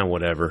kind of,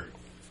 whatever.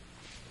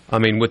 I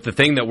mean, with the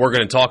thing that we're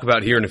going to talk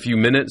about here in a few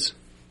minutes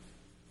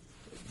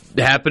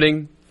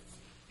happening,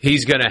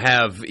 he's going to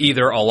have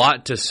either a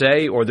lot to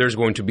say or there's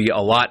going to be a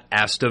lot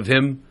asked of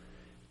him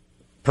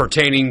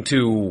pertaining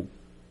to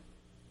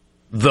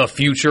the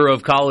future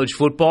of college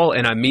football,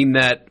 and I mean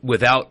that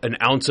without an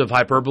ounce of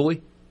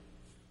hyperbole.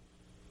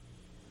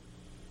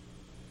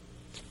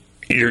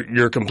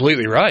 You're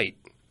completely right.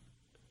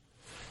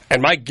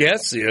 And my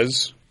guess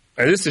is,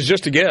 and this is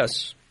just a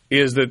guess,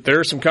 is that there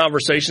are some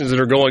conversations that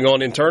are going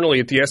on internally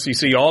at the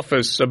SEC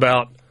office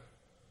about,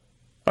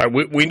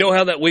 we know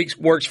how that week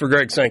works for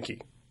Greg Sankey.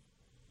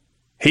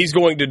 He's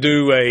going to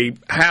do a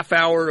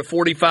half-hour to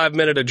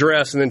 45-minute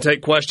address and then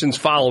take questions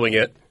following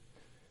it.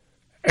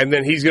 And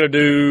then he's going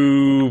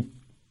to do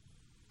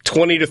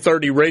 20 to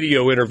 30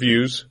 radio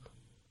interviews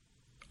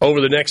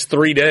over the next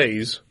 3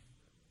 days.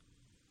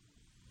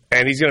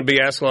 And he's going to be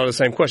asked a lot of the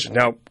same questions.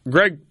 Now,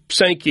 Greg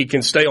Sankey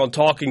can stay on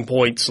talking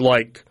points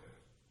like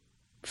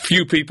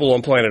few people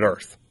on planet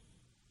Earth.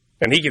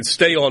 And he can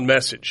stay on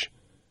message.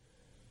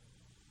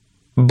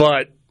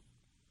 But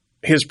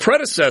his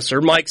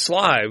predecessor, Mike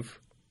Slive,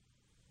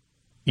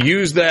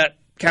 used that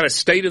kind of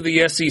state of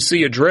the SEC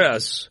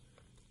address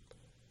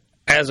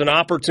as an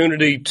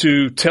opportunity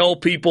to tell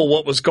people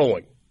what was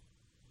going,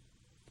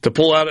 to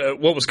pull out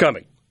what was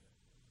coming,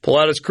 pull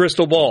out his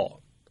crystal ball.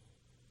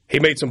 He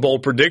made some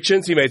bold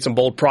predictions. He made some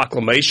bold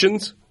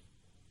proclamations.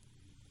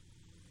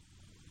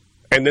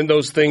 And then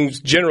those things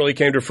generally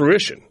came to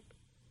fruition.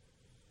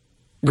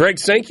 Greg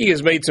Sankey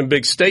has made some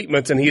big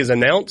statements and he has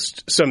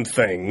announced some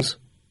things,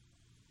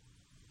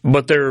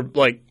 but they're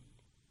like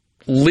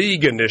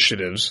league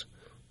initiatives.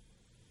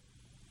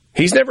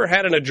 He's never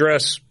had an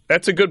address.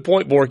 That's a good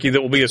point, Borky,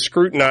 that will be as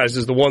scrutinized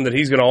as the one that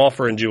he's going to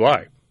offer in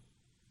July.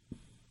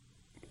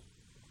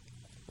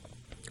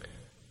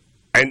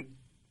 And,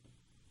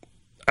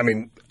 I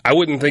mean, I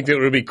wouldn't think that it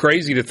would be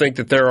crazy to think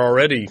that they're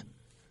already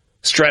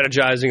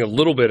strategizing a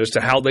little bit as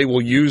to how they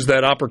will use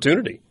that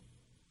opportunity.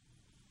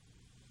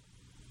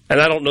 And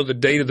I don't know the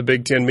date of the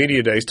Big Ten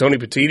Media Days. Tony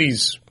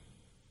Petitti's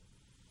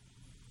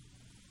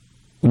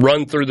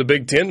run through the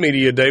Big Ten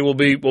Media Day will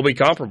be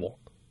comparable.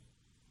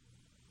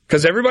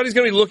 Because everybody's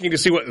going to be looking to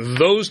see what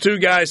those two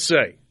guys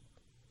say.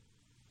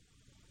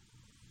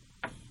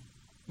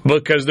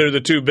 Because they're the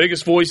two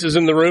biggest voices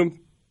in the room.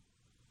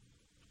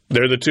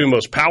 They're the two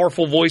most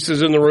powerful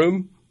voices in the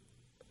room.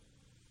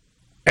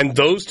 And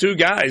those two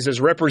guys, as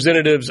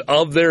representatives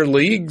of their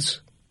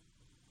leagues,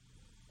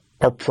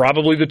 are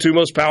probably the two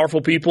most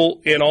powerful people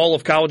in all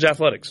of college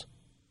athletics.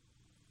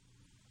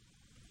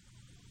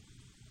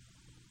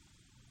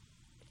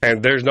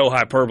 And there's no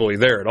hyperbole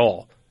there at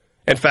all.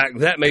 In fact,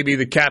 that may be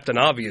the Captain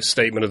Obvious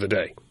statement of the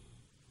day.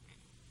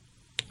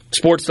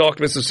 SportsTalk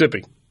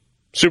Mississippi,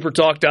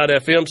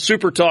 SuperTalk.fm,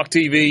 SuperTalk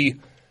TV,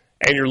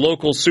 and your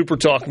local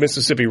SuperTalk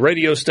Mississippi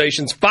radio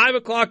stations. 5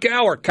 o'clock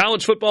hour,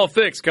 college football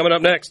fix coming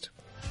up next.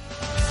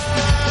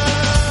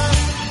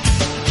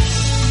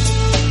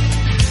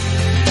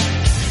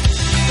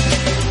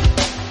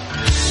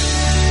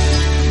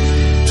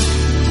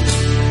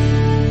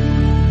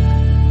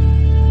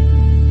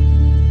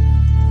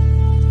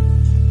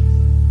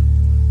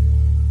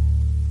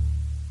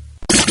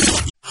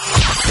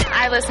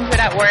 Listen to it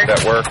at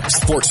work.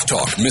 Sports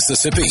Talk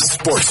Mississippi.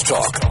 Sports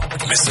Talk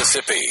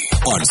Mississippi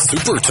on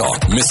Super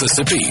Talk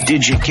Mississippi.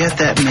 Did you get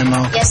that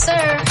memo? Yes,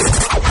 sir.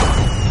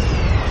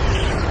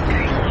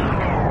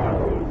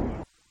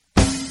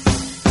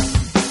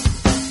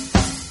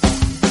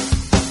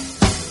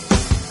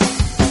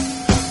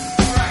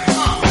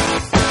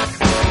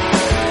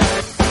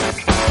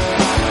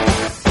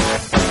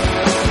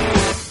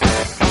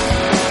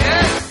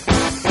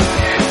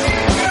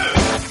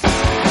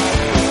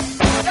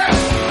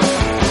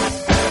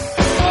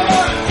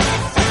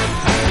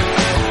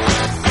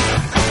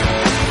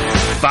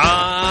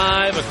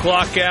 5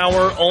 o'clock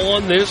hour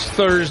on this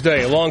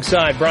Thursday.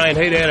 Alongside Brian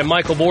Haydad and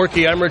Michael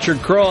Borky, I'm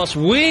Richard Cross.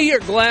 We are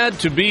glad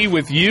to be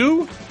with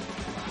you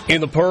in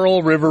the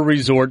Pearl River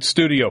Resort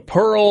studio.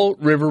 Pearl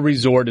River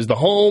Resort is the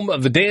home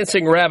of the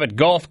Dancing Rabbit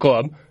Golf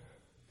Club.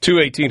 2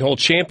 18-hole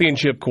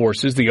championship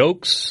courses, the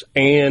Oaks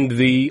and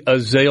the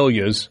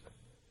Azaleas.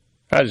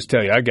 I just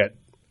tell you, I got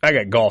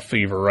golf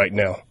fever right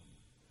now. I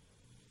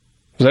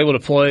was able to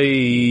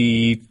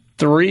play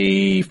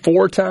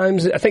 3-4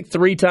 times, I think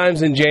 3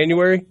 times in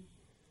January.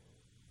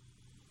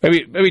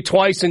 Maybe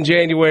twice in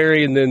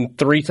January and then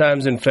 3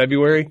 times in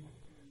February.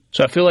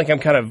 So I feel like I'm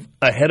kind of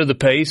ahead of the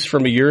pace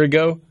from a year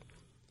ago.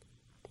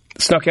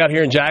 Snuck out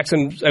here in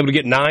Jackson, was able to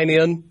get 9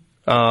 in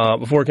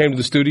before I came to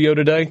the studio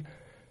today.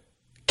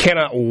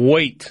 Cannot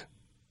wait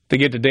to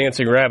get to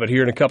Dancing Rabbit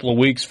here in a couple of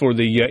weeks for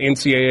the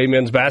NCAA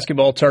men's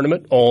basketball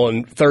tournament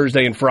on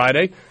Thursday and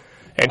Friday,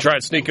 and try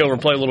to sneak over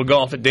and play a little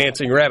golf at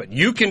Dancing Rabbit.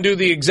 You can do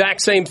the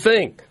exact same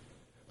thing.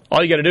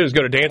 All you got to do is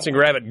go to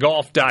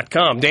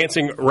DancingRabbitGolf.com,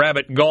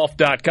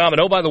 DancingRabbitGolf.com.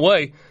 And oh, by the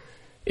way,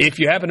 if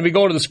you happen to be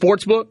going to the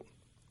sports book,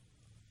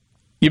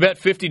 you bet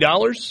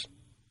 $50,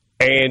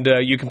 and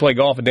you can play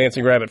golf at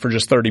Dancing Rabbit for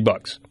just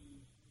 $30.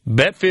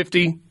 Bet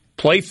 50,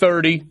 play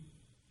 30.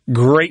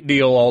 Great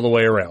deal all the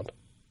way around.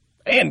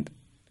 And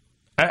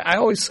I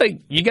always say,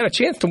 you got a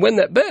chance to win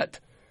that bet.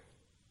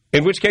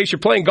 In which case, you're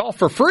playing golf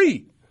for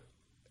free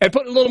and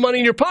putting a little money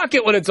in your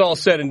pocket when it's all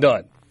said and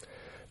done.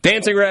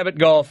 Dancing Rabbit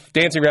Golf,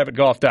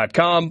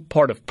 DancingRabbitGolf.com,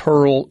 part of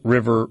Pearl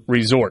River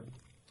Resort.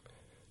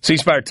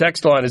 C-Spire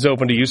text line is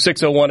open to you,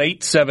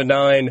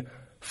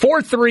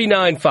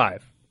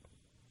 601-879-4395.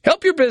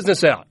 Help your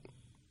business out.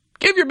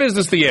 Give your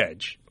business the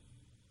edge.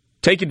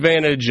 take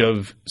advantage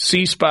of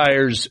C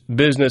Spire's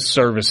business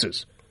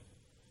services.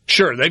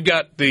 Sure, they've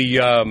got the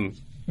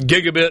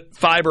gigabit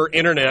fiber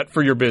internet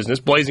for your business,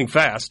 blazing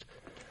fast.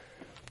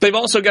 They've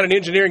also got an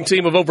engineering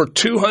team of over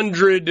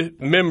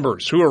 200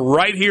 members who are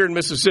right here in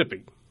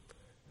Mississippi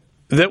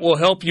that will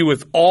help you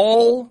with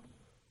all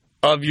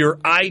of your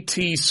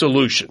IT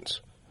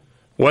solutions,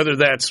 whether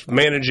that's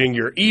managing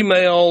your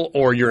email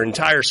or your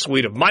entire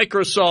suite of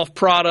Microsoft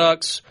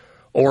products,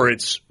 or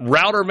it's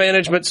router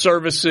management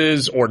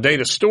services or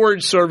data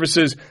storage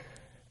services,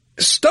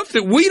 stuff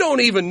that we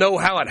don't even know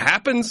how it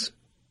happens,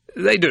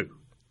 they do.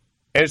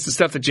 And it's the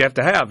stuff that you have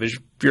to have if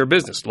you're a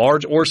business,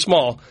 large or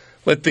small.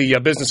 Let the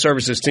business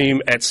services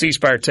team at C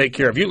Spire take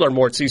care of you. Learn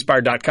more at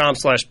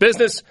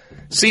cspire.com/business,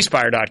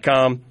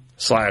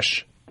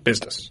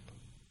 cspire.com/business.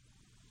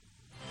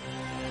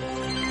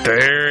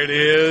 There it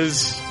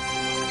is.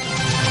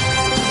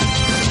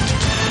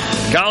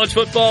 College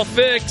football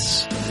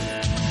fix,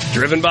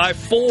 driven by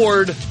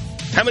Ford.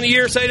 How many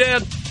years, say,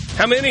 Dad?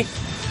 How many?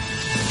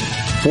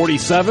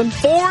 47.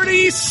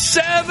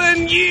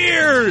 47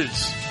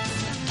 years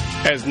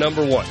as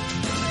number one.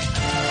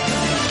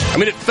 I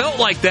mean, it felt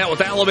like that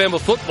with Alabama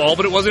football,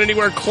 but it wasn't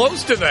anywhere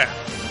close to that.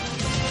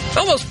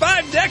 Almost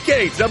 5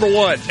 decades. Number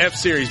one,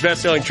 F-Series,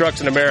 best-selling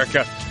trucks in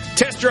America.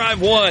 Test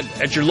drive one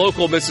at your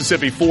local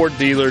Mississippi Ford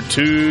dealer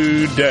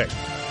today.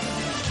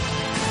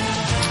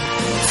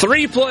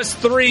 3 plus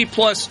 3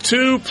 plus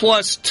 2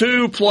 plus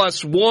 2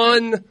 plus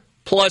 1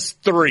 plus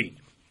 3.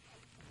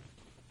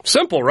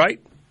 Simple, right?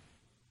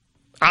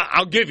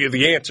 I'll give you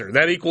the answer.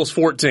 That equals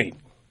 14.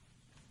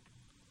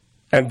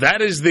 And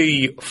that is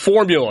the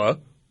formula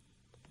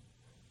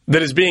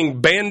that is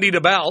being bandied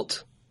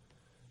about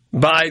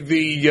by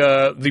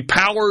the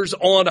powers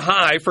on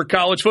high for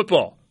college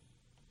football.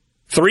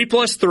 3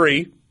 plus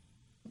 3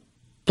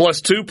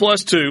 plus 2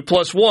 plus 2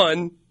 plus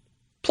 1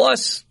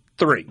 plus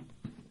 3.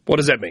 What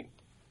does that mean?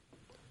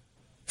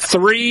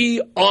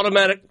 3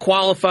 automatic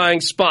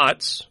qualifying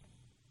spots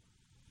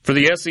for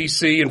the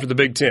SEC and for the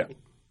Big Ten.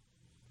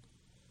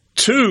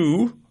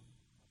 2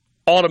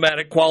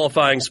 automatic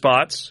qualifying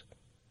spots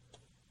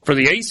for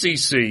the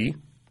ACC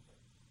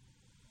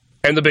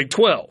and the Big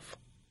 12.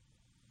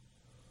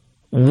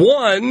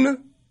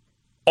 1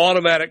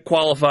 automatic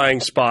qualifying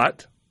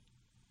spot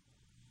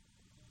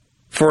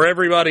for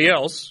everybody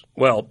else.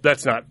 Well,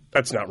 that's not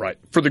right.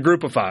 For the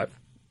group of 5.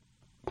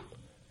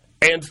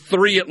 And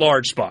 3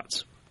 at-large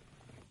spots.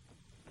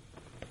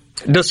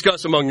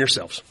 Discuss among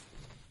yourselves.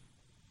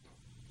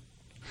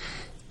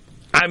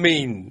 I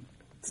mean,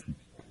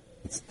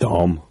 it's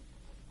dumb.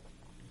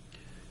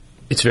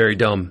 It's very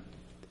dumb.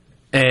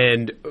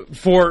 And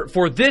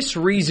for this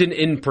reason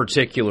in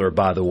particular,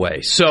 by the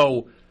way.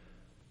 So,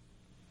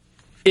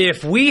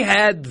 if we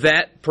had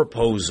that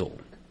proposal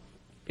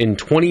in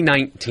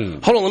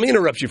 2019... Hold on, let me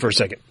interrupt you for a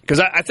second, because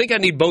I think I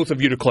need both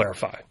of you to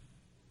clarify.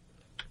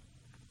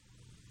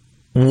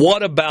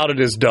 What about it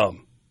is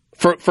dumb?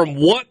 From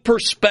what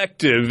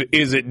perspective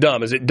is it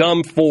dumb? Is it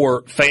dumb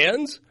for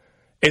fans?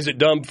 Is it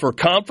dumb for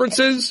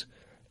conferences?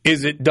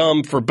 Is it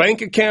dumb for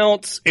bank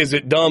accounts? Is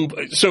it dumb...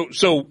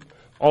 So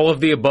all of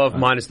the above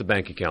minus the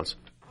bank accounts.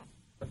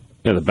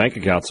 Yeah, the bank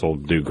accounts will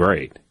do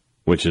great,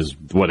 which is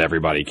what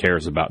everybody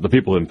cares about. The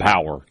people in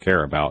power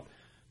care about.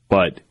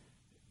 But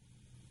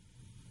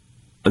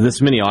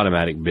this many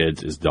automatic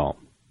bids is dumb.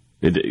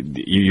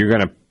 You're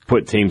going to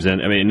put teams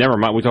in... I mean, never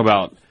mind. We talk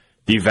about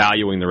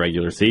devaluing the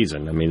regular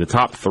season. I mean, the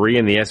top 3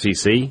 in the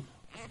SEC,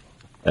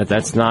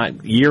 that's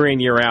not... Year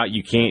in, year out,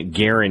 you can't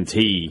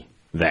guarantee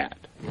that.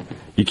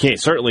 You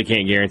certainly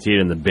can't guarantee it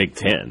in the Big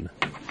Ten.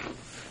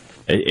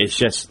 It's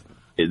just...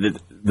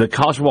 The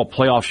college football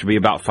playoff should be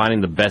about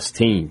finding the best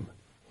team.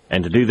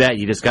 And to do that,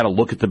 you just got to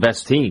look at the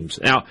best teams.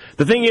 Now,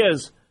 the thing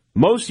is,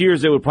 most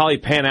years it would probably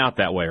pan out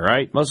that way,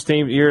 right? Most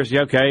years,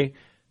 okay,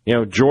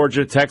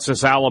 Georgia,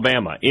 Texas,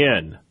 Alabama,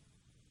 in.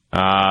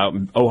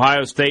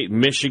 Ohio State,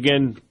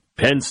 Michigan,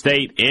 Penn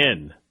State,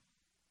 in.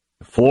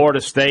 Florida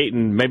State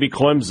and maybe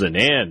Clemson,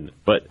 in.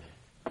 But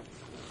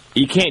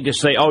you can't just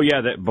say,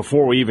 that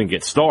before we even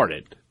get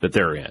started, that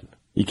they're in.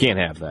 You can't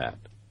have that.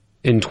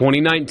 In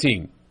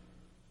 2019...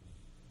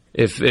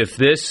 If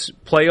this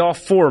playoff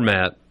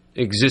format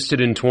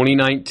existed in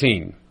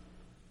 2019,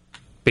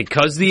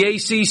 because the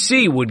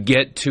ACC would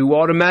get 2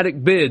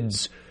 automatic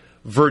bids,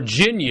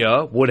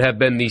 Virginia would have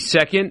been the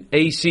second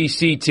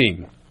ACC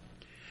team.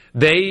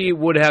 They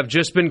would have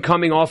just been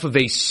coming off of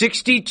a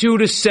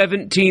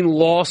 62-17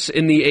 loss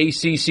in the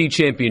ACC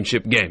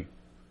championship game.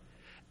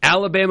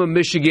 Alabama,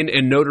 Michigan,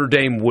 and Notre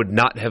Dame would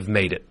not have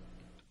made it.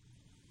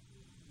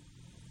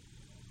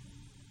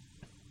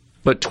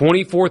 But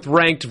 24th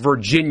ranked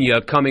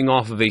Virginia coming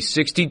off of a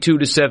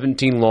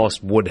 62-17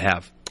 loss would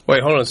have.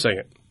 Wait, hold on a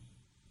second.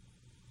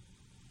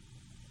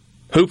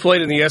 Who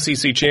played in the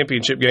SEC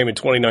championship game in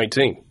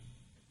 2019?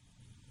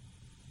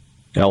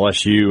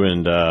 LSU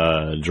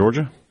and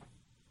Georgia.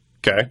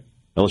 Okay.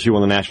 LSU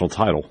won the national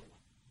title.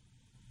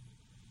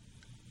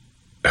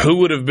 Who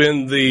would have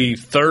been the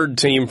third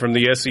team from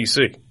the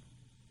SEC?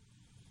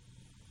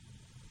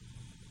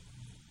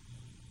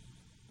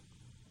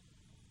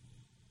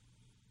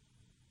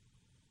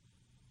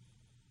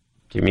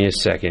 Give me a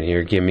second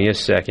here.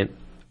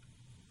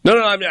 No,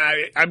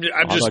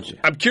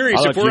 I'm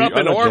curious if we're up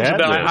in arms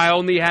about it. I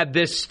only had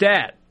this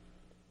stat.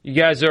 You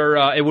guys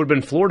are, it would have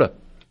been Florida.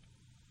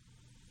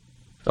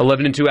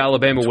 11-2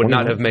 Alabama would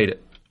not have made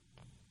it.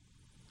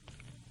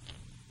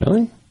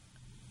 Really?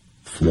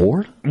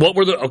 Florida? What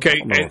were the, okay,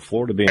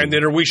 Florida being, and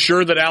then are we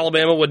sure that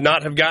Alabama would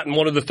not have gotten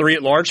one of the 3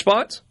 at-large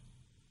spots?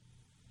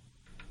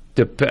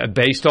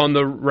 Based on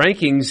the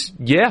rankings,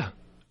 yeah.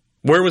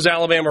 Where was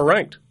Alabama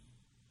ranked?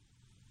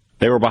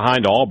 They were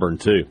behind Auburn,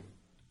 too.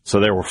 So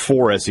there were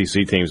 4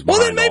 SEC teams behind Auburn. Well,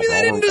 then maybe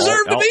they didn't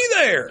deserve to be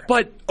there.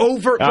 But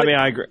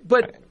I agree.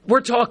 But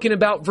we're talking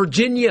about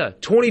Virginia,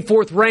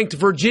 24th ranked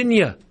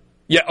Virginia.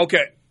 Yeah,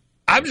 okay.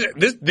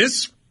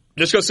 This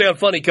going to sound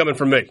funny coming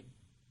from me.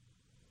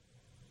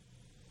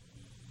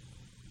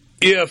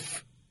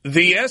 If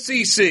the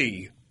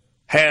SEC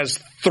has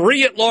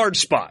 3 at-large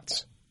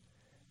spots,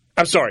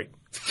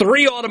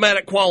 3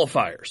 automatic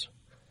qualifiers,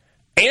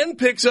 and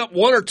picks up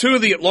 1 or 2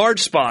 of the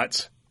at-large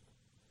spots,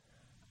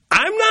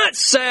 I'm not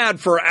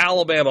sad for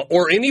Alabama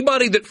or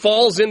anybody that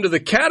falls into the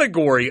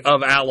category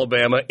of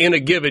Alabama in a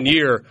given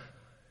year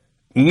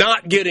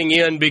not getting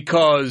in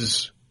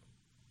because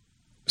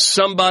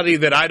somebody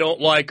that I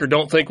don't like or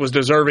don't think was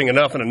deserving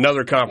enough in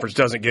another conference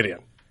doesn't get in.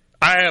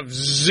 I have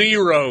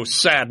zero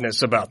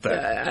sadness about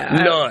that.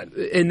 None.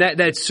 And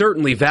that's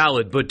certainly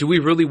valid, but do we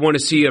really want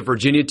to see a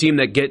Virginia team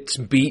that gets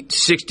beat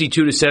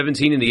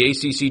 62-17 in the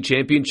ACC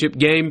championship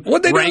game?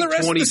 What they do the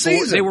rest of the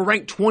season? They were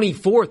ranked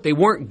 24th. They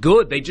weren't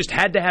good. They just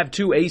had to have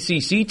 2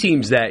 ACC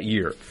teams that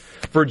year.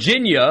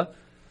 Virginia,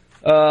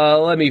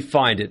 let me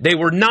find it. They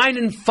were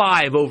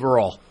 9-5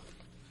 overall.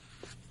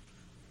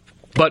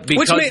 But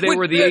because they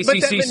were the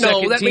ACC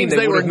second that team, means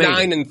they were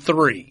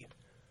 9-3.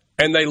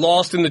 And they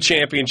lost in the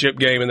championship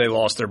game, and they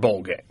lost their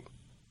bowl game.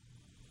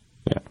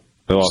 Yeah,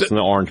 they lost in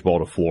the Orange Bowl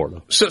to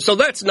Florida. So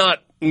that's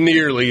not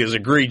nearly as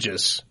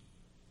egregious.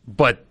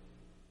 But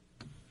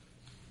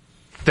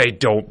they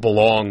don't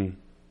belong.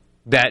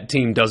 That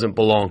team doesn't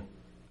belong.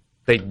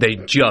 They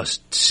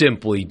just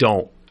simply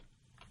don't.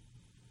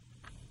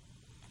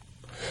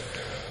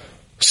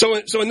 So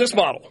in this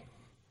model,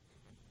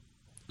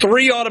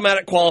 3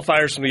 automatic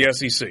qualifiers from the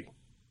SEC.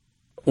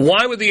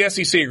 Why would the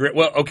SEC agree?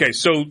 Well, okay,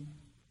 so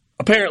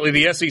apparently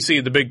the SEC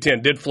and the Big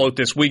Ten did float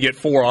this, we get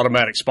 4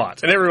 automatic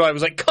spots. And everybody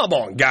was like, come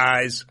on,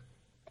 guys.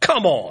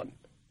 Come on.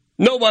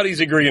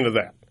 Nobody's agreeing to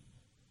that.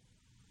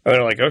 And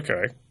they're like,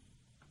 okay,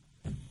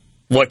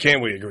 what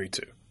can we agree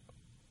to?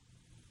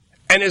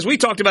 And as we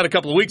talked about a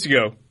couple of weeks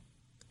ago,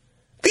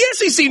 the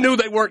SEC knew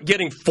they weren't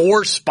getting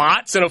 4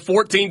 spots in a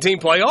 14-team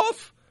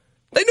playoff.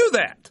 They knew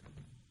that.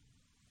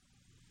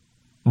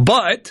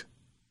 But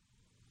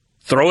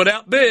throw it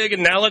out big,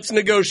 and now let's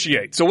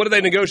negotiate. So what do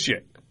they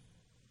negotiate?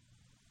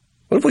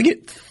 What if we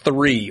get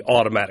 3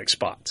 automatic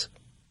spots?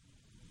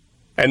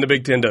 And the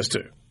Big Ten does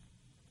too.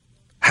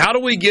 How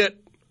do we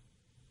get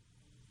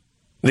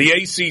the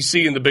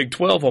ACC and the Big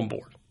 12 on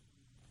board?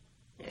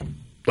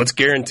 Let's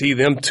guarantee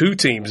them 2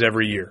 teams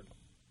every year.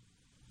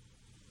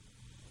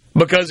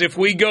 Because if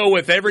we go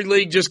with every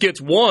league just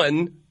gets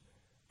 1,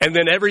 and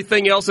then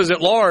everything else is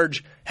at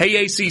large,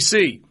 hey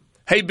ACC,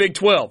 hey Big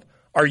 12,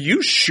 are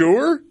you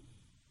sure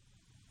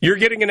you're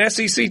getting an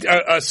SEC,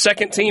 a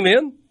second team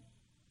in?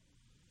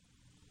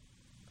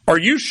 Are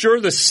you sure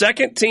the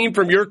second team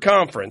from your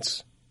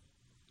conference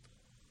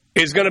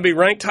is going to be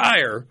ranked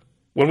higher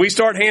when we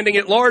start handing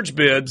it large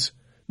bids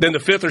than the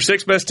 5th or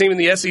 6th best team in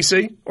the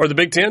SEC or the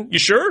Big Ten? You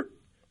sure?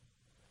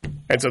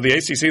 And so the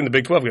ACC and the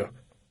Big 12 go,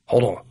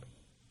 hold on.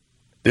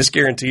 This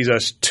guarantees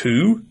us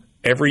 2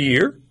 every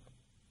year?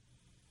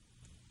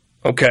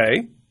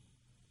 Okay.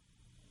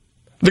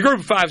 The group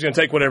of 5 is going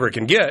to take whatever it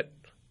can get.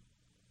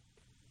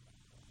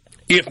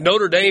 If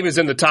Notre Dame is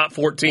in the top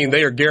 14,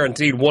 they are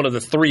guaranteed one of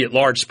the 3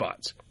 at-large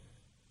spots.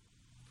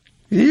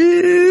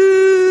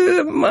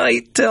 It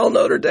might tell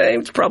Notre Dame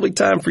it's probably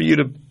time for you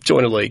to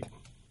join a league.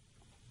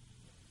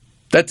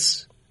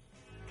 That's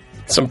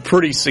some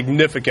pretty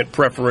significant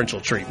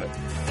preferential treatment.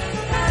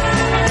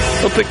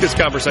 We'll pick this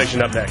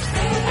conversation up next.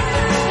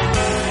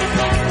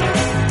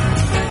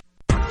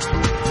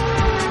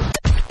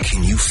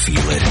 Can you feel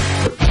it?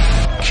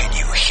 Can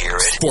you hear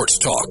it? Sports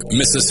Talk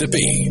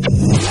Mississippi.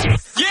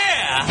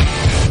 Yeah!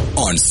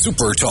 On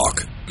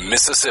SuperTalk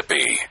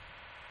Mississippi.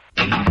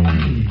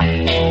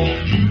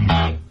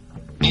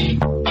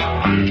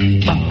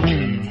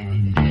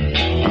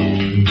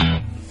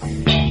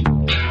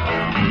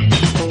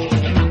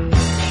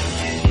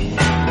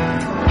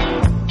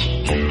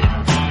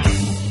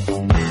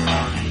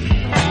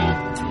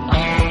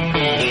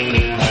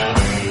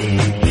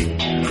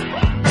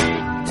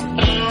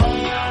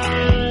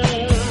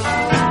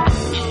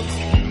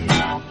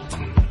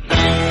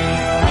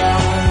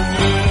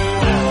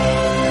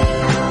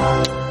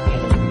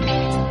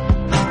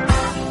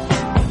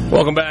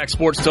 Welcome back,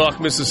 Sports Talk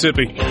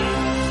Mississippi.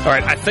 All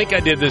right, I think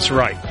I did this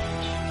right.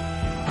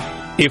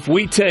 If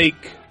we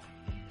take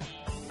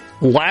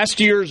last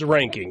year's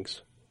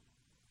rankings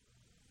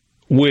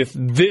with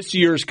this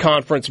year's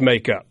conference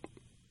makeup,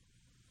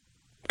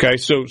 okay,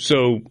 so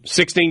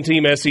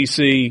 16-team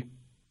SEC,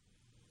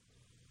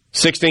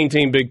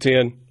 16-team Big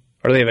Ten,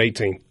 or they have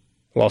 18.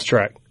 Lost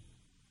track.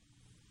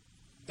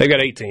 They've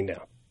got 18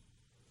 now.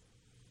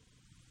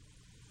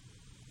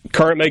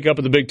 Current makeup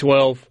of the Big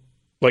 12,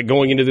 like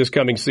going into this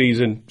coming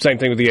season, same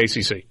thing with the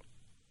ACC.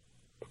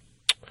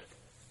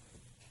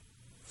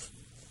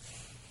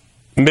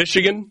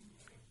 Michigan,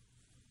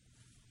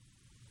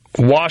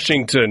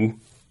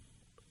 Washington,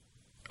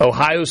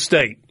 Ohio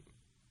State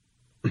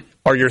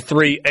are your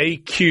 3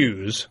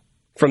 AQs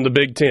from the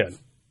Big Ten.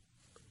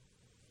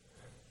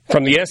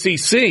 From the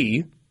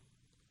SEC,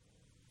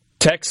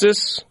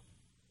 Texas,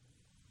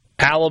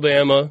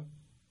 Alabama,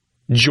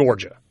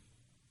 Georgia.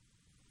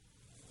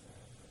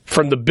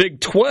 From the Big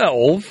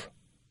 12,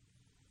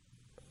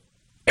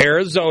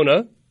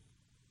 Arizona,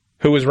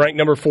 who was ranked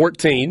number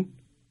 14,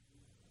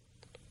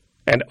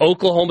 and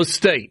Oklahoma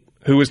State,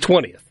 who was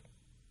 20th.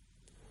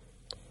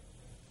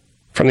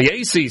 From the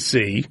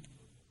ACC,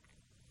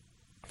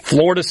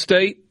 Florida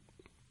State,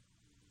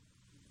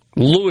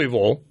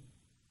 Louisville.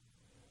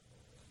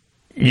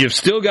 You've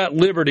still got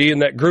Liberty in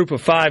that group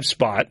of 5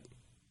 spot.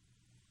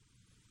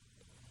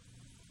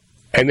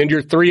 And then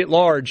your 3 at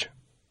large.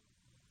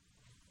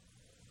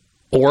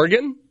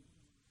 Oregon,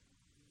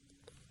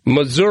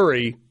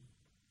 Missouri,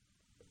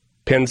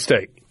 Penn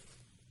State.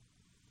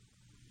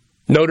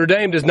 Notre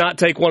Dame does not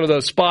take one of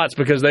those spots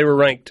because they were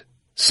ranked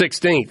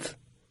 16th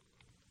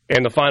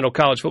in the final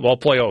college football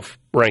playoff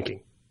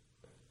ranking.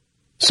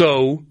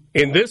 So,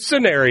 in this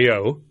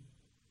scenario,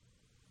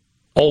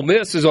 Ole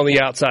Miss is on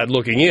the outside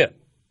looking in.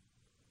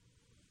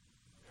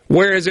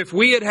 Whereas if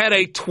we had had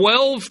a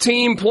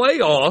 12-team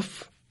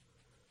playoff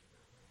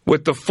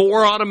with the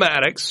 4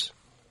 automatics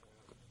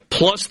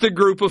plus the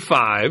group of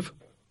 5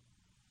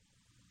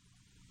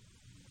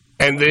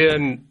 and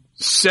then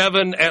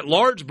 7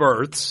 at-large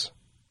berths,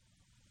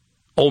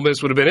 Ole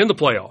Miss would have been in the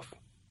playoff.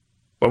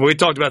 Well, we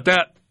talked about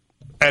that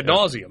ad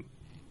nauseum.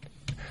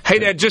 Hey,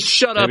 Dad, just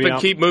shut up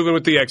and keep moving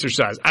with the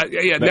exercise.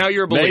 Now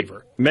you're a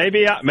believer.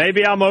 Maybe I'm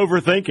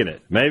overthinking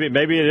it.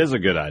 Maybe it is a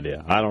good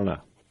idea. I don't know.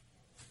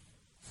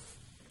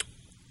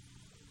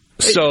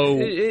 So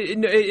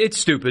it's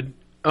stupid.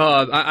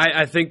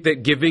 I think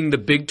that giving the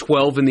Big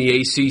 12 and the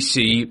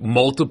ACC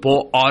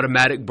multiple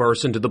automatic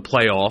berths into the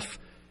playoff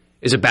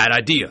is a bad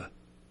idea.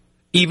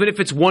 Even if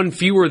it's one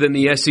fewer than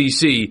the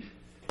SEC,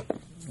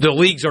 the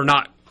leagues are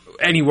not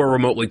anywhere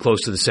remotely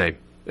close to the same.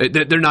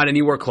 They're not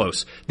anywhere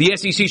close. The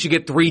SEC should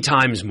get 3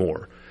 times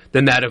more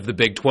than that of the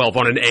Big 12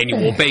 on an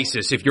annual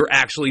basis if you're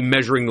actually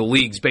measuring the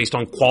leagues based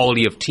on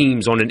quality of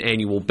teams on an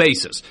annual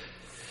basis.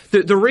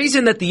 The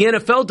reason that the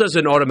NFL does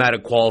an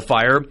automatic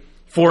qualifier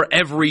for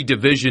every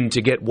division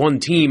to get one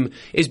team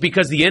is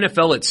because the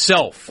NFL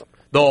itself,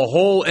 the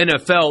whole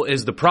NFL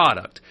is the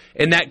product.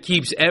 And that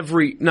keeps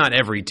not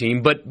every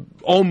team, but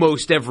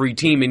almost every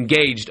team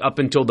engaged up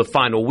until the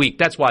final week.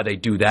 That's why they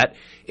do that.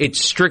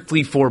 It's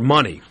strictly for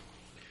money.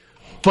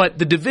 But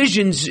the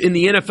divisions in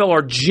the NFL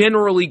are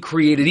generally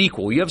created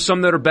equal. You have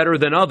some that are better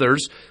than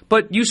others,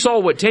 but you saw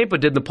what Tampa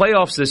did in the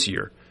playoffs this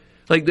year.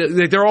 Like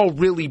they're all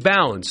really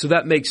balanced, so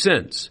that makes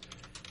sense.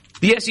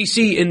 The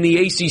SEC and the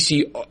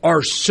ACC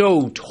are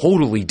so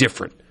totally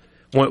different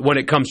when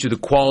it comes to the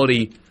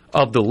quality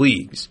of the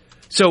leagues.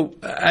 So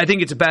I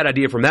think it's a bad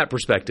idea from that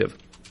perspective.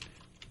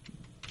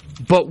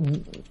 But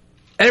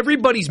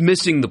everybody's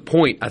missing the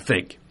point, I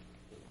think.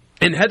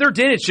 And Heather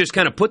Dinich just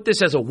kind of put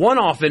this as a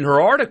one-off in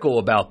her article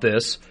about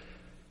this.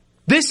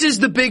 This is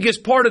the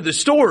biggest part of the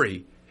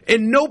story.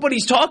 And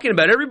nobody's talking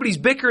about it. Everybody's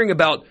bickering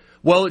about,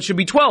 well, it should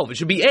be 12. It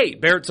should be 8.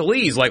 Barrett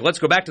Sallee's like, let's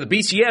go back to the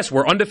BCS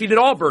where undefeated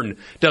Auburn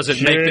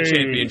doesn't make the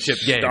championship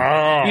game.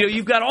 Stop.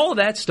 You've got all of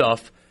that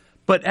stuff.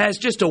 But as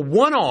just a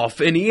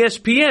one-off in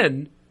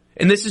ESPN,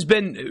 and this has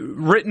been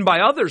written by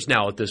others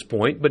now at this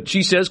point, but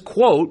she says,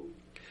 quote,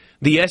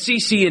 the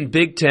SEC and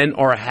Big Ten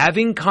are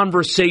having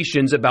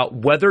conversations about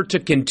whether to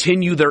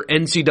continue their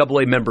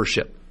NCAA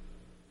membership.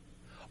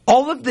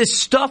 All of this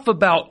stuff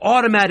about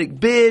automatic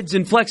bids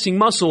and flexing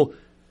muscle,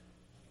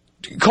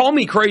 call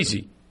me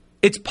crazy.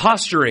 It's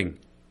posturing.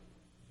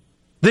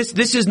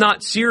 This is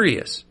not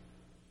serious.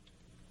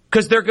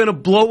 Because they're going to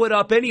blow it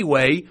up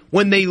anyway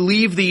when they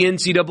leave the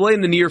NCAA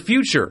in the near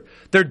future.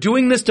 They're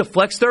doing this to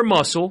flex their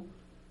muscle,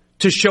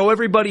 to show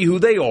everybody who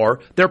they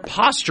are. They're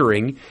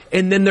posturing,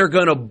 and then they're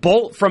going to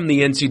bolt from the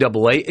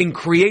NCAA and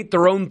create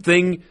their own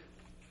thing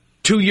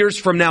 2 years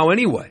from now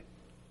anyway.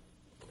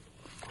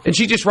 And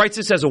she just writes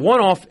this as a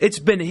one-off. It's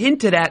been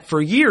hinted at for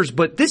years,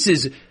 but this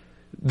is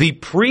the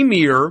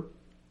premier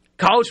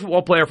college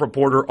football playoff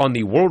reporter on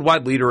the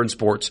worldwide leader in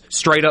sports,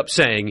 straight up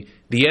saying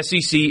the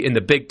SEC and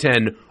the Big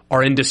Ten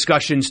are in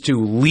discussions to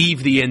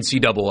leave the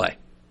NCAA.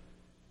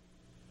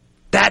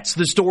 That's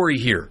the story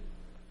here.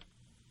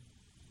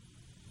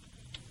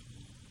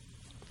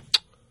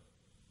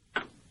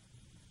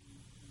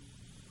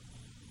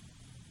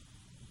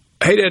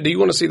 Hey, Dad, do you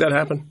want to see that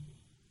happen?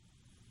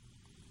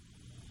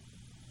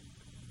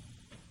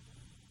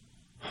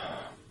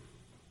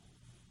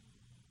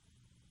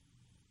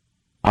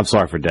 I'm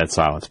sorry for dead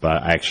silence,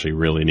 but I actually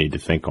really need to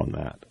think on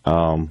that.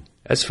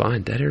 That's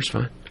fine. Dead air's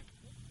fine.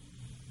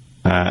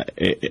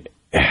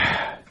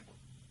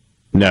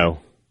 No.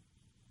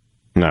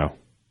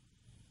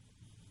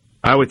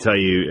 I would tell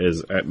you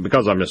is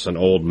because I'm just an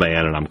old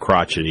man and I'm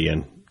crotchety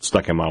and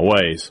stuck in my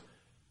ways,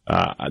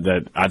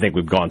 that I think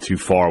we've gone too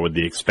far with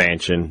the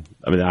expansion.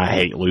 I mean, I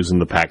hate losing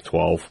the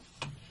Pac-12.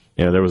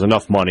 There was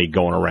enough money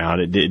going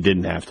around. It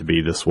didn't have to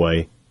be this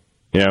way.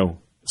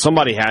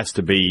 Somebody has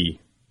to be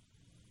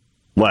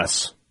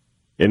less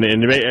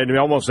in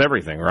almost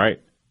everything,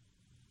 right?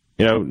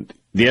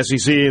 The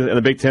SEC and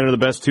the Big Ten are the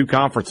best two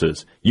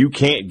conferences. You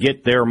can't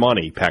get their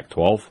money,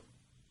 Pac-12.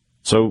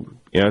 So,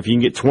 if you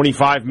can get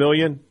 $25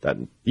 million, that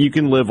you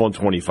can live on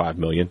 $25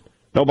 million.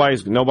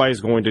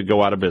 Nobody's going to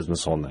go out of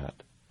business on that.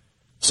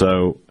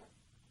 So,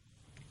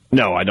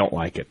 no, I don't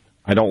like it.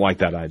 I don't like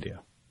that idea.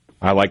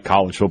 I like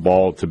college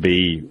football to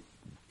be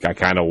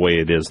kind of the way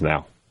it is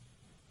now.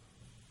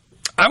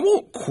 I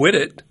won't quit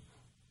it.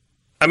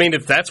 I mean,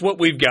 if that's what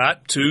we've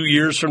got 2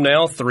 years from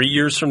now, 3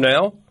 years from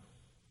now.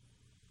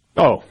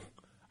 Oh,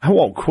 I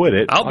won't quit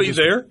it. I'll be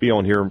there. Be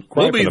on here.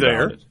 We'll be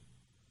there.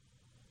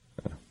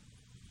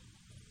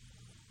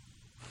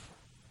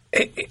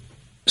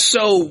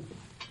 So,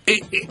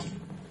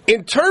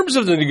 in terms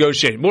of the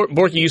negotiating,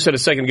 Borky, you said a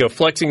second ago,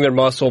 flexing their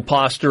muscle,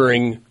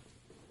 posturing,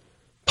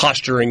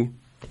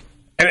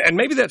 and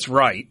maybe that's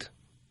right.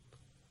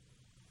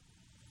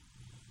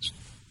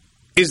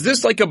 Is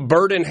this like a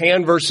bird in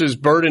hand versus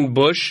bird in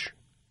bush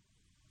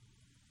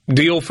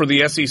deal for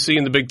the SEC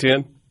and the Big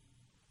Ten?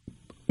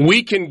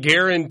 We can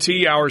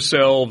guarantee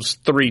ourselves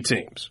 3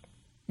 teams.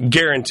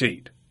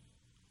 Guaranteed.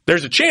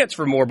 There's a chance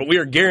for more, but we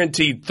are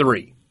guaranteed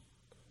 3.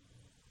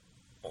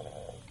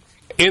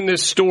 In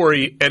this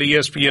story at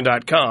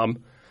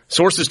ESPN.com,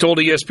 sources told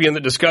ESPN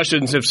that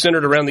discussions have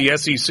centered around the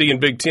SEC and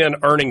Big Ten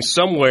earning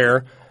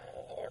somewhere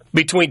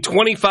between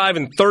 25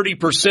 and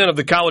 30% of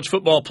the college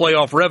football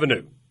playoff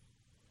revenue.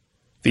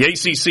 The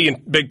ACC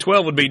and Big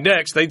 12 would be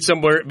next. They'd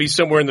be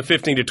somewhere in the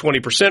 15 to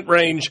 20%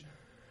 range,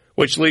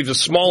 which leaves a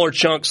smaller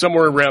chunk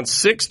somewhere around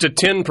 6 to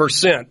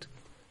 10%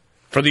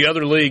 for the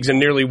other leagues and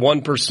nearly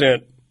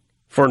 1%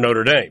 for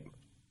Notre Dame.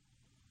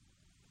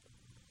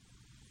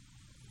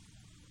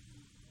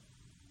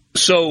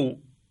 So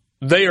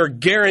they are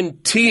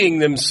guaranteeing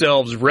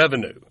themselves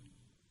revenue.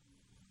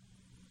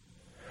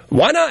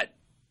 Why not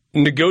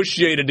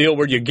negotiate a deal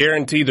where you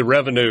guarantee the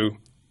revenue,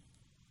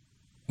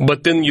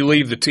 but then you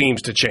leave the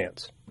teams to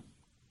chance?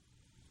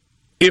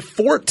 If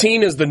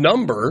 14 is the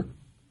number,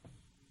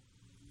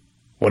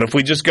 what if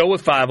we just go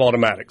with 5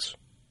 automatics?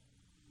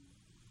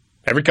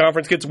 Every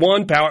conference gets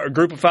 1, a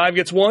group of 5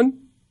 gets 1,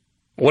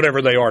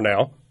 whatever they are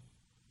now.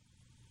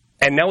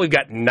 And now we've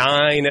got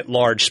 9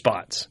 at-large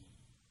spots.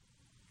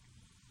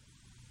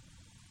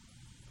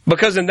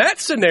 Because in that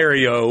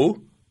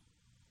scenario,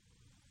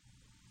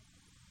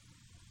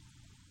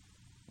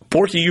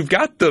 Borky, you've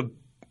got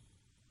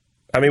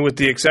with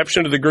the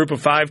exception of the group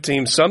of 5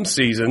 teams some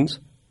seasons,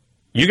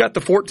 you got the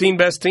 14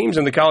 best teams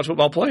in the college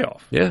football playoff.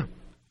 Yeah.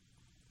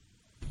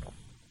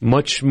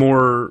 Much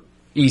more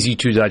easy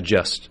to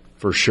digest,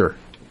 for sure.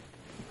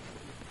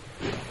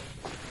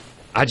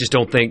 I just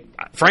don't think,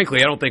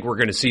 frankly, I don't think we're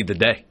going to see the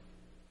day.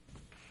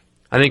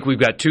 I think we've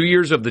got 2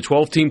 years of the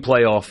 12-team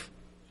playoff,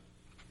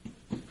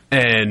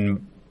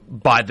 and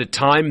by the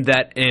time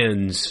that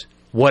ends,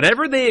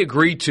 whatever they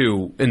agree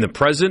to in the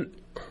present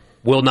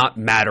will not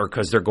matter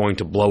because they're going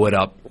to blow it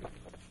up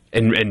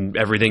and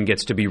everything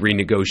gets to be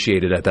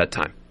renegotiated at that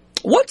time.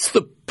 What's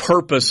the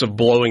purpose of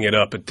blowing it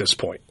up at this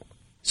point?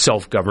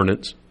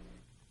 Self-governance.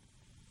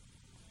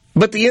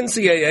 But the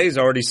NCAA has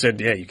already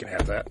said, yeah, you can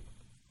have that.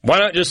 Why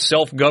not just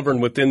self-govern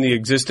within the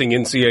existing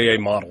NCAA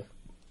model?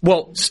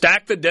 Well,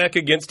 stack the deck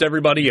against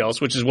everybody else,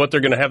 which is what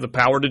they're going to have the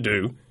power to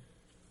do.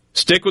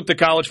 Stick with the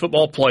college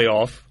football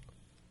playoff.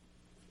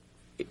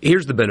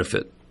 Here's the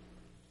benefit.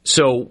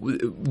 So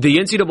the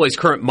NCAA's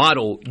current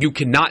model, you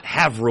cannot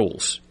have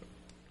rules.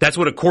 That's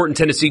what a court in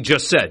Tennessee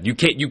just said. You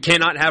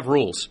cannot have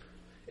rules.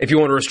 If you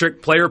want to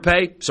restrict player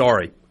pay,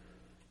 sorry.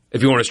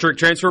 If you want to restrict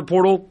transfer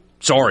portal,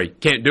 sorry,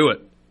 can't do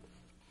it.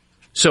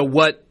 So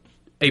what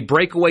a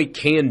breakaway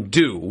can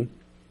do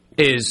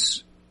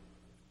is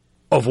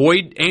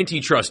avoid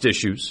antitrust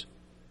issues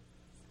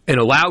and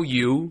allow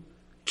you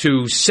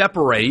to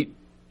separate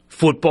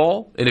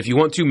football, and if you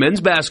want to,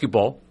 men's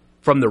basketball,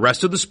 from the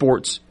rest of the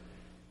sports,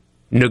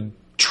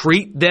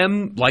 treat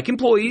them like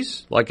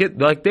employees, like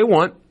they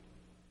want,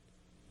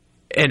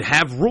 and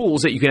have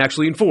rules that you can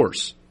actually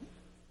enforce.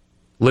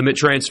 Limit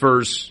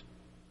transfers,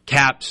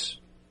 caps,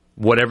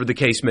 whatever the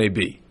case may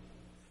be.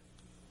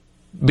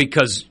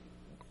 Because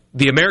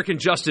the American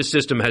justice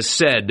system has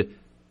said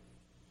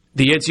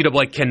the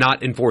NCAA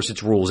cannot enforce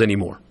its rules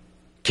anymore.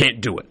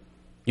 Can't do it.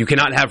 You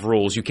cannot have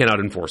rules. You cannot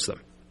enforce them.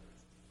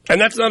 And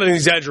that's not an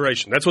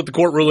exaggeration. That's what the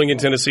court ruling in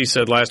Tennessee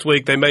said last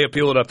week. They may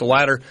appeal it up the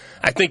ladder.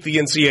 I think the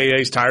NCAA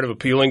is tired of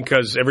appealing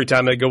because every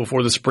time they go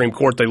before the Supreme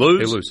Court, they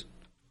lose. They lose.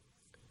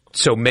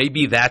 So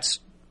maybe that's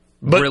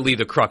really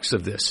the crux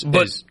of this.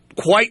 But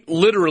quite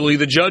literally,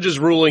 the judge's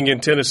ruling in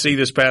Tennessee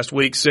this past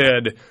week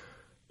said,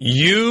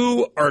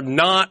 you are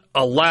not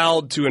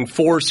allowed to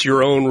enforce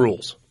your own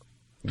rules.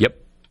 Yep.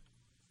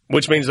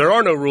 Which means there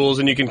are no rules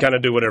and you can kind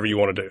of do whatever you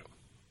want to do.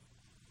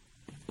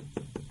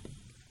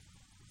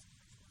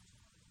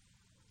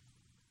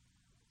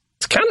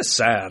 kind of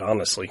sad,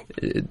 honestly.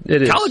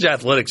 It is. College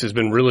athletics has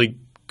been really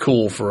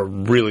cool for a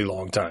really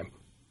long time.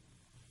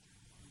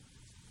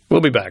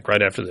 We'll be back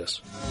right after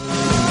this.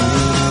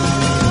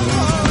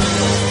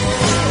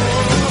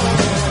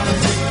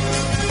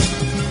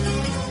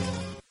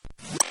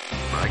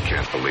 I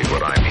can't believe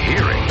what I'm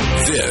hearing.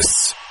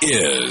 This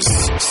is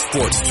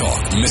Sports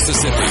Talk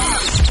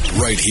Mississippi,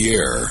 right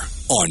here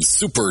on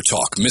Super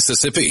Talk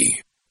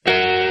Mississippi.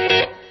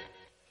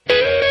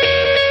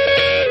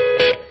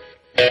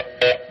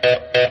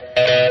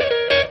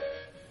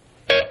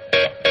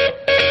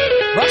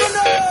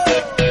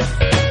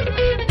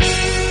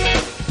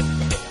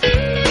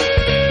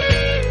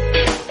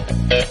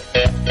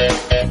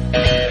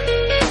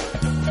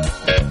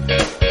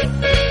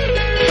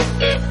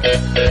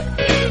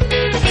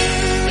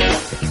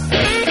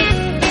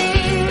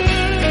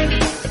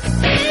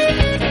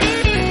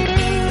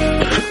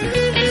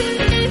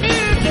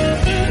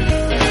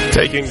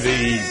 Taking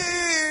the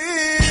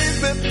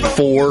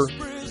 4,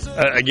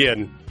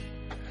 again,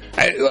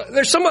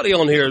 there's somebody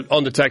on here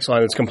on the text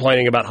line that's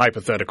complaining about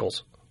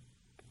hypotheticals.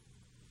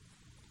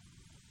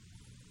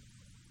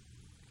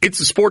 It's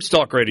a Sports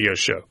Talk radio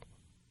show.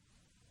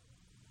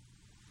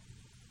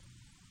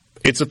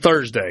 It's a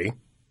Thursday.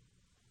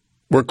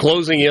 We're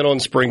closing in on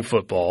spring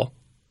football.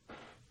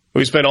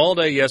 We spent all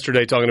day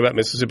yesterday talking about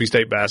Mississippi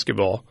State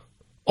basketball.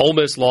 Ole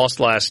Miss lost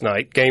last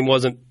night. Game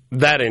wasn't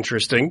that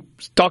interesting.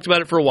 Talked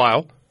about it for a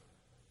while.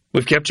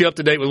 We've kept you up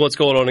to date with what's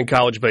going on in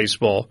college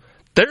baseball.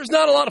 There's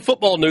not a lot of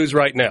football news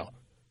right now.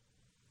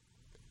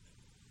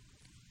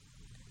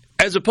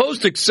 As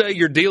opposed to, say,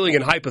 you're dealing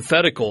in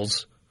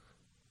hypotheticals,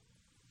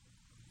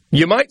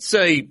 you might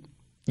say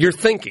you're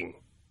thinking.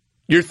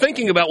 You're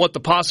thinking about what the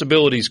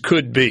possibilities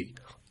could be.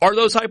 Are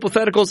those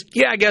hypotheticals?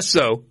 Yeah, I guess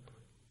so.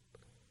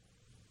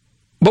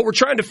 But we're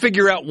trying to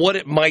figure out what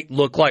it might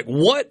look like.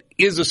 What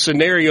is a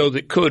scenario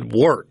that could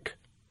work?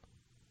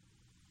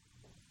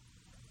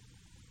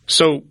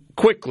 So,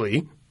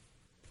 quickly,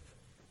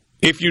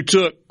 if you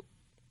took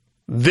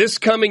this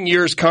coming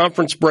year's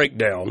conference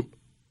breakdown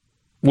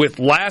with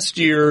last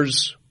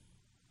year's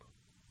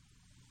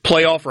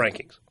playoff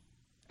rankings,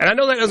 and I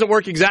know that doesn't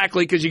work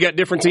exactly because you got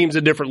different teams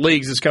in different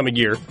leagues this coming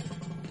year,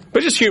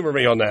 but just humor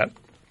me on that.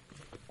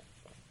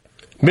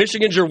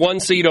 Michigan's your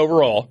 1 seed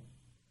overall.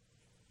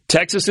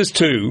 Texas is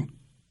 2.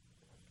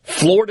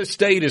 Florida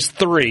State is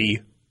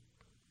 3.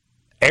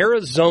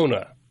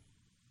 Arizona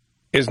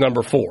is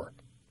number 4.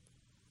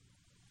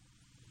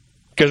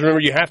 Because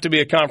remember, you have to be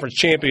a conference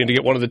champion to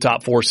get one of the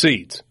top 4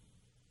 seeds.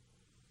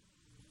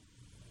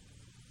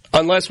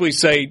 Unless we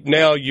say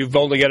now you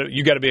got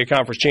to be a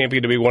conference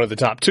champion to be one of the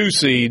top 2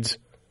 seeds,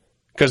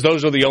 because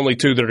those are the only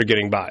 2 that are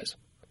getting buys,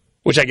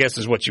 which I guess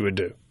is what you would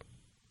do.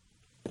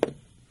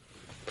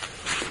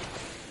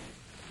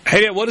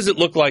 Hey, what does it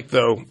look like,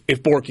 though,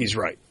 if Borky's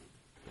right?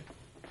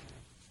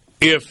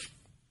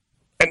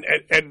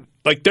 And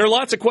there are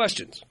lots of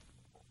questions.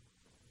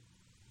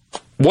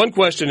 One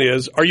question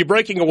is, are you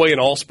breaking away in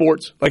all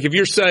sports? Like if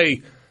you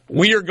say,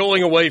 we are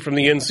going away from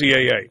the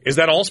NCAA, is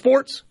that all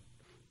sports?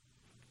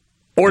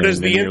 Or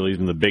does you're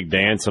leaving the big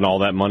dance and all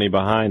that money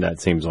behind?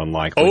 That seems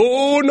unlikely.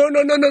 Oh,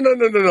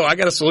 no. I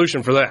got a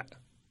solution for that.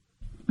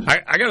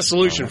 I got a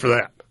solution for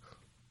that.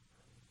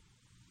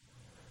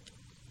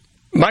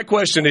 My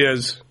question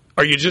is,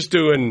 are you just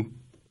doing,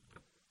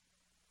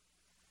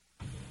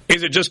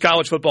 is it just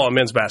college football and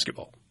men's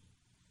basketball?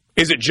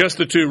 Is it just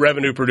the 2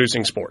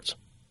 revenue-producing sports?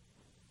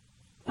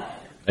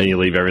 And you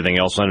leave everything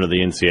else under the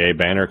NCAA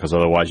banner because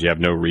otherwise you have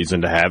no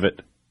reason to have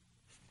it?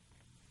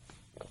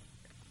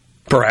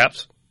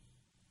 Perhaps.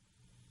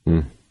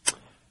 I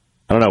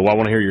don't know. Well, I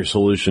want to hear your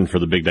solution for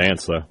the big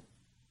dance, though.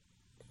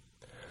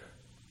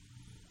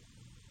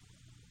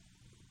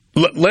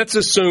 Let's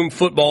assume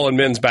football and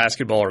men's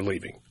basketball are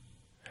leaving.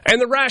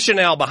 And the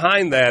rationale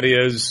behind that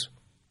is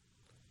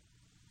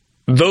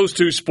those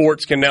 2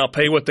 sports can now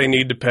pay what they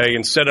need to pay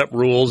and set up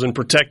rules and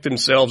protect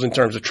themselves in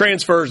terms of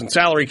transfers and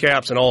salary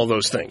caps and all of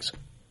those things.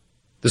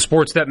 The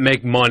sports that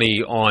make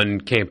money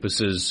on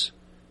campuses,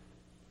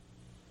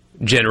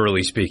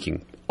 generally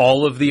speaking.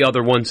 All of the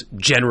other ones,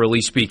 generally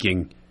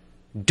speaking,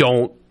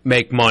 don't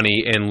make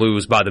money and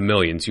lose by the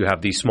millions. You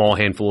have these small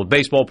handful of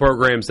baseball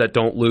programs that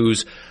don't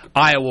lose.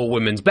 Iowa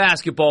women's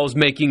basketball is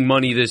making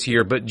money this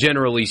year, but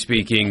generally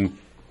speaking,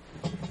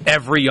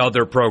 every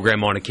other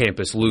program on a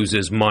campus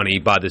loses money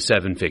by the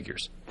 7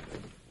 figures.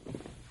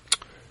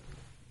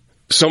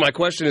 So my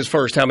question is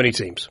first, how many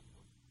teams?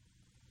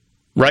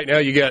 Right now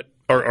you got,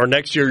 or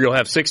next year you'll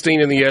have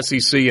 16 in the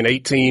SEC and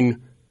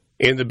 18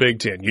 in the Big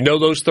Ten. You know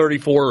those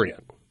 34 are in.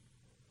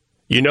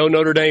 You know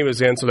Notre Dame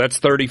is in, so that's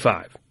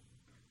 35.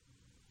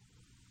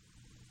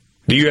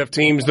 Do you have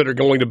teams that are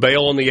going to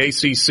bail on the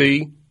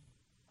ACC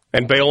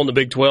and bail on the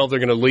Big 12? They're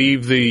going to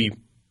leave the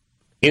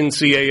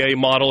NCAA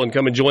model and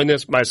come and join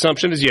this? My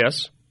assumption is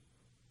yes.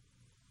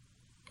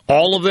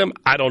 All of them?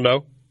 I don't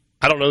know.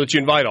 I don't know that you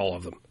invite all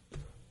of them.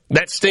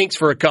 That stinks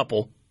for a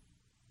couple.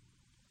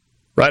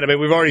 Right? I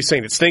mean, we've already seen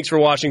it. It stinks for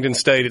Washington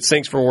State. It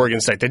stinks for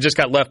Oregon State. They just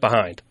got left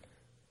behind.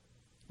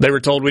 They were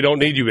told we don't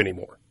need you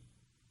anymore.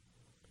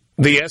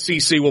 the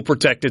SEC will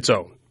protect its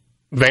own.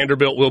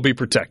 Vanderbilt will be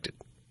protected.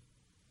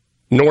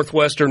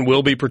 Northwestern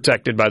will be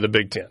protected by the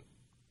Big Ten.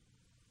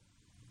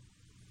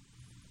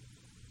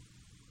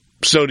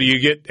 So do you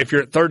get, if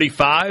you're at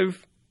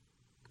 35,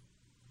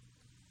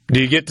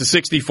 do you get to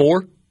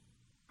 64?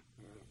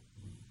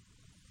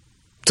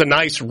 It's a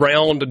nice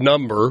round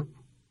number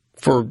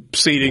for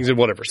seedings and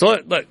whatever. So,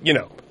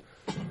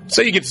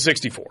 say you get to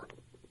 64.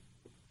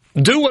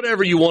 Do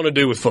whatever you want to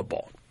do with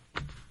football,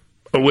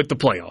 or with the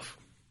playoff.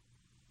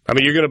 I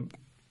mean,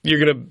 you're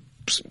gonna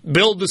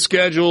build the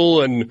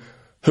schedule, and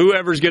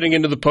whoever's getting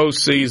into the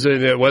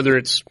postseason, whether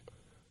it's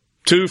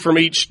 2 from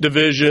each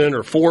division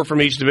or 4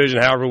 from each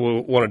division, however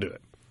we want to do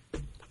it.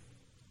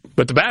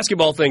 But the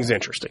basketball thing's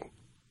interesting.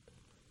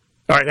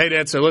 All right, hey,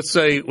 Dad, so let's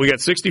say we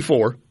got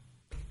 64.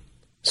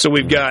 So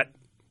we've got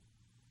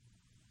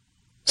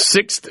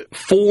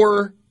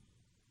 4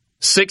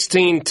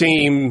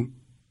 16-team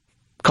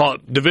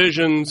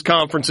divisions,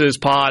 conferences,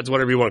 pods,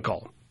 whatever you want to call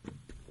them,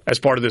 as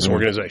part of this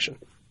organization.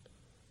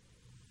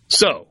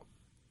 So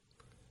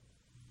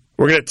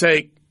we're going to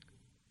take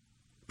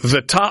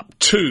the top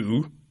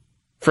 2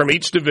 from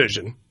each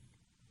division,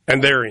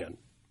 and they're in.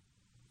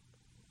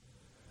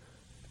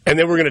 And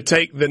then we're going to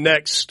take the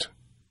next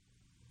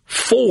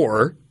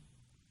 4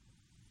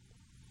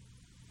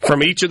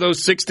 from each of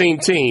those 16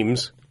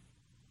 teams,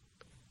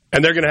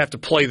 and they're going to have to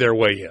play their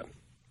way in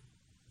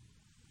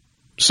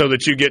so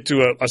that you get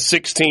to a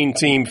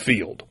 16-team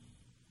field.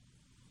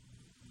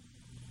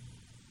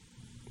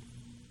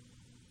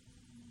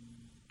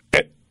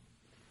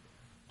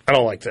 I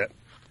don't like that.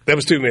 That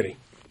was too many.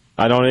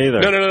 I don't either.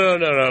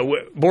 No.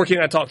 Borky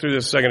and I talked through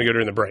this a second ago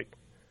during the break.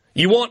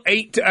 You want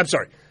 8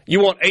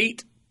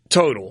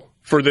 total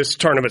for this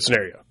tournament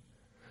scenario.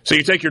 So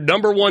you take your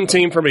number 1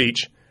 team from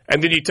each,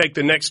 and then you take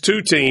the next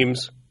 2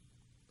 teams,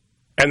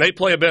 and they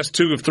play a best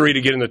 2 of 3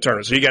 to get in the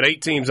tournament. So you got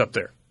 8 teams up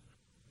there.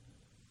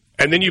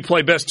 And then you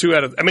play best 2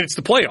 out of... I mean, it's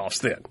the playoffs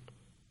then.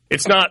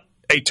 It's not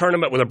a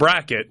tournament with a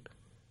bracket.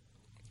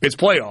 It's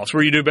playoffs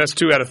where you do best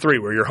 2 out of 3,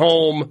 where you're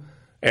home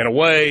and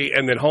away,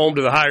 and then home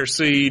to the higher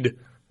seed,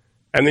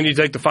 and then you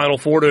take the Final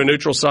 4 to a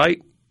neutral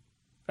site.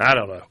 I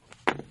don't know.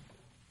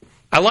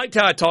 I liked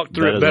how I talked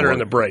through it better in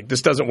the break.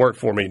 This doesn't work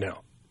for me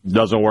now.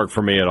 Doesn't work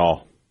for me at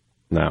all.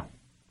 No.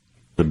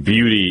 The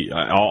beauty,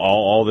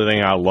 all the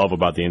thing I love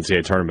about the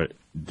NCAA tournament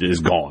is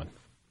gone.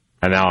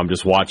 And now I'm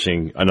just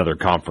watching another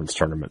conference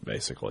tournament,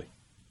 basically.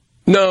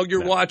 No,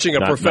 you're watching a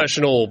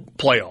professional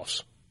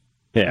playoffs.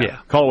 Yeah.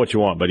 Call it what you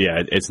want, but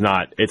it's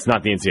not the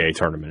NCAA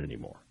tournament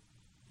anymore.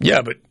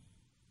 Yeah, but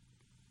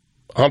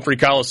Humphrey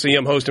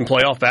Coliseum hosting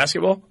playoff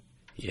basketball?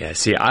 Yeah,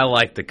 see, I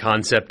like the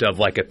concept of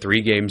like a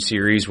 3-game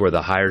series where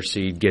the higher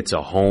seed gets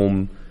a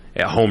home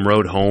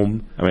road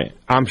home. I mean,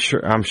 I'm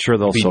sure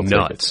they'll be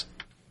nuts.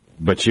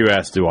 But you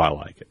asked, do I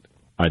like it?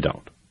 I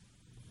don't.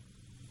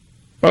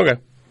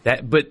 Okay.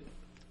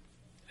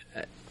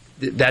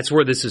 That's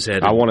where this is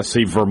headed. I want to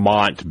see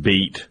Vermont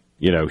beat,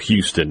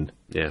 Houston.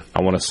 Yeah.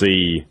 I want to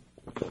see,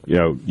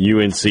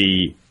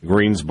 UNC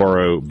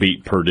Greensboro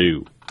beat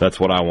Purdue. That's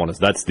what I want to.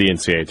 That's the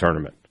NCAA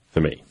tournament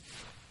to me.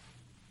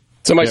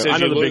 Somebody says I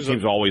know the big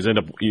teams always end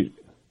up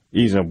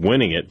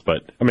winning it,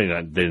 but I mean,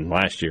 they didn't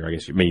last year. I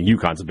guess. I mean,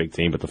 UConn's a big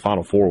team, but the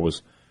Final Four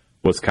was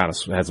kind of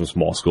had some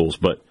small schools,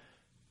 but.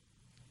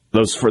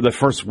 Those for the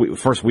first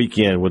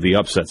weekend with the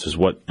upsets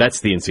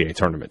that's the NCAA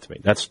tournament to me.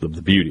 That's the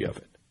beauty of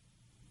it.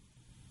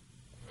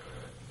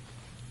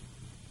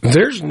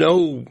 There's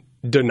no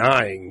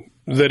denying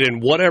that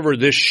in whatever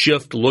this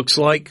shift looks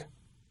like,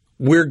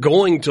 we're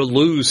going to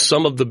lose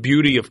some of the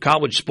beauty of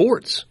college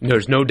sports.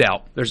 There's no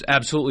doubt. There's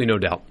absolutely no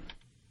doubt.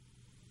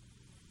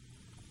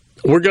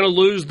 We're going to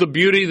lose the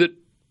beauty that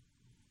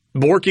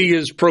Borky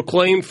has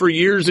proclaimed for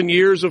years and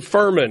years of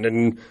Furman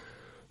and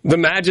the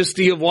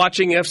majesty of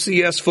watching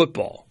FCS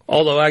football.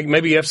 Although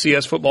maybe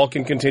FCS football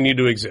can continue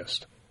to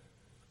exist.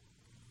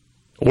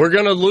 We're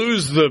going to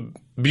lose the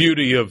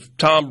beauty of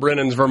Tom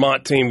Brennan's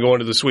Vermont team going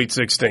to the Sweet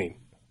 16.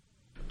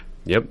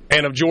 Yep.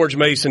 And of George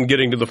Mason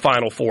getting to the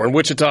Final Four and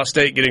Wichita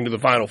State getting to the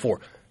Final Four.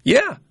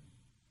 Yeah,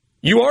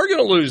 you are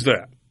going to lose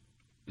that.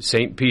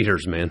 St.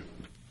 Peter's, man.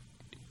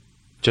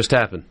 Just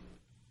happened.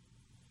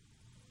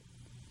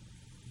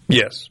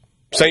 Yes.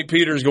 St.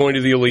 Peter's going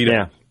to the Elite Eight.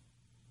 Yeah.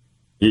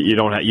 You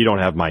don't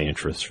have my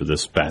interest for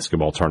this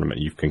basketball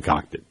tournament you've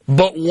concocted.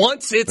 But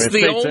once it's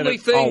the only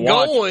thing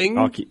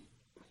going,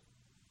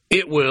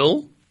 it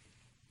will.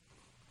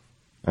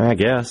 I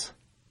guess.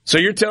 So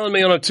you're telling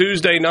me on a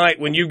Tuesday night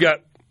when you've got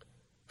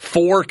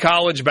 4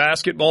 college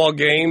basketball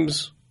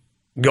games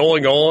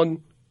going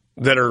on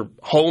that are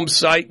home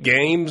site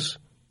games,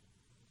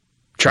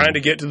 trying to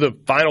get to the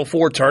Final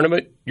Four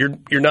tournament, you're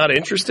not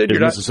interested? You're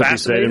not Mississippi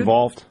State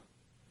involved?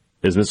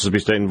 Is Mississippi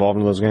State involved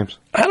in those games?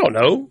 I don't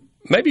know.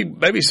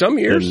 Maybe some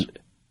years.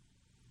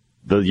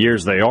 The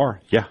years they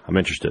are, yeah, I'm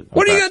interested.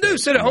 What are you going to do?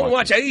 Sit at home and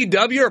watch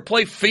AEW or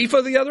play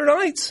FIFA the other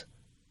nights?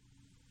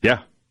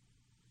 Yeah.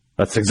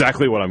 That's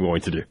exactly what I'm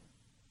going to do.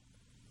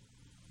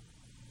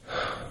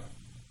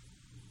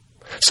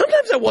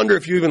 Sometimes I wonder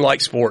if you even like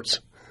sports.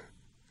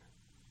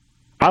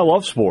 I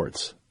love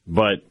sports,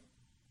 but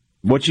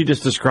what you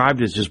just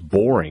described is just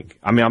boring.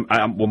 I mean,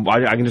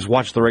 I can just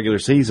watch the regular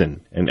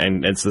season,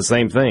 and it's the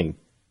same thing.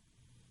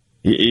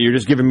 You're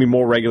just giving me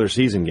more regular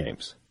season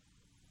games.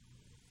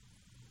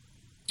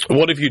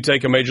 What if you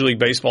take a Major League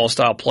Baseball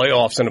style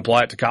playoffs and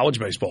apply it to college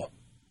baseball?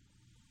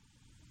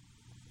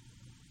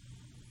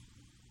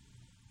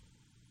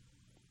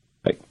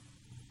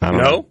 I don't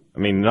know. I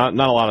mean, not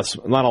a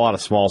lot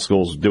of small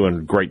schools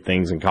doing great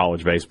things in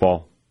college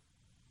baseball,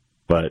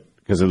 but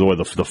because of the way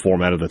the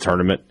format of the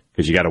tournament,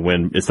 because you got to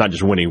win. It's not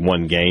just winning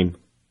one game.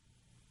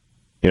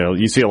 You know,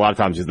 you see a lot of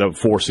times the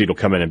 4 seed will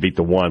come in and beat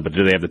the 1, but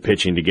do they have the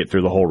pitching to get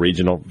through the whole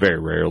regional? Very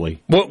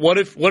rarely. What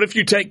if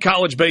you take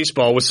college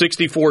baseball with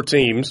 64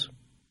 teams?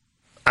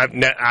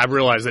 I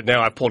realize that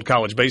now I've pulled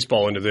college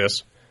baseball into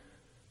this,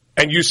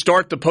 and you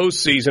start the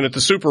postseason at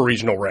the super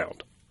regional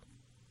round,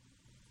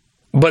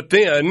 but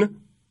then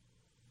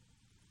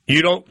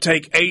you don't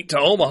take 8 to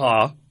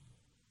Omaha.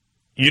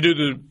 You do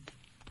the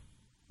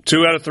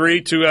 2 out of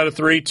 3, 2 out of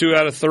 3, 2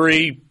 out of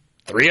 3,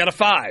 3 out of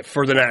 5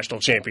 for the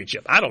national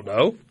championship. I don't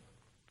know.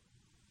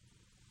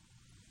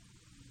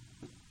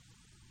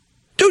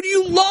 Dude,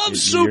 you love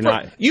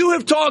super. You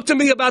have talked to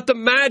me about the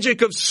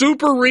magic of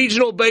super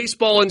regional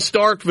baseball in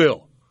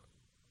Starkville.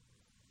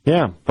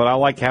 Yeah, but I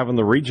like having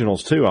the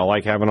regionals, too. I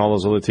like having all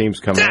those other teams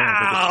come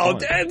out.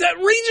 That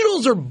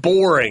regionals are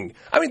boring.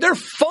 I mean, they're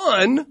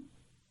fun.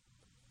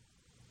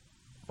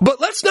 But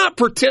let's not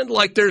pretend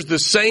like there's the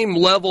same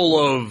level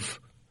of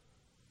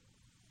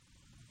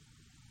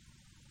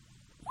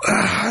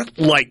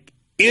like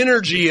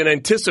energy and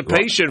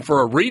anticipation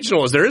for a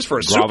regional as there is for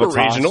a super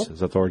regional. Is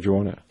that the word you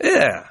want?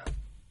 Yeah.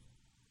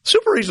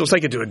 Super regionals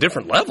take it to a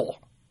different level.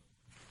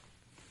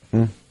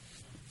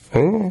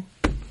 All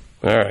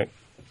right.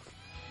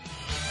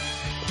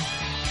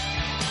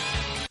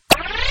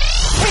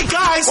 Hey,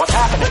 guys! What's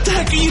happening? What the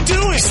heck are you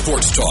doing?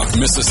 Sports Talk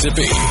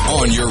Mississippi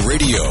on your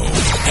radio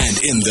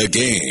and in the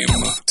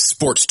game.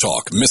 Sports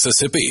Talk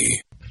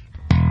Mississippi.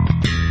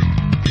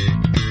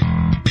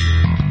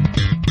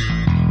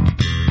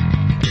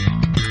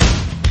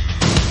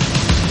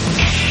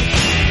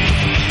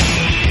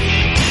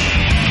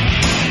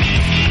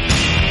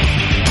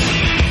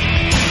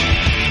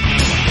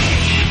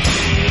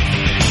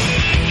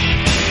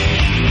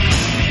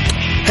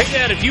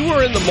 If you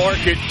were in the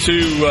market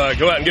to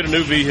go out and get a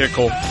new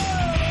vehicle,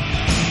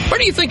 where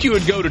do you think you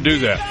would go to do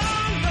that?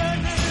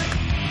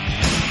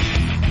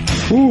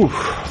 Ooh.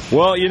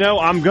 Well, you know,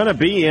 I'm going to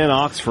be in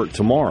Oxford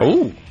tomorrow.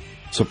 Ooh.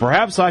 So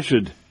perhaps I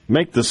should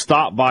make the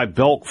stop by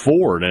Belk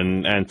Ford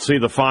and see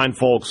the fine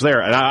folks there.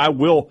 And I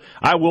will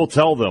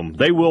tell them.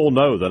 They will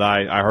know that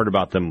I heard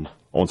about them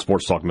on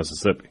Sports Talk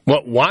Mississippi.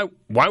 Well, why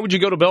would you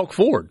go to Belk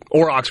Ford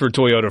or Oxford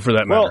Toyota for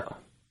that matter? Well,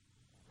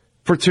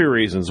 for 2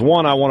 reasons.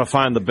 1, I want to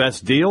find the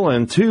best deal,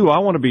 and 2, I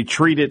want to be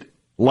treated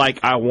like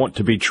I want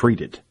to be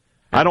treated.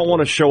 I don't want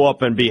to show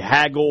up and be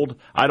haggled.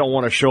 I don't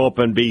want to show up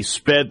and be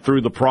sped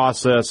through the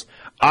process.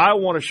 I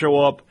want to show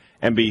up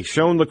and be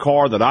shown the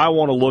car that I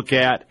want to look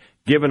at,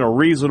 given a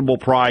reasonable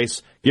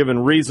price, given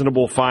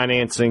reasonable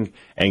financing,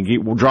 and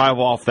drive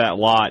off that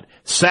lot,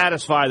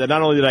 satisfied that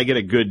not only did I get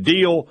a good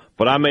deal,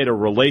 but I made a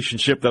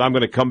relationship that I'm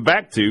going to come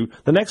back to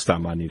the next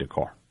time I need a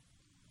car.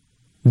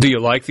 Do you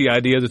like the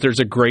idea that there's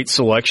a great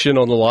selection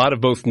on the lot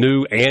of both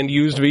new and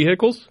used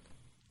vehicles?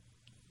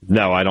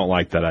 No, I don't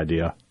like that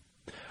idea.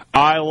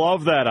 I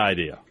love that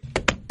idea.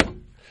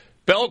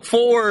 Belk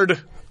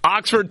Ford,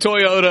 Oxford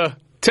Toyota.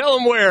 Tell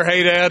them where,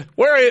 hey, Dad.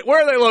 Where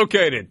are they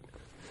located?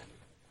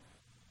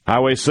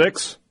 Highway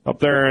 6 up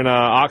there in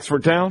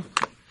Oxford Town.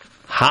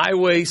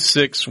 Highway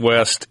 6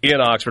 West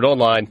in Oxford.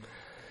 Online,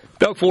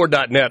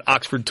 belkford.net,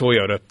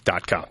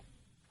 oxfordtoyota.com.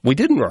 We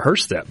didn't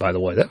rehearse that, by the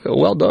way.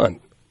 Well done.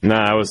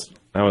 No,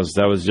 that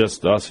was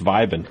just us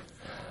vibing,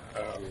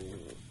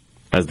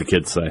 as the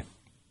kids say.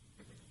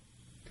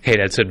 Hey,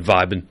 Dad said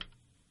vibing,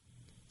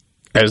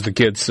 as the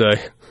kids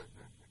say.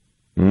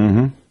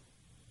 Mm-hmm.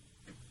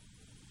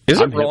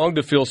 Is it wrong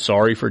to feel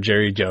sorry for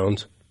Jerry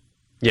Jones?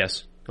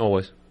 Yes,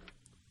 always.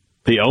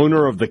 The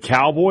owner of the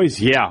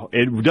Cowboys? Yeah,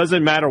 it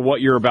doesn't matter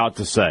what you're about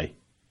to say.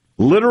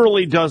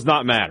 Literally does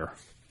not matter.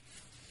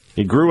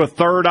 He grew a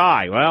third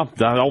eye. Well,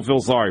 I don't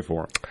feel sorry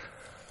for him.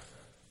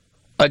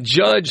 A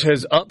judge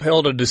has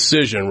upheld a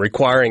decision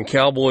requiring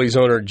Cowboys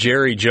owner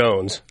Jerry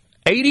Jones,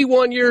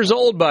 81 years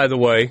old, by the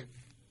way,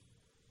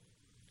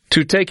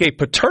 to take a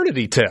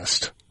paternity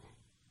test.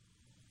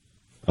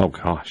 Oh,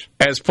 gosh.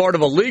 As part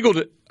of a legal...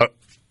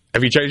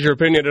 have you changed your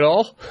opinion at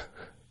all?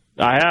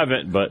 I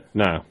haven't, but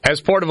no. As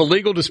part of a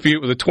legal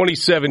dispute with a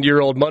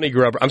 27-year-old money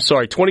grubber...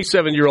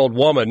 27-year-old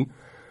woman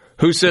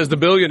who says the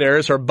billionaire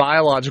is her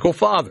biological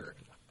father.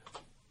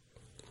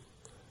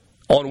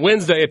 On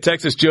Wednesday, a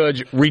Texas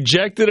judge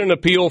rejected an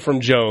appeal from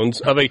Jones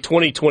of a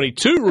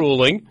 2022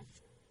 ruling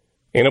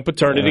in a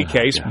paternity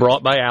case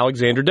brought by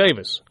Alexander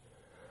Davis,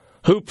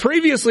 who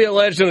previously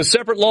alleged in a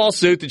separate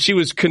lawsuit that she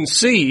was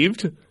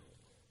conceived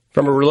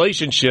from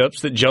relationships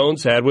that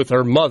Jones had with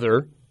her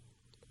mother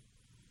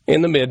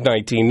in the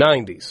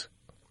mid-1990s.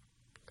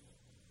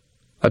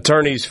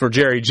 Attorneys for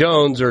Jerry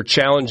Jones are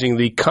challenging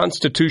the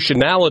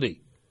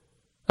constitutionality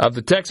of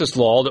the Texas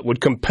law that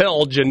would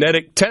compel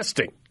genetic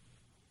testing.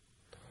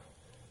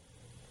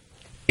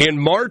 In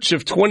March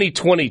of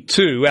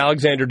 2022,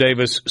 Alexandra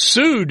Davis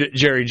sued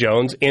Jerry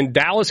Jones in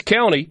Dallas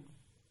County.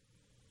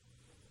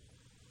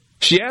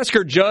 She asked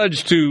her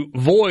judge to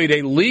void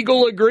a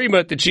legal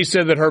agreement that she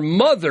said that her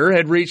mother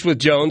had reached with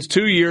Jones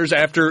 2 years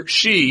after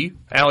she,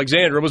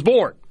 Alexandra, was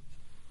born.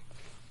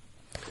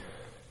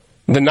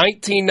 The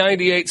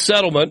 1998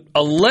 settlement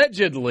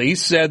allegedly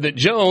said that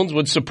Jones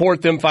would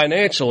support them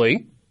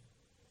financially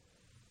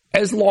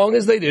as long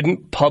as they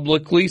didn't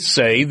publicly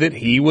say that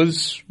he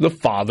was the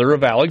father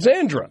of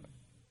Alexandra.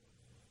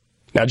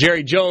 Now,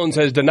 Jerry Jones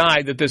has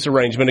denied that this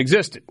arrangement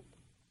existed.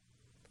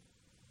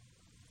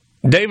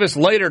 Davis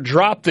later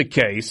dropped the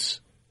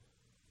case,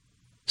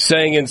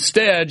 saying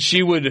instead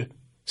she would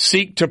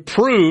seek to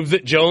prove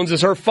that Jones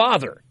is her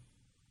father.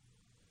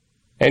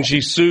 And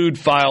she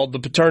filed the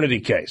paternity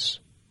case.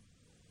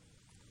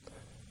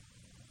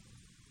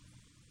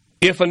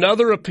 If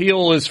another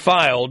appeal is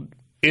filed,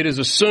 it is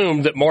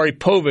assumed that Maury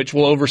Povich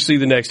will oversee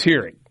the next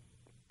hearing.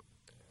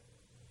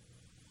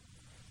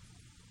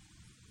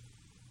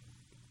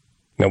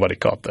 Nobody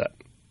caught that.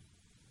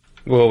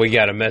 Well, we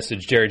got a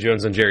message, Jerry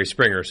Jones and Jerry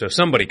Springer, so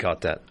somebody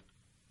caught that.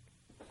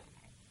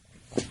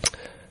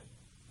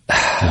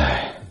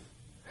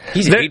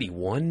 He's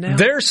 81 now?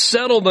 Their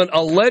settlement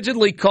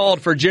allegedly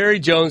called for Jerry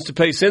Jones to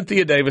pay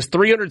Cynthia Davis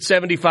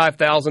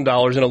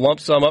 $375,000 in a lump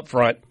sum up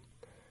front,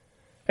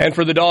 and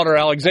for the daughter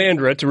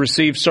Alexandra to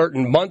receive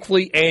certain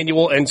monthly,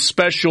 annual, and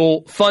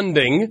special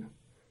funding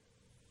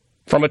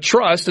from a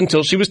trust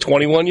until she was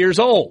 21 years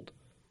old.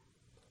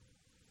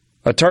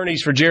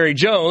 Attorneys for Jerry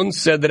Jones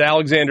said that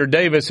Alexandra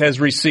Davis has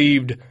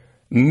received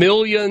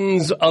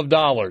millions of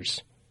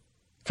dollars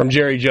from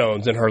Jerry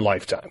Jones in her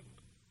lifetime.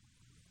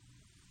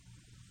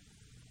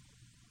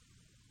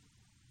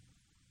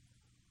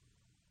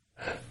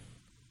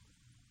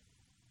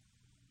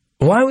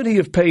 Why would he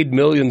have paid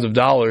millions of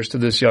dollars to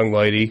this young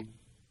lady?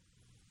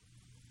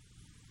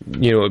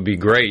 You know, it would be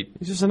great.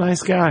 He's just a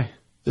nice guy.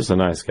 Just a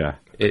nice guy.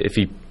 If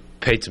he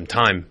paid some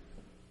time.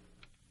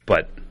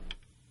 But.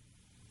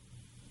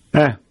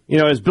 You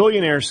know, as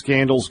billionaire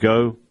scandals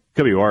go,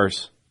 could be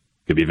worse.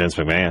 Could be Vince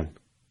McMahon.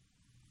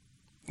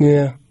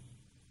 Yeah.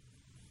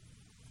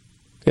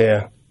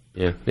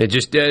 It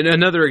just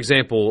another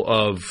example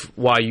of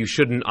why you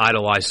shouldn't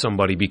idolize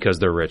somebody because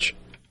they're rich.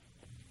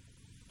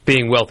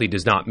 Being wealthy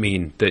does not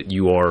mean that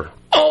you are.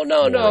 Oh,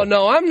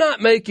 no. I'm not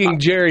making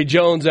Jerry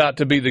Jones out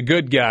to be the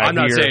good guy. I'm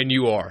not saying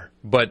you are,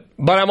 but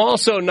I'm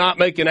also not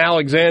making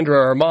Alexandra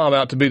or her mom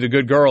out to be the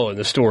good girl in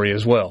the story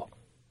as well.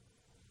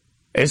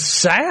 It's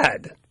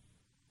sad.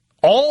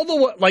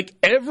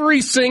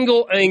 Every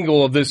single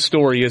angle of this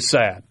story is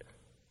sad.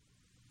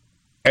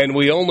 And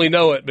we only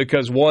know it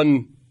because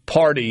one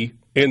party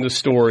in the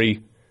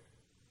story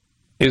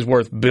is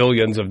worth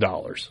billions of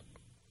dollars.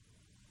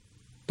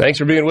 Thanks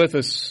for being with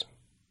us.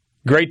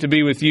 Great to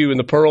be with you in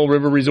the Pearl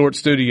River Resort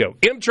Studio.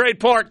 M-Trade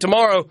Park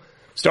tomorrow,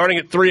 starting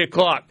at 3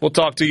 o'clock. We'll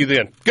talk to you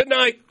then. Good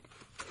night.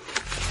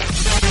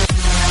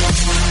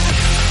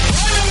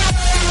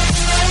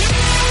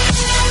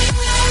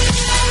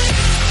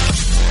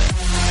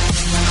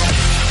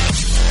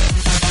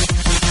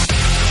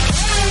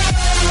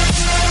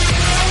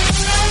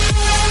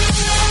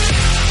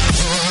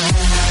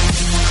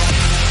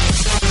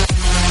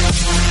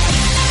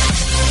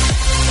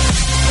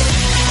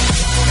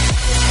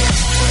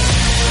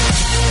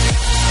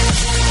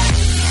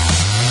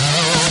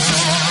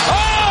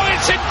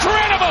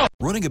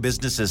 Running a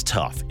business is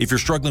tough. If you're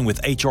struggling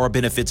with HR,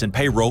 benefits, and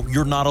payroll,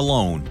 you're not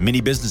alone.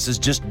 Many businesses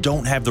just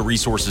don't have the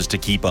resources to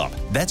keep up.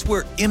 That's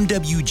where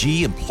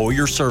MWG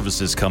Employer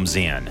Services comes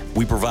in.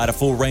 We provide a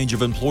full range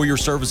of employer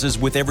services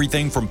with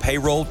everything from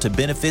payroll to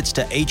benefits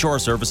to HR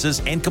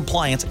services and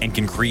compliance, and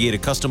can create a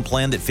custom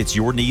plan that fits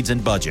your needs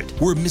and budget.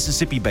 We're a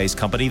Mississippi-based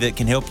company that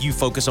can help you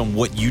focus on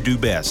what you do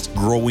best,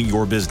 growing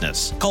your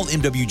business. Call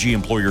MWG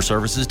Employer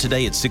Services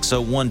today at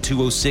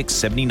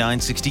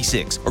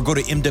 601-206-7966 or go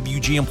to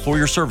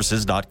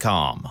MWGEmployerServices.com. A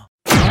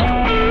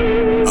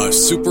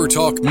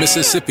SuperTalk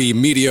Mississippi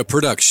media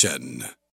production.